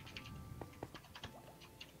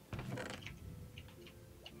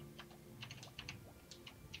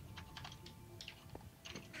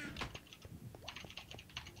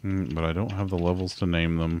 But I don't have the levels to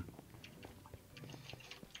name them.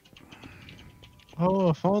 Oh,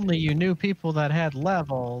 if only you knew people that had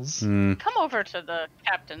levels. Come over to the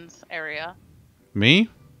captain's area. Me?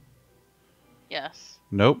 Yes.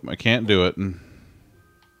 Nope, I can't do it.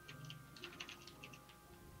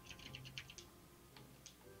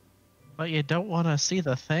 But you don't want to see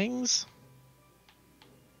the things?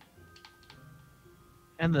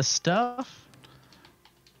 And the stuff?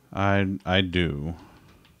 I do.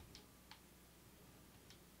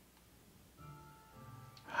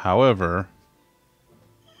 However,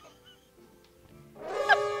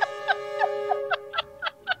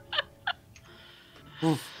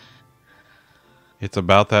 it's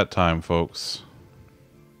about that time, folks.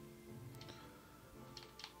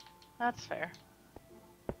 That's fair.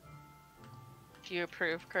 Do you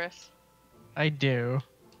approve, Chris? I do.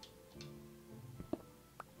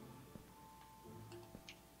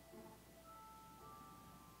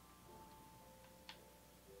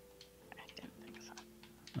 I didn't think so.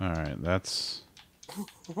 Alright, that's...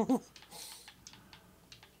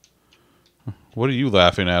 What are you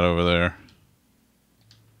laughing at over there?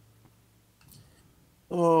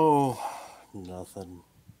 Oh, nothing.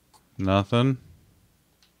 Nothing?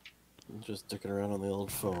 Just dicking around on the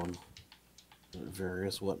old phone.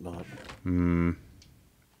 Various whatnot.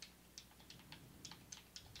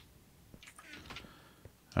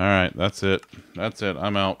 Alright, that's it. That's it.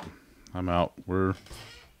 I'm out. I'm out.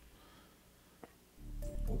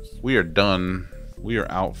 We are done. We are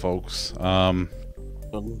out, folks. Dunzo.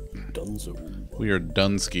 We are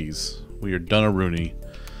Dunskies. We are Dunnaroony.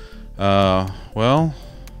 Well,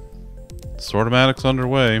 Sortomatic's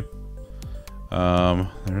underway.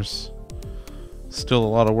 There's still a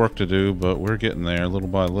lot of work to do, but we're getting there little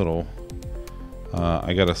by little.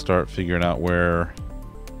 I gotta start figuring out where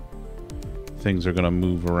things are gonna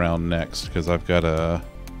move around next, because I've gotta...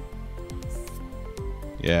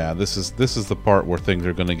 Yeah, this is the part where things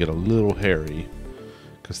are gonna get a little hairy,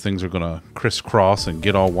 because things are gonna crisscross and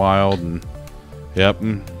get all wild, and Yep,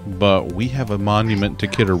 but we have a monument to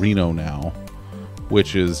Kitterino now,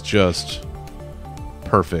 which is just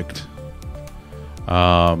perfect.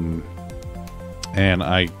 And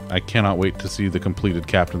I cannot wait to see the completed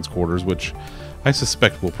captain's quarters, which I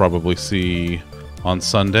suspect we'll probably see on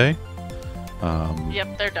Sunday.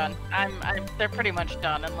 Yep, they're done. They're pretty much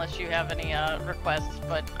done, unless you have any requests.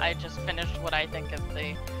 But I just finished what I think is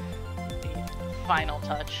the final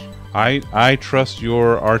touch. I trust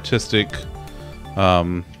your artistic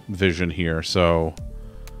vision here. So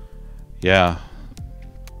yeah,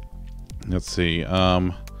 let's see.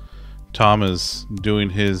 Tom is doing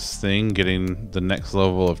his thing, getting the next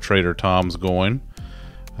level of Trader Tom's going.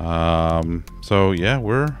 So yeah,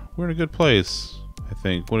 we're in a good place, I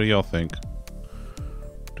think. What do y'all think?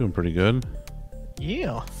 Doing pretty good.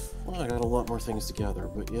 Yeah. Well, I got a lot more things to gather,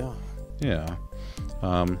 but yeah. Yeah.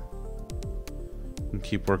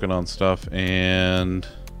 Keep working on stuff, and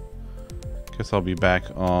guess I'll be back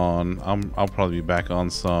on. I'll probably be back on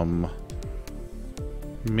some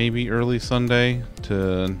maybe early Sunday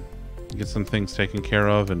to get some things taken care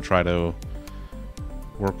of and try to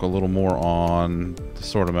work a little more on the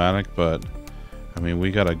Sortomatic. But I mean,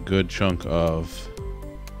 we got a good chunk of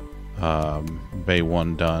Bay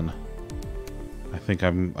 1 done. I think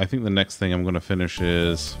the next thing I'm going to finish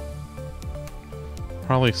is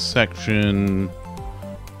probably section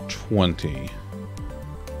 20,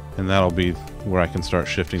 and that'll be where I can start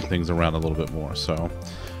shifting things around a little bit more. So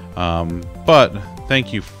but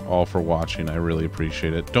thank you all for watching. I really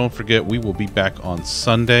appreciate it. Don't forget, we will be back on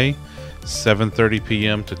Sunday, 7:30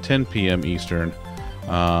 p.m. to 10 p.m. Eastern,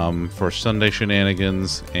 for Sunday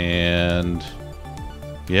shenanigans. And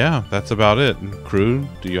yeah, that's about it. Crew,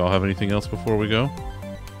 do y'all have anything else before we go?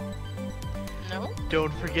 No?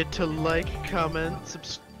 Don't forget to like, comment,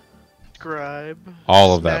 subscribe.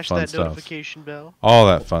 All of that smash fun that stuff. notification bell. All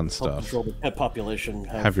that fun Help stuff. control the pet population.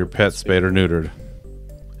 Have your pets spayed or neutered.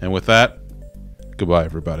 And with that, goodbye,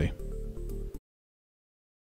 everybody.